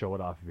got to show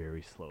it off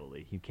very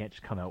slowly. You can't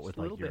just come out with Just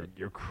a like little your bit.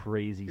 your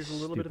crazy. Here's a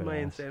little bit of my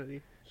ass.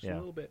 insanity. Just Yeah. a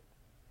little bit.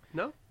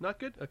 No, not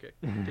good. Okay,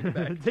 take it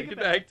back. Take take it it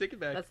back. Take it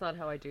back. That's not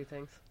how I do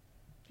things.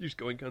 You're just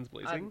going guns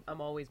blazing. I'm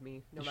always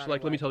me. No Just matter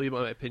like, let me what. tell you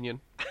about my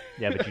opinion.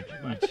 Yeah,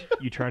 but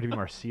you turn to be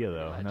Marcia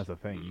though, and that's the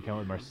thing. You come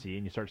with Marcia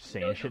and you start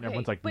saying shit, and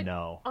everyone's like, but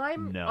 "No,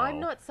 I'm no." I'm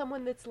not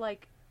someone that's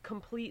like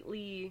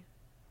completely.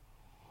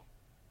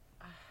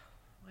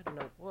 I don't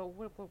know. Well,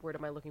 what word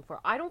am I looking for?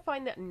 I don't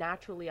find that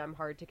naturally I'm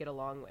hard to get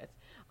along with.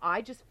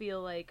 I just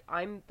feel like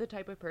I'm the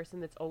type of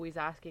person that's always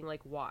asking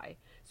like why.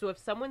 So if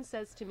someone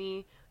says to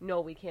me,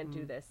 "No, we can't Mm.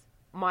 do this,"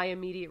 my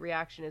immediate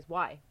reaction is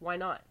why? Why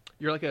not?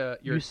 You're like a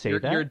you're You say you're,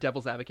 that? you're a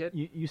devil's advocate.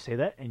 You say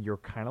that, and you're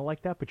kind of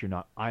like that, but you're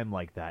not. I'm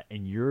like that,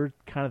 and you're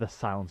kind of the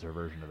silencer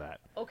version of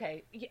that.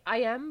 Okay, I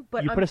am,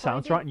 but You I'm put a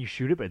silencer on finding- and you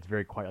shoot it, but it's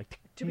very quiet. Like,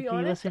 To be "Can you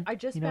honest, listen? I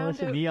just you know, found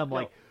listen." out- Me, I'm no.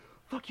 like,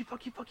 "Fuck you,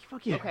 fuck you, fuck you,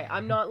 fuck you." Okay,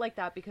 I'm not like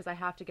that because I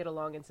have to get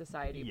along in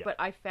society. Yeah. But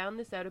I found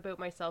this out about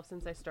myself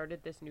since I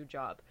started this new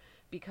job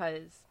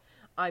because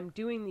I'm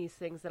doing these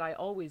things that I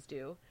always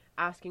do,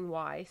 asking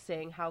why,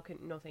 saying how can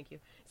no thank you,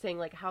 saying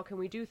like how can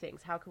we do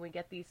things? How can we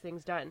get these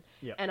things done?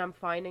 Yeah. And I'm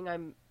finding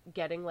I'm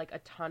getting like a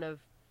ton of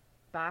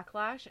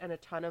backlash and a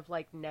ton of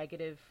like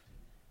negative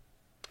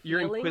You're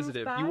feelings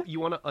inquisitive. You back. you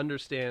want to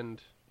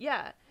understand.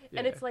 Yeah.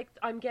 And Yeah. it's like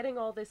I'm getting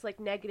all this like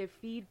negative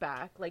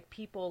feedback, like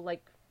people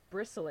like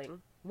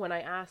bristling when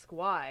I ask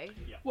why.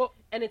 Well,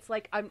 And it's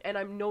like I'm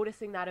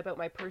noticing that about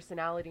my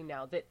personality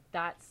now, that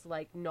that's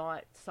like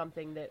not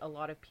something that a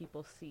lot of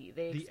people see.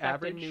 They The expect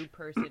average- a new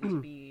person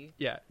to be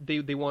yeah,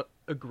 they want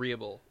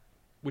agreeable,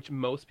 which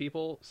most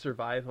people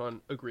survive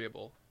on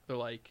agreeable. They're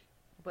like,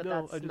 but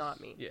No, that's I just- not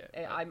me.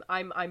 yeah.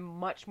 I'm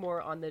much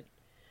more on the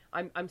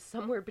I'm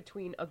somewhere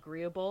between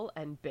agreeable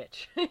and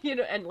bitch. You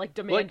know, and like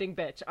demanding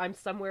bitch. I'm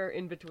somewhere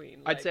in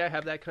between. I'd say I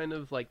have that kind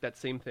of like that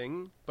same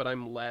thing, but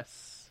I'm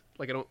less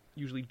like I don't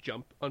usually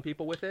jump on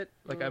people with it.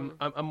 Like I'm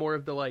more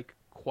of the like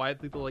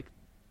quiet people like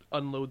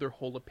unload their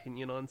whole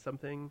opinion on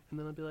something, and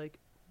then I'll be like,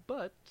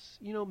 but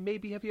you know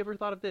maybe have you ever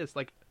thought of this?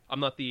 Like I'm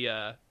not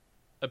the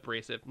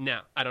abrasive.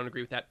 Nah, I don't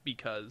agree with that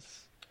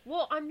because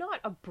Well, I'm not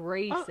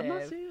abrasive, I'm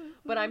not saying-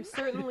 but I'm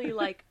certainly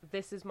like,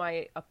 this is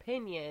my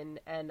opinion,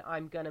 and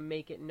I'm gonna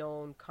make it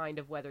known kind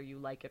of whether you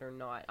like it or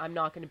not. I'm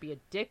not gonna be a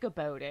dick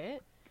about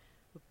it,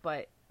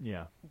 but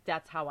Yeah.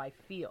 that's how I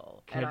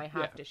feel, Can and I- I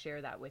have yeah. to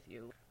share that with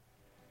you.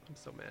 I'm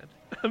so mad.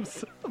 I'm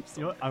so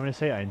You know what? I'm gonna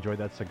say I enjoyed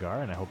that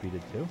cigar, and I hope you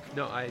did too.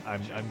 no.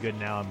 I'm good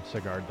now. I'm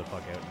cigared the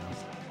fuck out now.